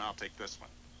path and I'll take this one.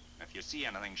 If you see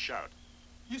anything, shout.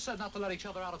 You said not to let each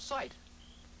other out of sight.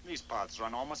 These paths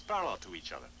run almost parallel to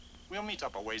each other. We'll meet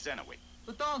up a ways anyway.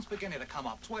 The dawn's beginning to come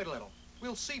up. Wait a little.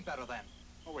 We'll see better then.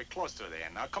 Oh, we're close to the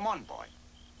end now. Come on, boy.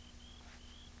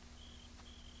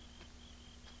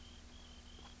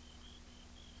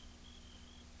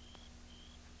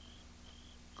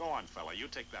 Go on, fella. You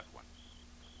take that one.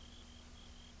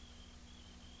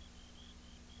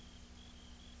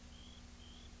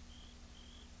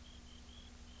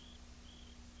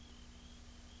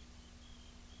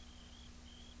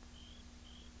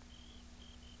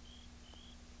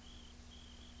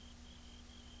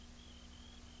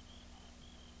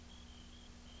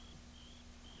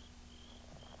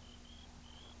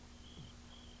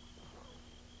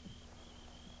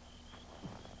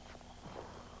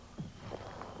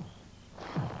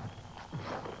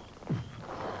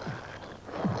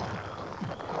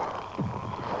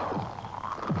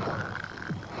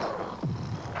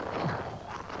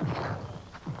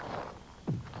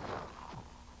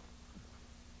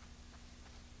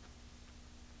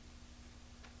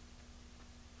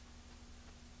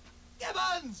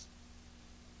 Gibbons!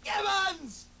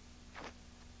 Gibbons!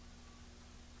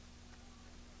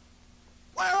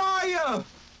 Where are you?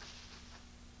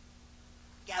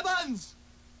 Gibbons!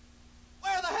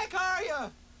 Where the heck are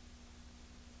you?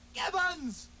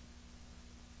 Gibbons!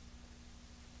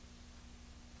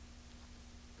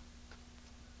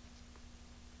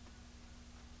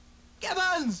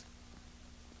 Gibbons!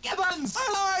 Gibbons!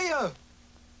 Where are you?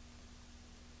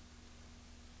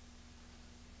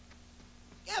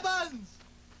 Gibbons!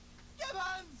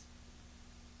 Gibbons!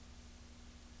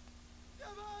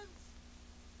 Gibbons!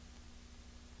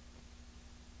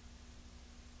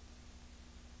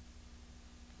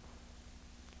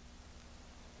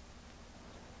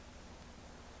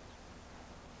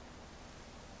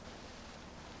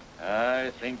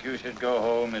 I think you should go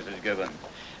home, Mrs. Gibbons.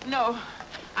 No,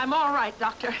 I'm all right,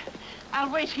 Doctor. I'll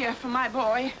wait here for my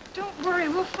boy. Don't worry,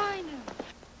 we'll find him.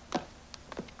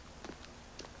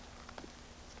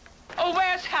 Oh,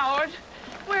 where's Howard?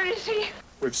 Where is he?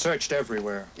 We've searched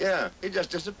everywhere. Yeah, he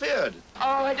just disappeared.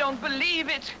 Oh, I don't believe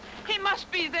it. He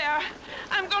must be there.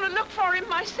 I'm going to look for him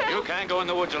myself. You can't go in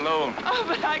the woods alone. Oh,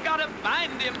 but I got to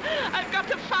find him. I've got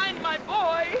to find my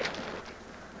boy.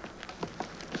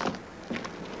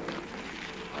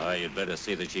 You'd better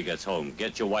see that she gets home.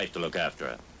 Get your wife to look after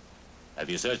her. Have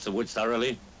you searched the woods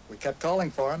thoroughly? We kept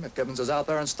calling for him. If Gibbons is out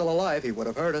there and still alive, he would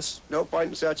have heard us. No point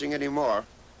in searching anymore.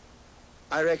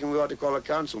 I reckon we ought to call a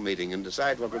council meeting and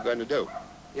decide what we're going to do.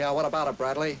 Yeah, what about it,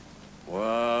 Bradley?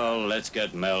 Well, let's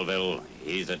get Melville.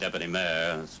 He's the deputy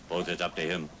mayor. Suppose it's up to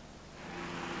him.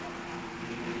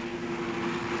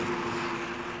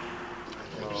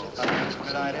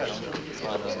 Good idea.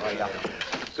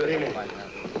 Good evening.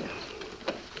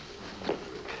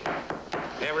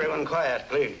 Everyone quiet,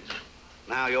 please.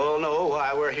 Now, you all know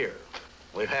why we're here.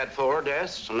 We've had 4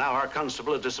 deaths, and now our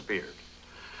constable has disappeared.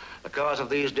 The cause of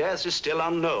these deaths is still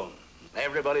unknown.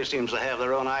 Everybody seems to have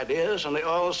their own ideas, and they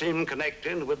all seem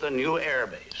connected with the new air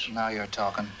base. Now you're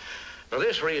talking. For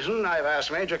this reason, I've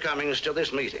asked Major Cummings to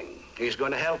this meeting. He's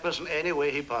going to help us in any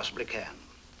way he possibly can.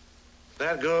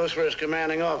 That goes for his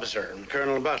commanding officer,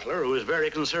 Colonel Butler, who is very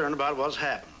concerned about what's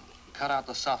happened. Cut out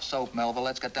the soft soap, Melville.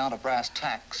 Let's get down to brass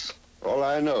tacks. All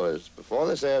I know is, before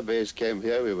this air base came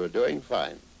here, we were doing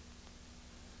fine.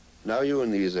 Now you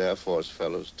and these Air Force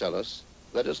fellows tell us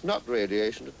that it's not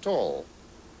radiation at all.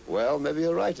 Well, maybe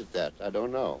you're right at that. I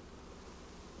don't know.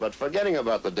 But forgetting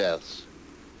about the deaths,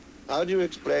 how do you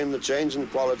explain the change in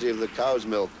quality of the cow's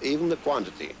milk, even the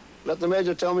quantity? Let the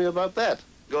Major tell me about that.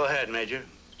 Go ahead, Major.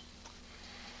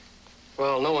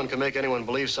 Well, no one can make anyone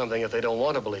believe something if they don't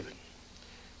want to believe it.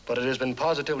 but it has been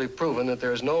positively proven that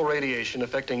there is no radiation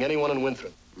affecting anyone in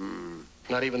Winthrop.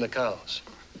 Not even the cows.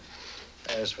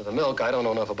 As for the milk, I don't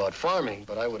know enough about farming,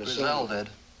 but I would assume... Griselle did.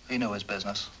 He knew his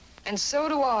business. And so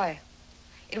do I.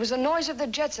 It was the noise of the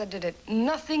jets that did it,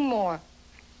 nothing more.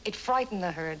 It frightened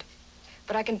the herd.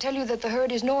 But I can tell you that the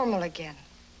herd is normal again.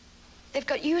 They've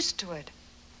got used to it.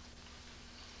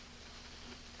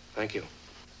 Thank you.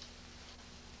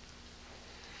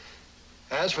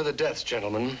 As for the deaths,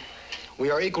 gentlemen, we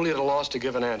are equally at a loss to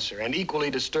give an answer, and equally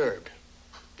disturbed.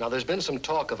 Now, there's been some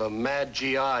talk of a mad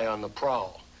GI on the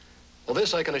prowl. Well,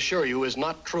 this, I can assure you, is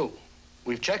not true.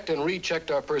 We've checked and rechecked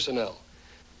our personnel.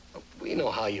 We know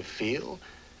how you feel,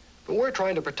 but we're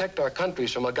trying to protect our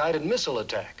countries from a guided missile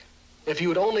attack. If you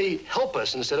would only help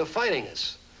us instead of fighting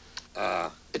us.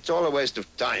 It's all a waste of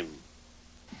time.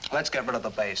 Let's get rid of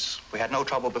the base. We had no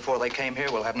trouble before they came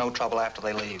here. We'll have no trouble after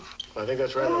they leave. I think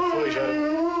that's rather foolish,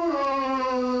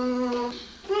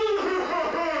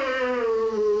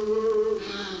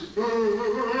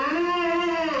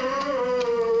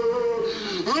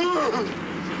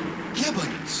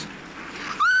 Gibbons!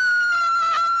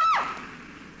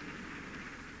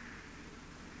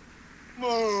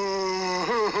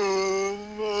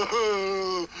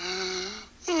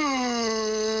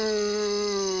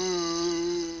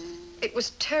 It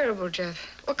was terrible, Jeff.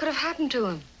 What could have happened to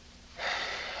him?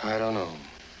 I don't know.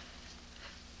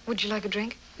 Would you like a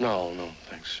drink? No,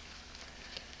 thanks.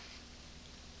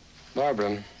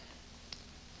 Barbara,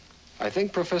 I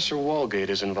think Professor Walgate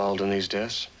is involved in these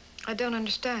deaths. I don't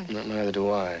understand. Neither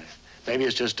do I. Maybe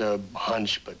it's just a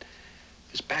hunch, but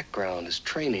his background, his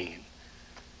training.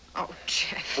 Oh,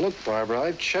 Jeff. Look, Barbara,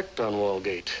 I've checked on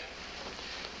Walgate.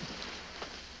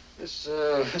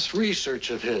 This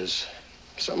research of his,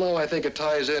 somehow I think it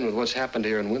ties in with what's happened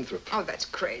here in Winthrop. Oh, that's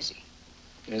crazy.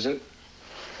 Is it?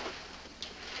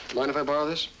 Mind if I borrow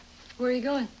this? Where are you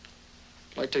going?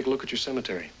 I'd like to take a look at your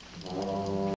cemetery.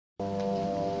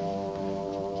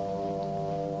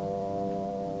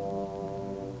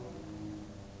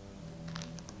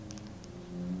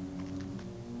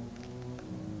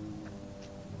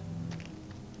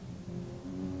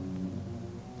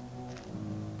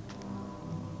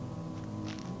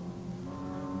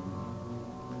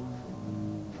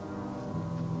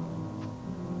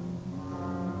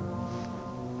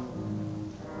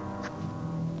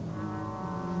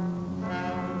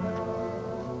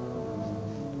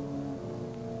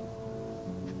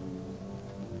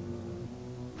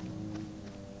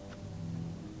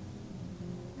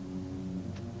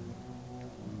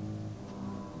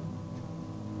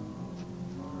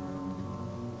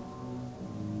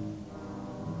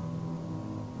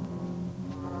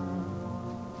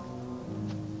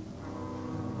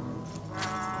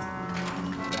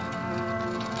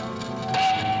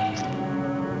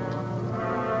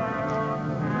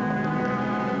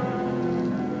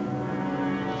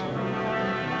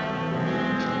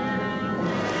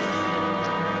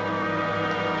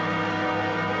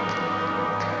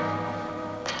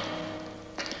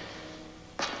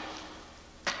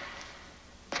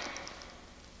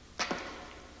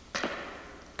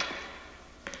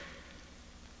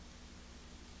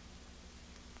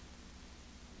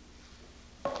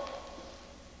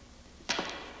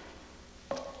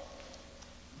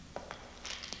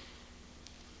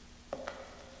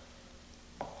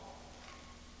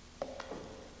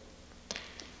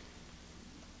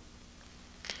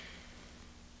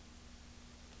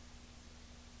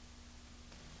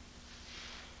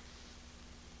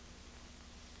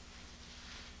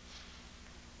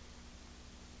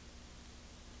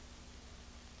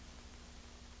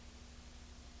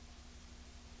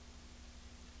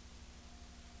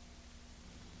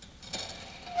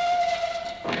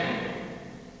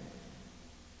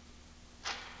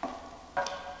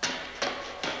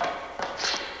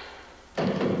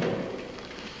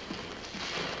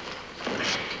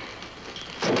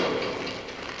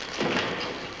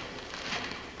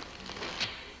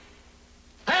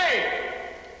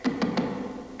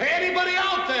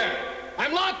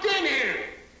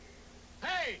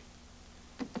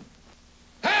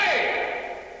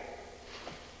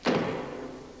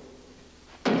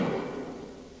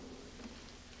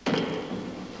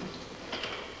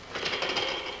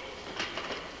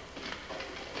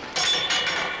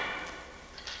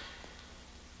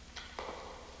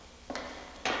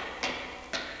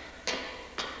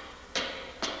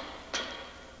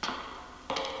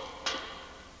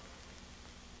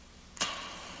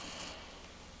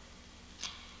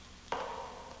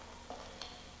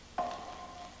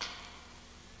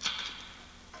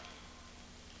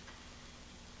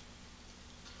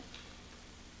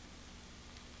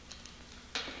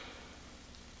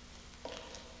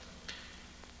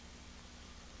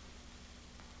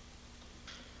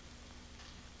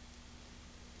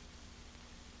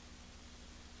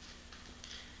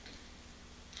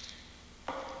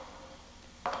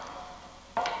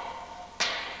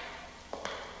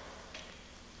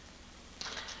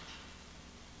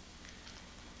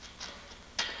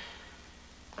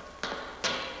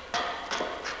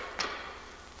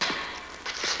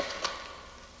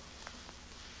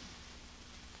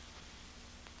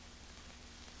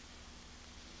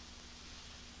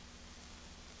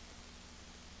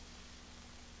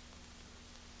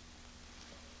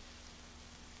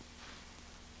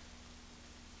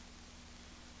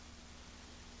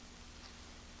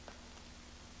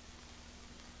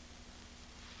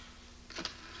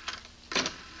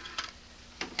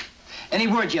 Any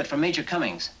word yet from Major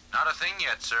Cummings? Not a thing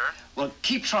yet, sir. Well,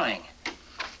 keep trying.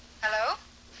 Hello?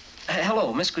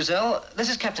 Hello, Miss Griselle. This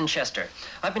is Captain Chester.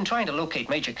 I've been trying to locate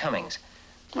Major Cummings.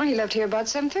 Well, he left here about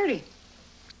 7:30.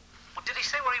 Well, did he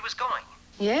say where he was going?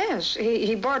 Yes,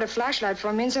 he borrowed a flashlight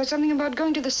from me and said something about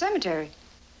going to the cemetery.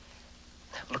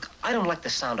 Look, I don't like the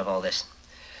sound of all this.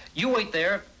 You wait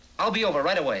there. I'll be over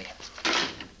right away.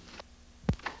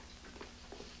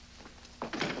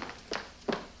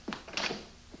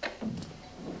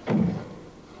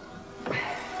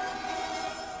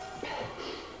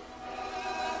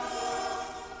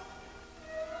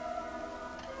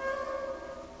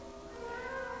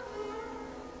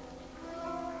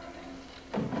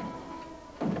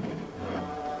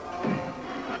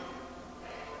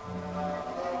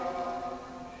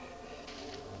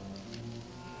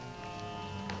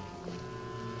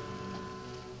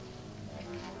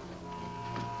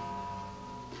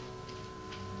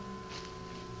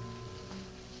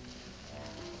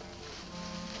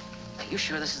 You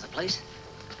sure this is the place?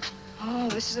 Oh,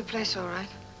 this is the place, all right.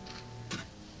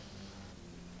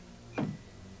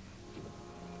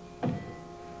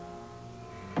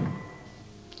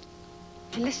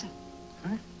 Hey, listen.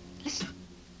 Huh? Listen.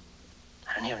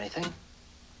 I don't hear anything.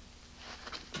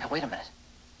 Now, wait a minute.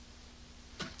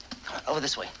 Come on, over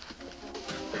this way.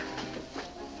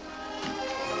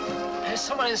 There's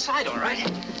someone inside, all right?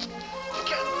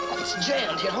 Oh, it's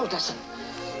jammed. Here, hold this.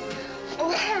 Oh,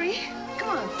 Harry.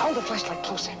 Come on. Hold the flashlight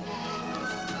closer.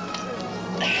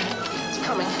 It's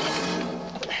coming.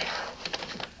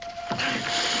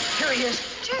 Here he is.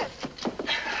 Jeff!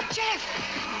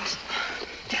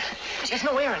 There's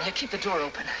no air in here. Keep the door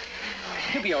open.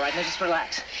 You'll be all right. Now just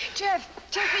relax. Jeff,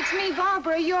 it's me,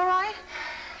 Barbara. You all right?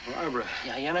 Barbara.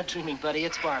 Yeah, you're not dreaming, buddy.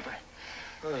 It's Barbara.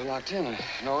 I was locked in.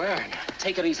 No air.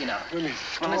 Take it easy now. Come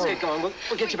on, let's get going.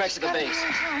 We'll get you back to the base.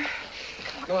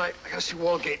 No, I gotta see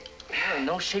Walgate. You're in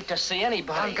no shape to see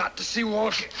anybody. I've got to see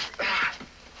Walgate.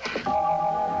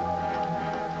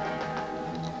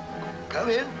 Come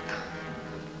in.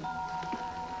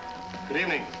 Good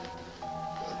evening.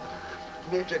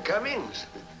 Major Cummings.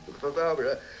 For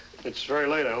Barbara. It's very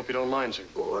late. I hope you don't mind, sir.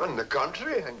 Oh, on the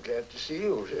contrary, I'm glad to see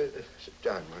you. Sit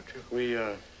down, won't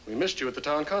you? We missed you at the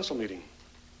town council meeting.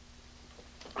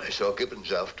 I saw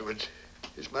Gibbons afterwards.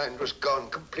 His mind was gone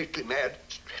completely mad.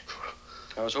 It's dreadful.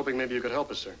 I was hoping maybe you could help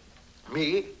us, sir.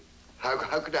 Me? How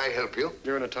could I help you?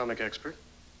 You're an atomic expert.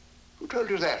 Who told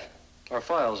you that? Our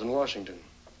files in Washington.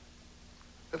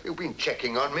 Have you been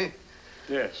checking on me?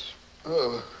 Yes.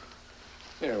 Oh.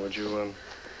 Here, would you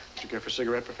care for a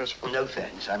cigarette, Professor? No,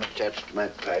 thanks. I'm attached to my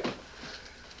pipe.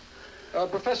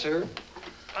 Professor,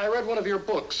 I read one of your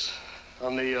books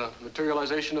on the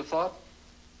materialization of thought.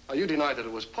 You denied that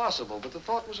it was possible, but the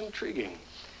thought was intriguing.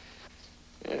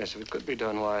 Yes, if it could be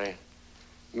done, why,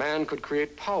 man could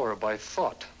create power by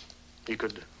thought. He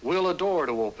could will a door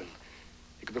to open.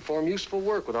 He could perform useful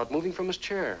work without moving from his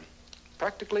chair.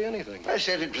 Practically anything. I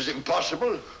said it was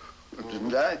impossible,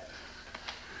 didn't I?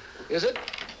 Is it?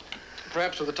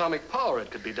 Perhaps with atomic power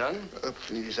it could be done. Oh,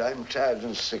 please, I'm tired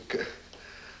and sick.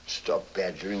 Stop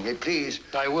badgering me, please.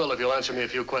 I will if you'll answer me a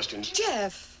few questions.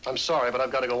 Jeff! I'm sorry, but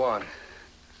I've got to go on.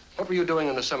 What were you doing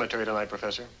in the cemetery tonight,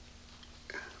 Professor?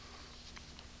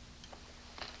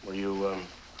 Were you,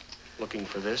 looking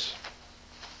for this?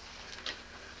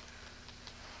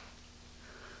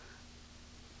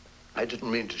 I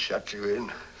didn't mean to shut you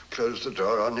in, close the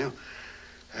door on you.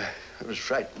 I was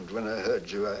frightened when I heard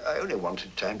you. I only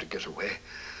wanted time to get away.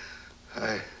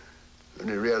 I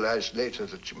only realized later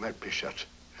that you might be shut,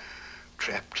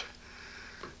 trapped.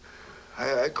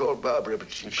 I called Barbara, but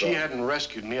if she hadn't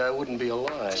rescued me, I wouldn't be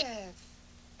alive. Jeff.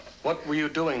 What were you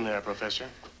doing there, Professor?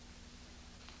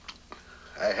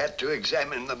 I had to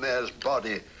examine the mare's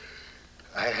body.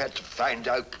 I had to find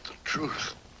out the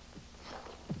truth.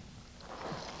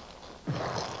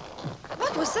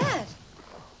 What was that?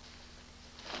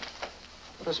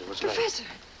 Professor, what's the matter? Professor,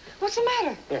 what's the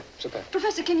matter? Here, sit back.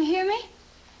 Professor, can you hear me?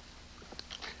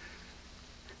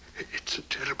 It's a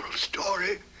terrible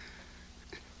story.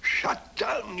 Shut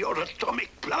down your atomic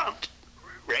plant.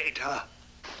 Radar.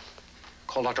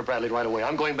 Call Dr. Bradley right away.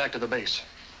 I'm going back to the base.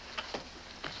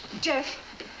 Jeff,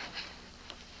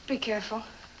 be careful.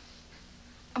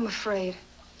 I'm afraid.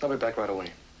 I'll be back right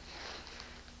away.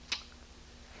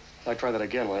 If I try that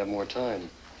again, we'll have more time.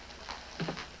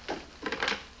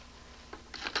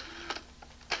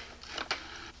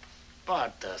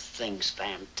 But the thing's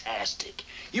fantastic.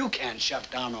 You can't shut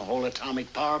down a whole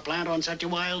atomic power plant on such a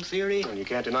wild theory. And you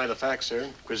can't deny the facts, sir.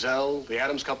 Griselle, the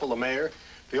Adams couple, the mayor,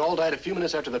 they all died a few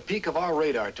minutes after the peak of our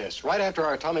radar tests, right after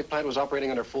our atomic plant was operating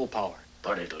under full power.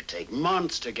 But it'll take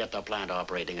months to get the plant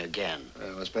operating again.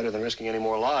 Well, it's better than risking any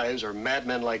more lives or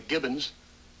madmen like Gibbons.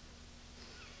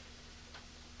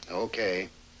 Okay.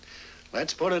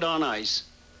 Let's put it on ice.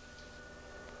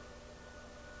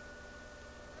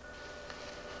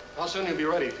 How soon you'll be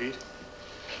ready, Pete?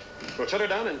 We'll shut her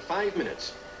down in 5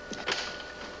 minutes.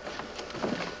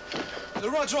 The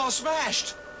rods are all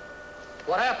smashed.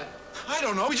 What happened? I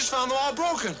don't know. We just found them all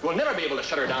broken. We'll never be able to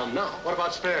shut her down now. What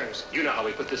about spares? You know how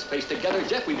we put this place together,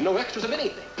 Jeff. We've no extras of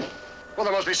anything. Well,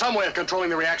 there must be some way of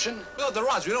controlling the reaction. Without the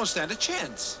rods, we don't stand a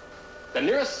chance. The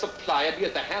nearest supply would be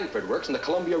at the Hanford Works in the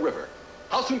Columbia River.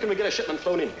 How soon can we get a shipment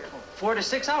flown in here? 4 to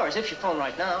 6 hours if you phone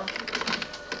right now.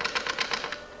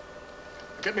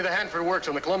 Get me the Hanford Works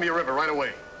on the Columbia River right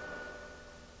away.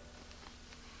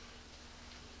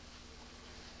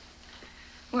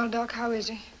 Well, Doc, how is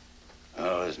he?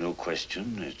 Oh, there's no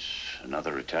question. It's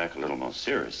another attack a little more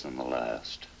serious than the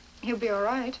last. He'll be all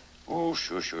right. Oh,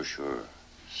 sure.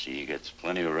 See, he gets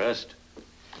plenty of rest.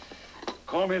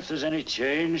 Call me if there's any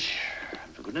change.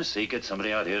 For goodness sake, get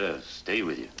somebody out here to stay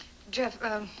with you. Jeff,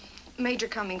 Major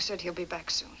Cummings said he'll be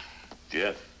back soon.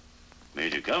 Jeff,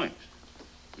 Major Cummings.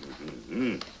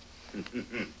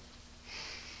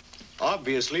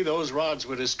 Obviously, those rods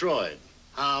were destroyed.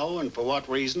 How and for what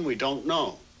reason, we don't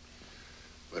know.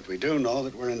 But we do know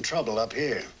that we're in trouble up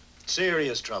here.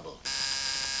 Serious trouble.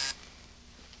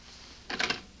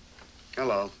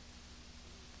 Hello.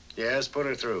 Yes, put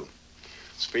her through.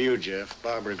 It's for you, Jeff.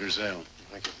 Barbara Grizel.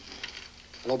 Thank you.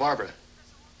 Hello, Barbara.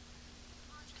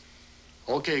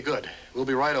 Okay, good. We'll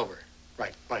be right over.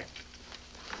 Right, bye.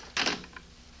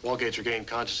 Walgate's regained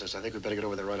consciousness. I think we better get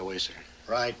over there right away, sir.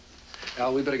 Right.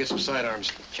 Al, we better get some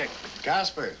sidearms. Check.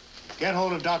 Casper, get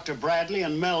hold of Dr. Bradley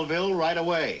in Melville right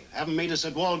away. Have him meet us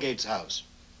at Walgate's house.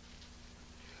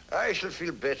 I shall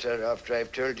feel better after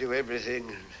I've told you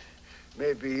everything.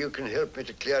 Maybe you can help me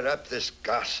to clear up this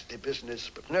ghastly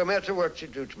business. But no matter what you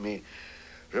do to me,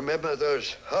 remember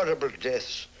those horrible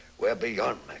deaths were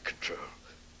beyond my control.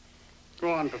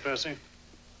 Go on, Professor.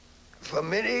 For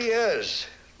many years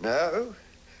now,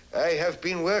 I have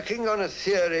been working on a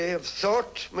theory of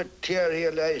thought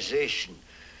materialization.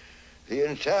 The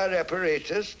entire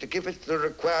apparatus to give it the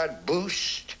required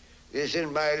boost is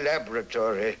in my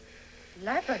laboratory.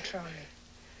 Laboratory?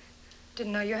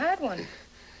 Didn't know you had one.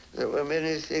 There were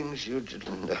many things you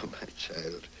didn't know, my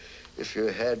child. If you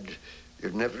had,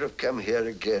 you'd never have come here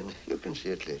again. You can see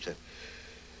it later.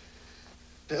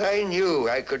 I knew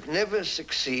I could never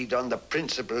succeed on the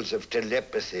principles of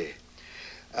telepathy.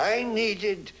 I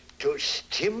needed to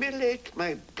stimulate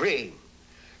my brain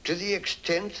to the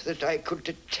extent that I could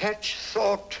detach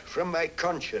thought from my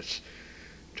conscious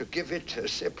to give it a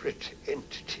separate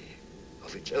entity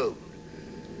of its own.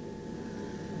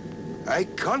 I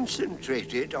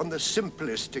concentrated on the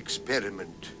simplest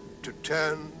experiment, to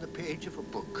turn the page of a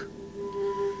book.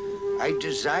 I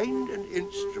designed an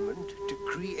instrument to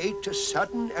create a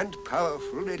sudden and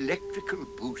powerful electrical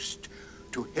boost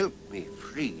to help me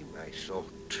free my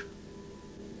thought.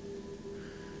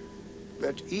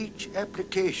 But each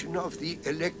application of the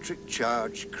electric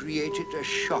charge created a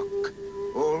shock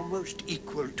almost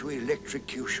equal to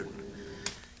electrocution.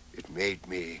 It made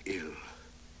me ill.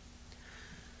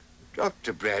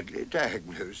 Dr. Bradley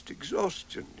diagnosed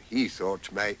exhaustion. He thought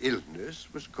my illness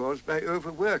was caused by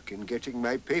overwork in getting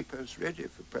my papers ready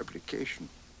for publication.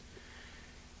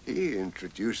 He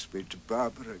introduced me to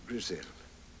Barbara Grizel.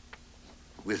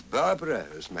 With Barbara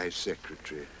as my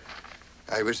secretary,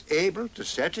 I was able to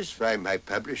satisfy my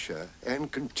publisher and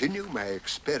continue my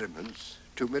experiments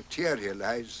to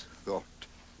materialize thought.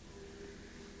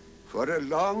 For a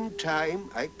long time,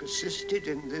 I persisted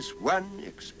in this one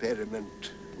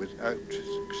experiment without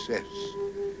success,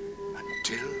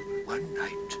 until one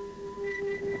night.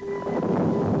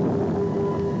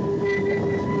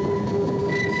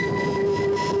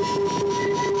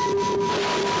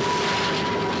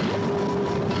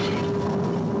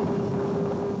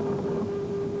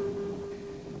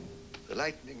 The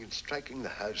lightning in striking the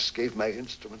house gave my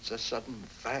instruments a sudden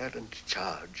violent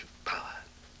charge of power.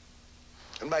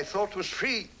 And my thought was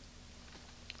free.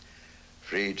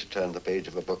 Free to turn the page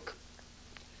of a book.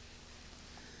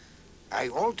 I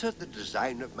altered the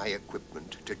design of my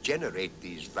equipment to generate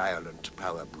these violent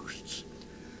power boosts.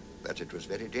 But it was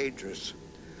very dangerous,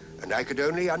 and I could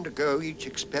only undergo each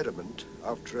experiment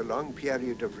after a long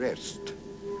period of rest.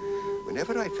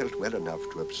 Whenever I felt well enough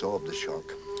to absorb the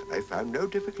shock, I found no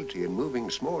difficulty in moving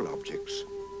small objects.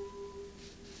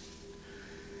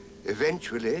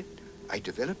 Eventually, I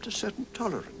developed a certain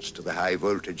tolerance to the high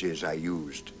voltages I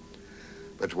used.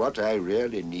 But what I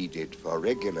really needed for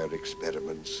regular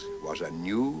experiments was a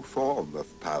new form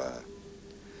of power,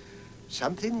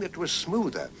 Something that was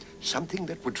smoother, something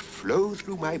that would flow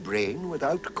through my brain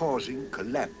without causing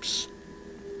collapse.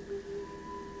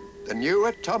 The new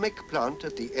atomic plant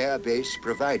at the air base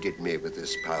provided me with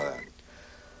this power.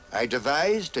 I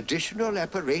devised additional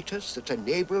apparatus that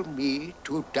enabled me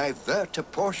to divert a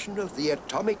portion of the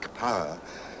atomic power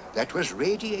that was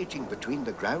radiating between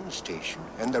the ground station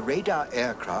and the radar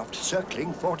aircraft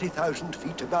circling 40,000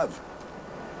 feet above.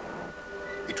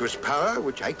 It was power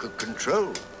which I could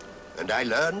control, and I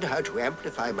learned how to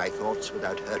amplify my thoughts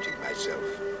without hurting myself.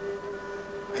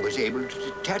 I was able to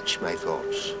detach my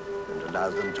thoughts and allow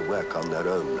them to work on their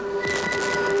own.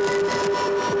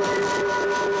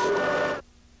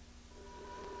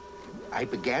 I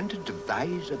began to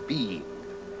devise a being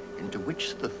into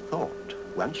which the thought,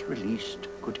 once released,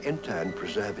 could enter and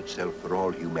preserve itself for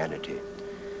all humanity.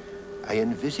 I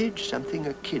envisaged something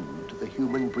akin to the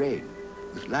human brain,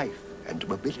 with life and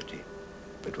mobility,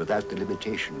 but without the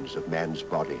limitations of man's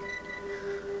body.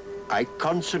 I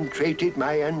concentrated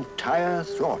my entire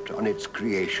thought on its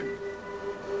creation.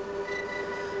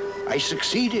 I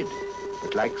succeeded,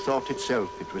 but like thought itself,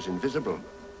 it was invisible.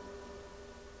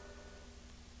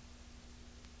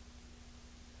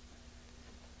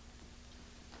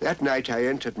 That night, I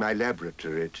entered my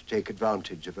laboratory to take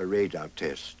advantage of a radar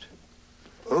test,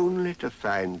 only to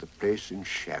find the place in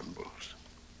shambles.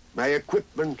 My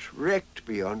equipment wrecked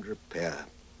beyond repair.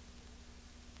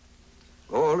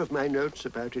 All of my notes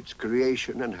about its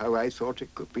creation and how I thought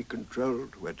it could be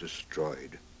controlled were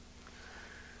destroyed.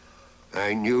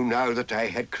 I knew now that I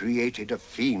had created a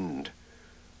fiend.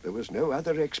 There was no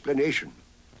other explanation.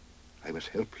 I was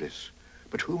helpless,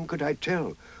 but whom could I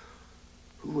tell?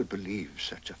 Who would believe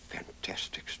such a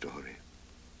fantastic story?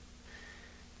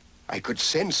 I could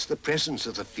sense the presence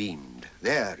of the fiend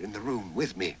there in the room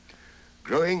with me,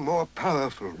 growing more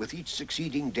powerful with each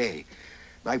succeeding day.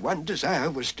 My one desire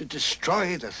was to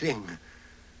destroy the thing,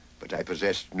 but I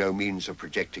possessed no means of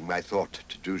projecting my thought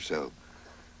to do so.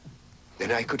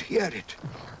 Then I could hear it.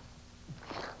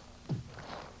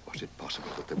 Was it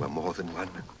possible that there were more than one?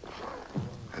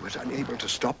 I was unable to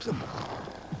stop them.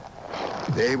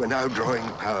 They were now drawing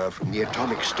power from the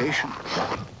atomic station.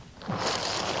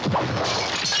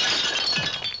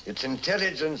 Its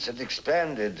intelligence had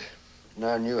expanded.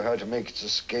 Now knew how to make its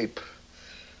escape.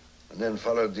 And then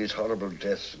followed these horrible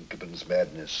deaths and Gibbon's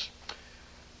madness.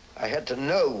 I had to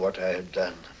know what I had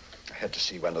done. I had to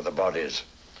see one of the bodies.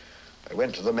 I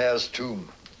went to the mayor's tomb.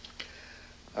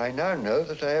 I now know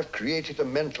that I have created a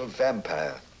mental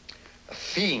vampire, a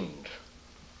fiend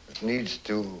that needs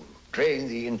to drain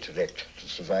the intellect to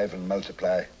survive and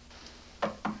multiply.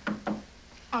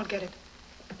 I'll get it.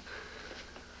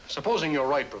 Supposing you're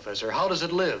right, Professor, how does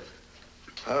it live?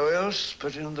 How else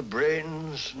but in the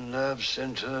brains and nerve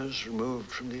centers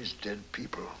removed from these dead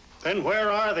people? Then where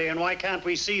are they and why can't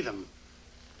we see them?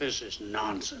 This is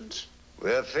nonsense.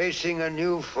 We're facing a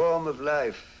new form of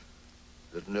life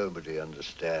that nobody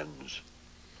understands.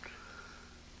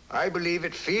 I believe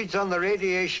it feeds on the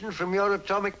radiation from your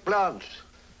atomic plant,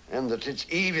 and that it's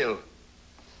evil.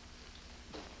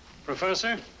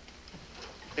 Professor,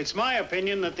 it's my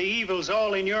opinion that the evil's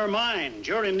all in your mind.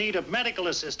 You're in need of medical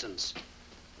assistance.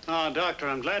 Ah, Doctor,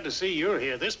 I'm glad to see you're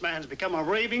here. This man's become a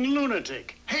raving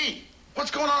lunatic. Hey,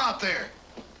 what's going on out there?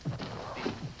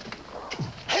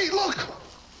 Hey, look!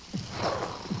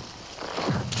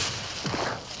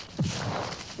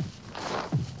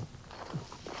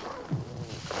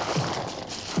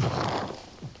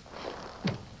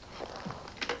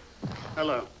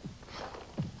 Hello.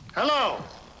 Hello!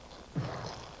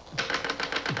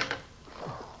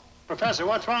 Professor,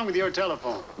 what's wrong with your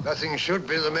telephone? Nothing should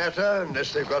be the matter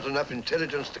unless they've got enough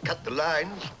intelligence to cut the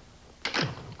lines.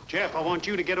 Jeff, I want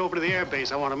you to get over to the air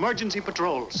base. I want emergency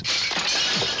patrols.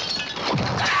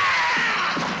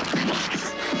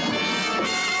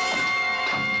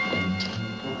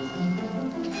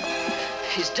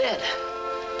 He's dead.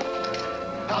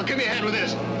 Now, give me a hand with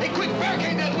this. Hey, quick,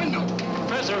 barricade that window.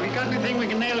 Professor, have you got anything we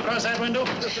can nail across that window?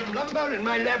 There's some lumber in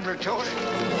my laboratory.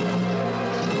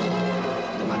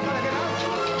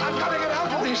 I'm gonna get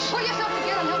out of this. Pull yourself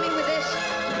together and help me with this.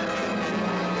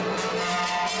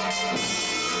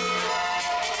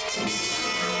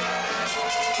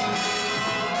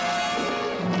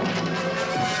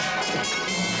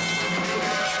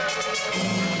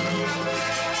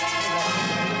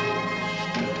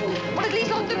 Well, at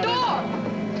least lock the door.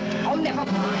 Oh, never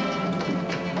mind.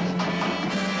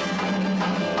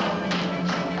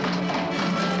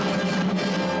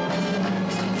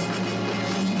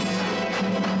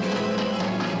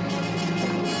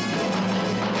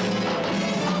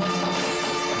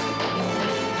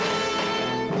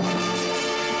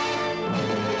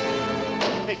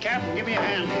 Captain, give me a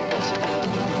hand here.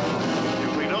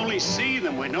 If we'd only see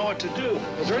them, we know what to do.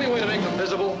 Is there any way to make them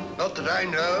visible? Not that I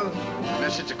know,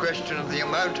 unless it's a question of the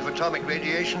amount of atomic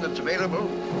radiation that's available.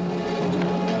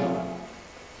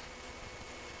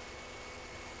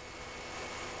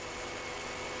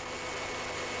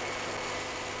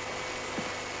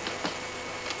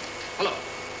 Hello.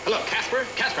 Hello, Casper?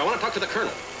 Casper, I want to talk to the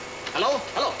Colonel. Hello?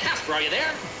 Hello, Casper, are you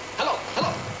there? Hello? Hello?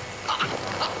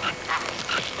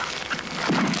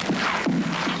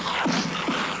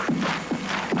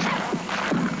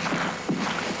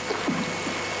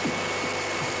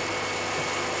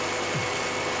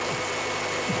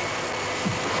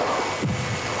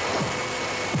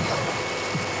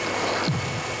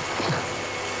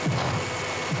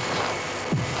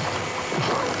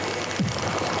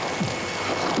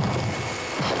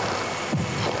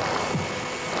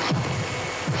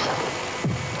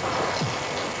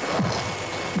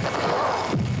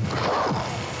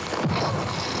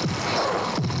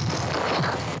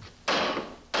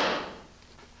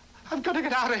 I've got to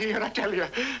get out of here, I tell you.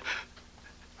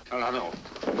 No.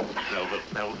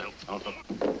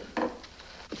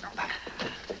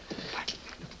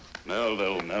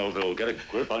 Melville, get a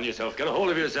grip on yourself. Get a hold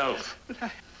of yourself.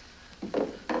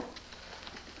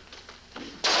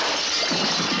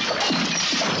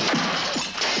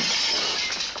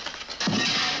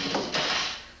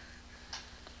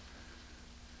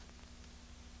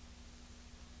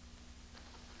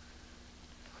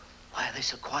 Why are they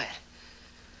so quiet?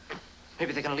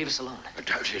 Maybe they're going to leave us alone. I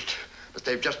doubt it. But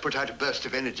they've just put out a burst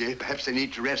of energy. Perhaps they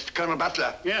need to rest. Colonel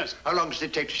Butler. Yes? How long does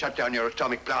it take to shut down your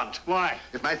atomic plant? Why?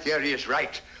 If my theory is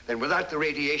right, then without the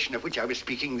radiation of which I was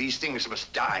speaking, these things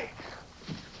must die.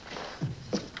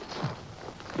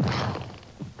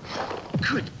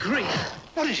 Good grief.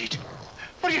 What is it?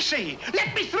 What do you see?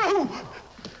 Let me through!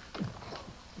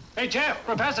 Hey, Jeff,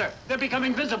 Professor, they're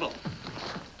becoming visible.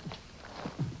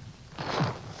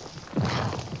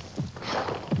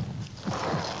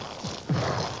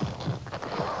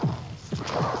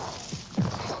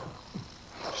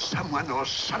 Someone or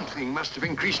something must have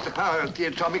increased the power at the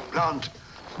atomic plant.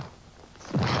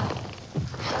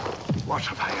 What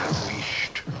have I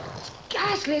unleashed?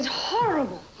 Ghastly, it's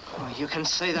horrible. Oh, you can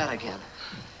say that again.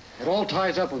 It all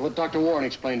ties up with what Dr. Warren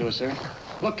explained to us, sir.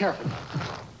 Look carefully.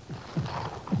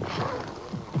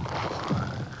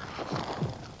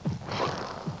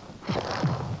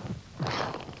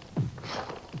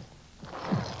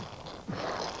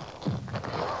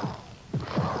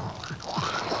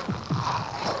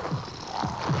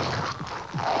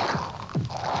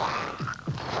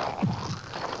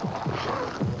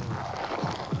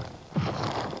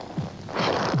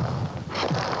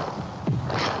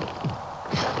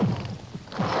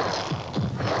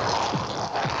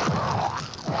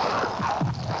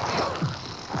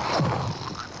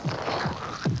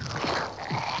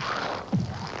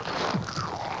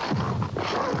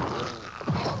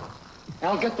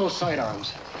 I'll get those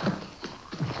sidearms.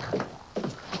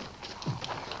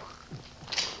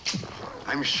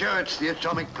 I'm sure it's the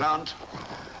atomic plant.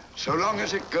 So long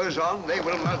as it goes on, they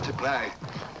will multiply,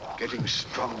 getting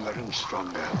stronger and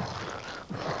stronger.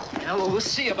 Yeah, well, we'll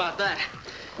see about that.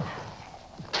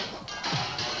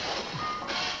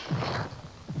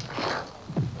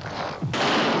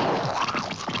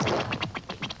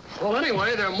 Well,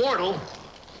 anyway, they're mortal.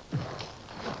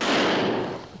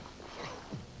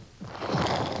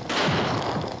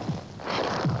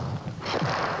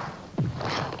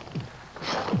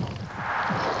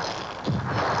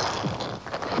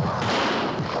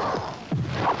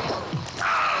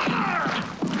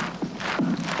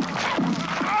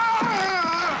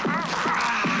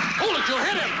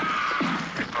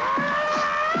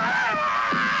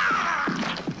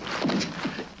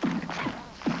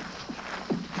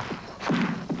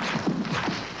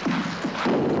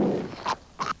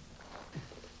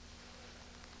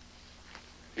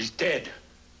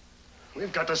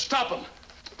 We've got to stop him.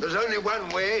 There's only one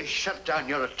way, shut down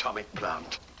your atomic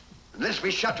plant. Unless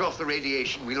we shut off the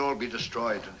radiation, we'll all be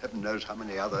destroyed, and heaven knows how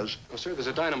many others. Well, sir, there's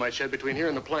a dynamite shed between here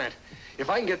and the plant. If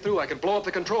I can get through, I can blow up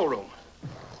the control room.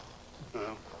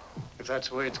 Well, if that's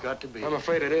the way it's got to be. I'm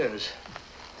afraid it is.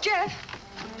 Jeff?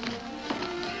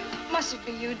 Must it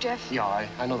be you, Jeff? Yeah,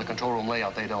 I know the control room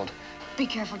layout. They don't. Be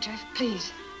careful, Jeff,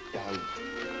 please. Yeah,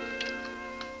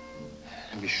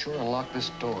 and be sure and lock this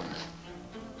door.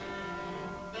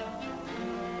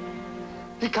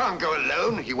 He can't go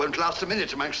alone. He won't last a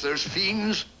minute amongst those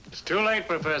fiends. It's too late,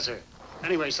 Professor.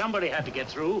 Anyway, somebody had to get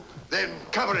through. Then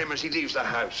cover him as he leaves the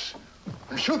house.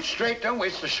 And shoot straight, don't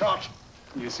waste a shot.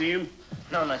 You see him?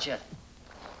 No, not yet.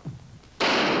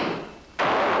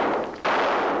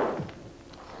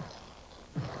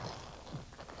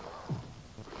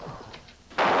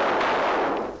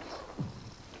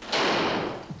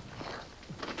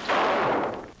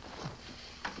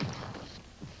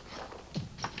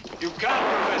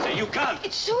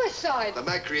 It's suicide. They're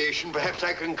my creation. Perhaps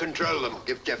I can control them.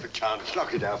 Give Jeff a chance.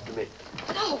 Lock it after me.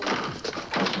 No.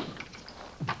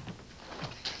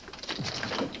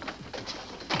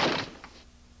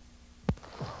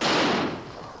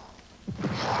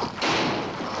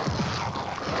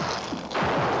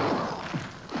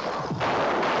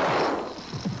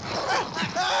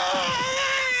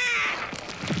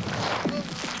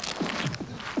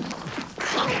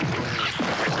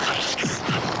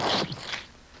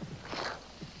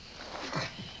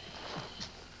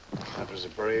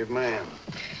 Brave man.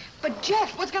 But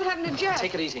Jeff, what's going to happen to Jeff?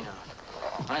 Take it easy now.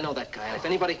 I know that guy, and if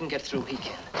anybody can get through, he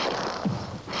can.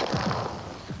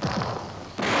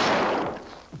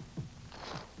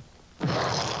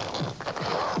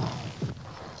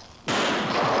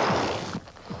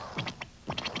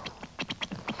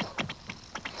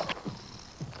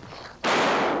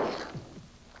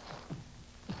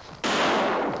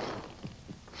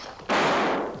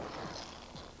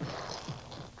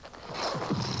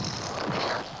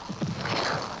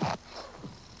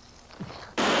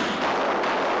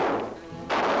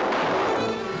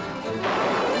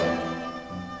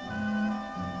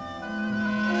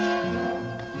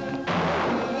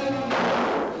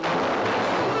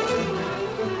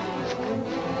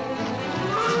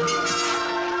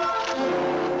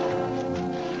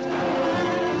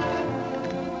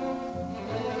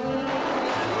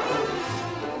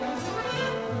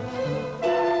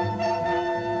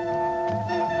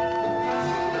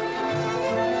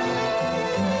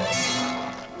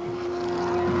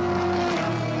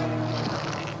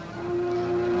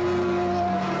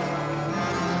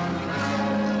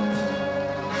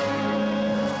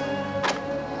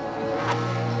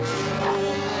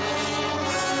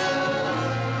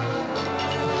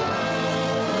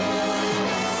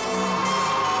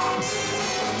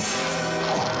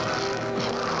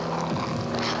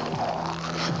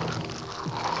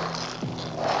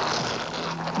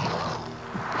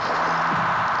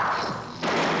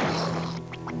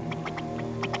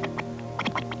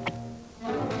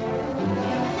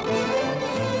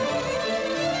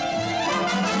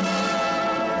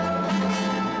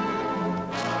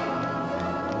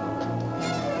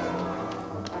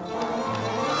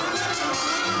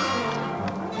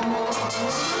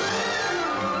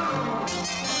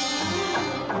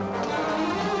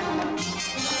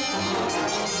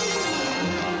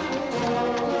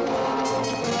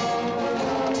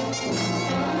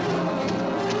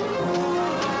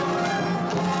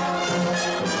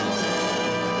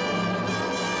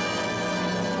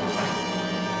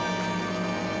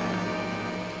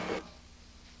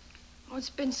 It's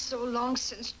been so long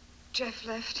since Jeff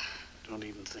left. Don't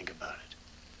even think about it.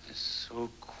 It's so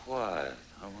quiet.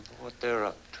 I wonder what they're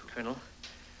up to. Colonel,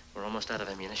 we're almost out of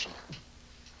ammunition.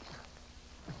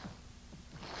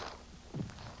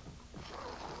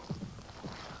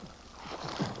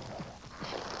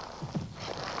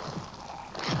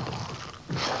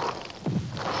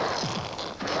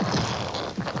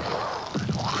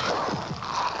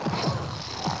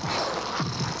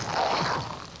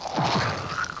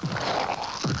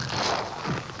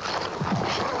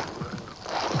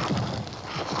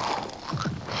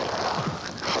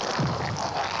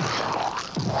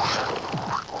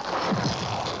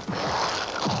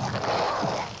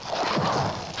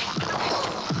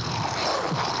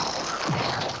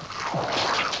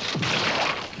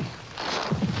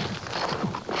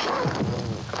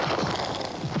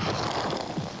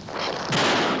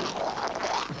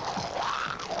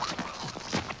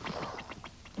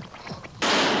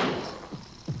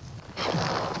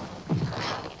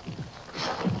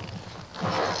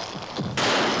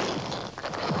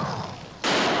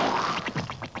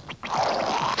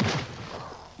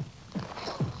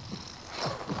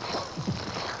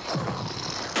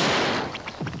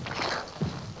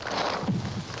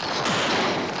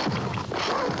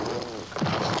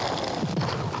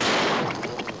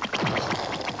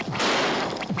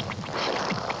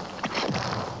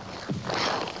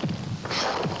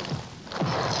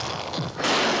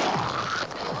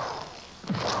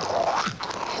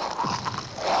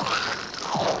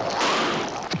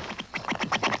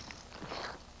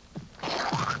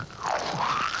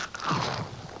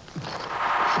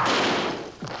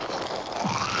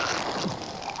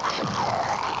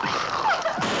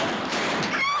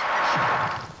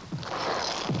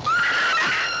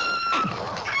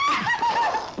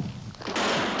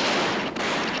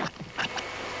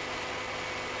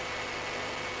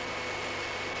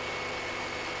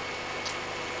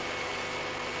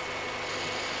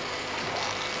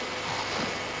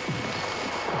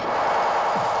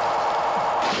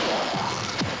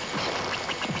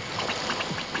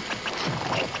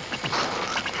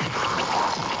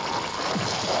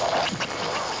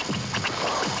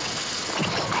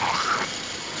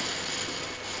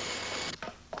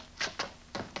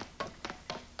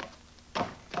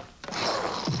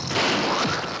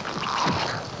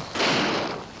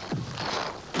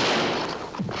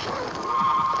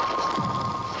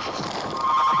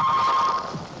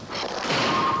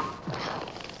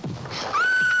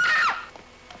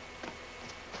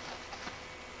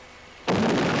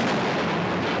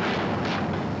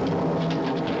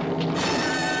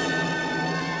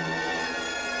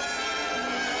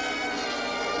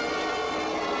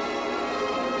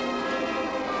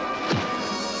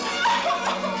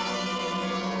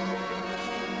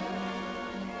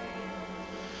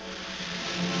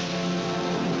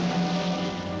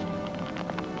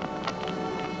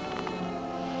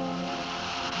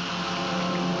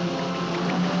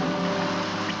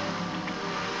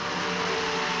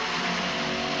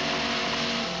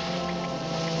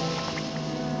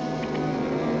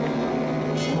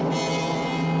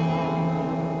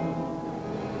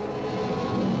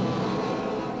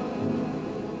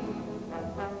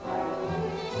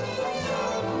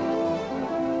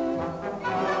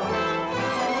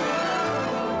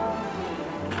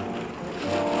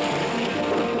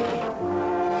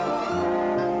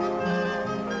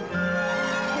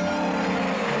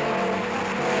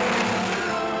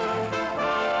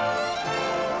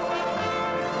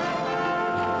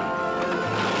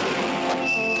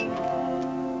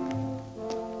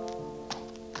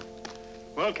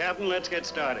 Captain. Let's get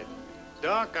started.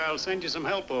 Doc, I'll send you some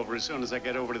help over as soon as I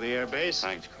get over to the air base.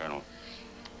 Thanks, Colonel.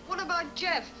 What about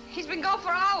Jeff? He's been gone for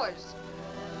hours.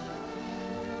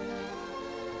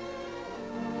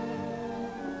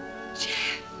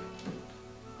 Jeff!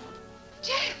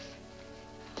 Jeff!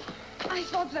 I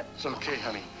thought that... It's okay,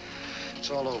 honey. It's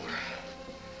all over.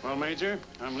 Well, Major,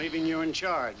 I'm leaving you in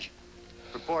charge.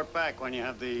 Report back when you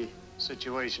have the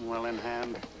situation well in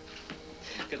hand.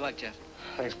 Good luck, Jeff.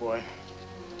 Thanks, boy.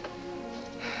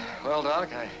 Well, Doc,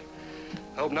 I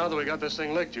hope now that we got this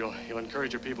thing licked, you'll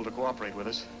encourage your people to cooperate with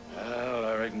us. Well,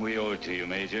 I reckon we owe it to you,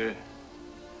 Major.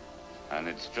 And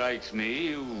it strikes me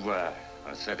you are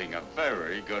setting a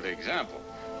very good example.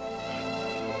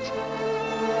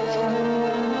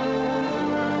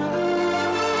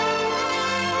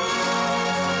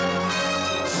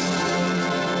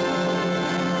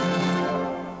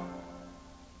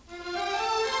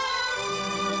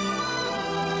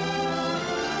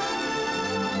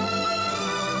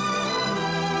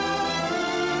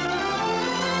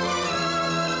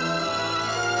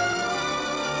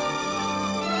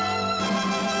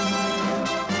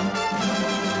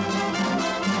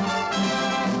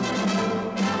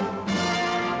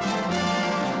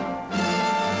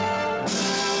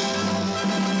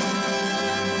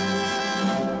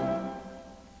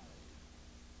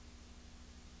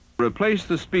 Replace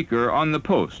the speaker on the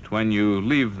post when you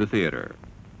leave the theater.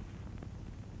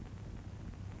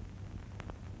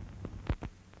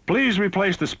 Please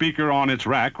replace the speaker on its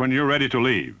rack when you're ready to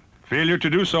leave. Failure to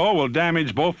do so will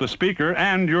damage both the speaker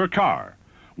and your car.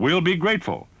 We'll be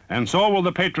grateful, and so will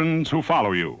the patrons who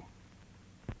follow you.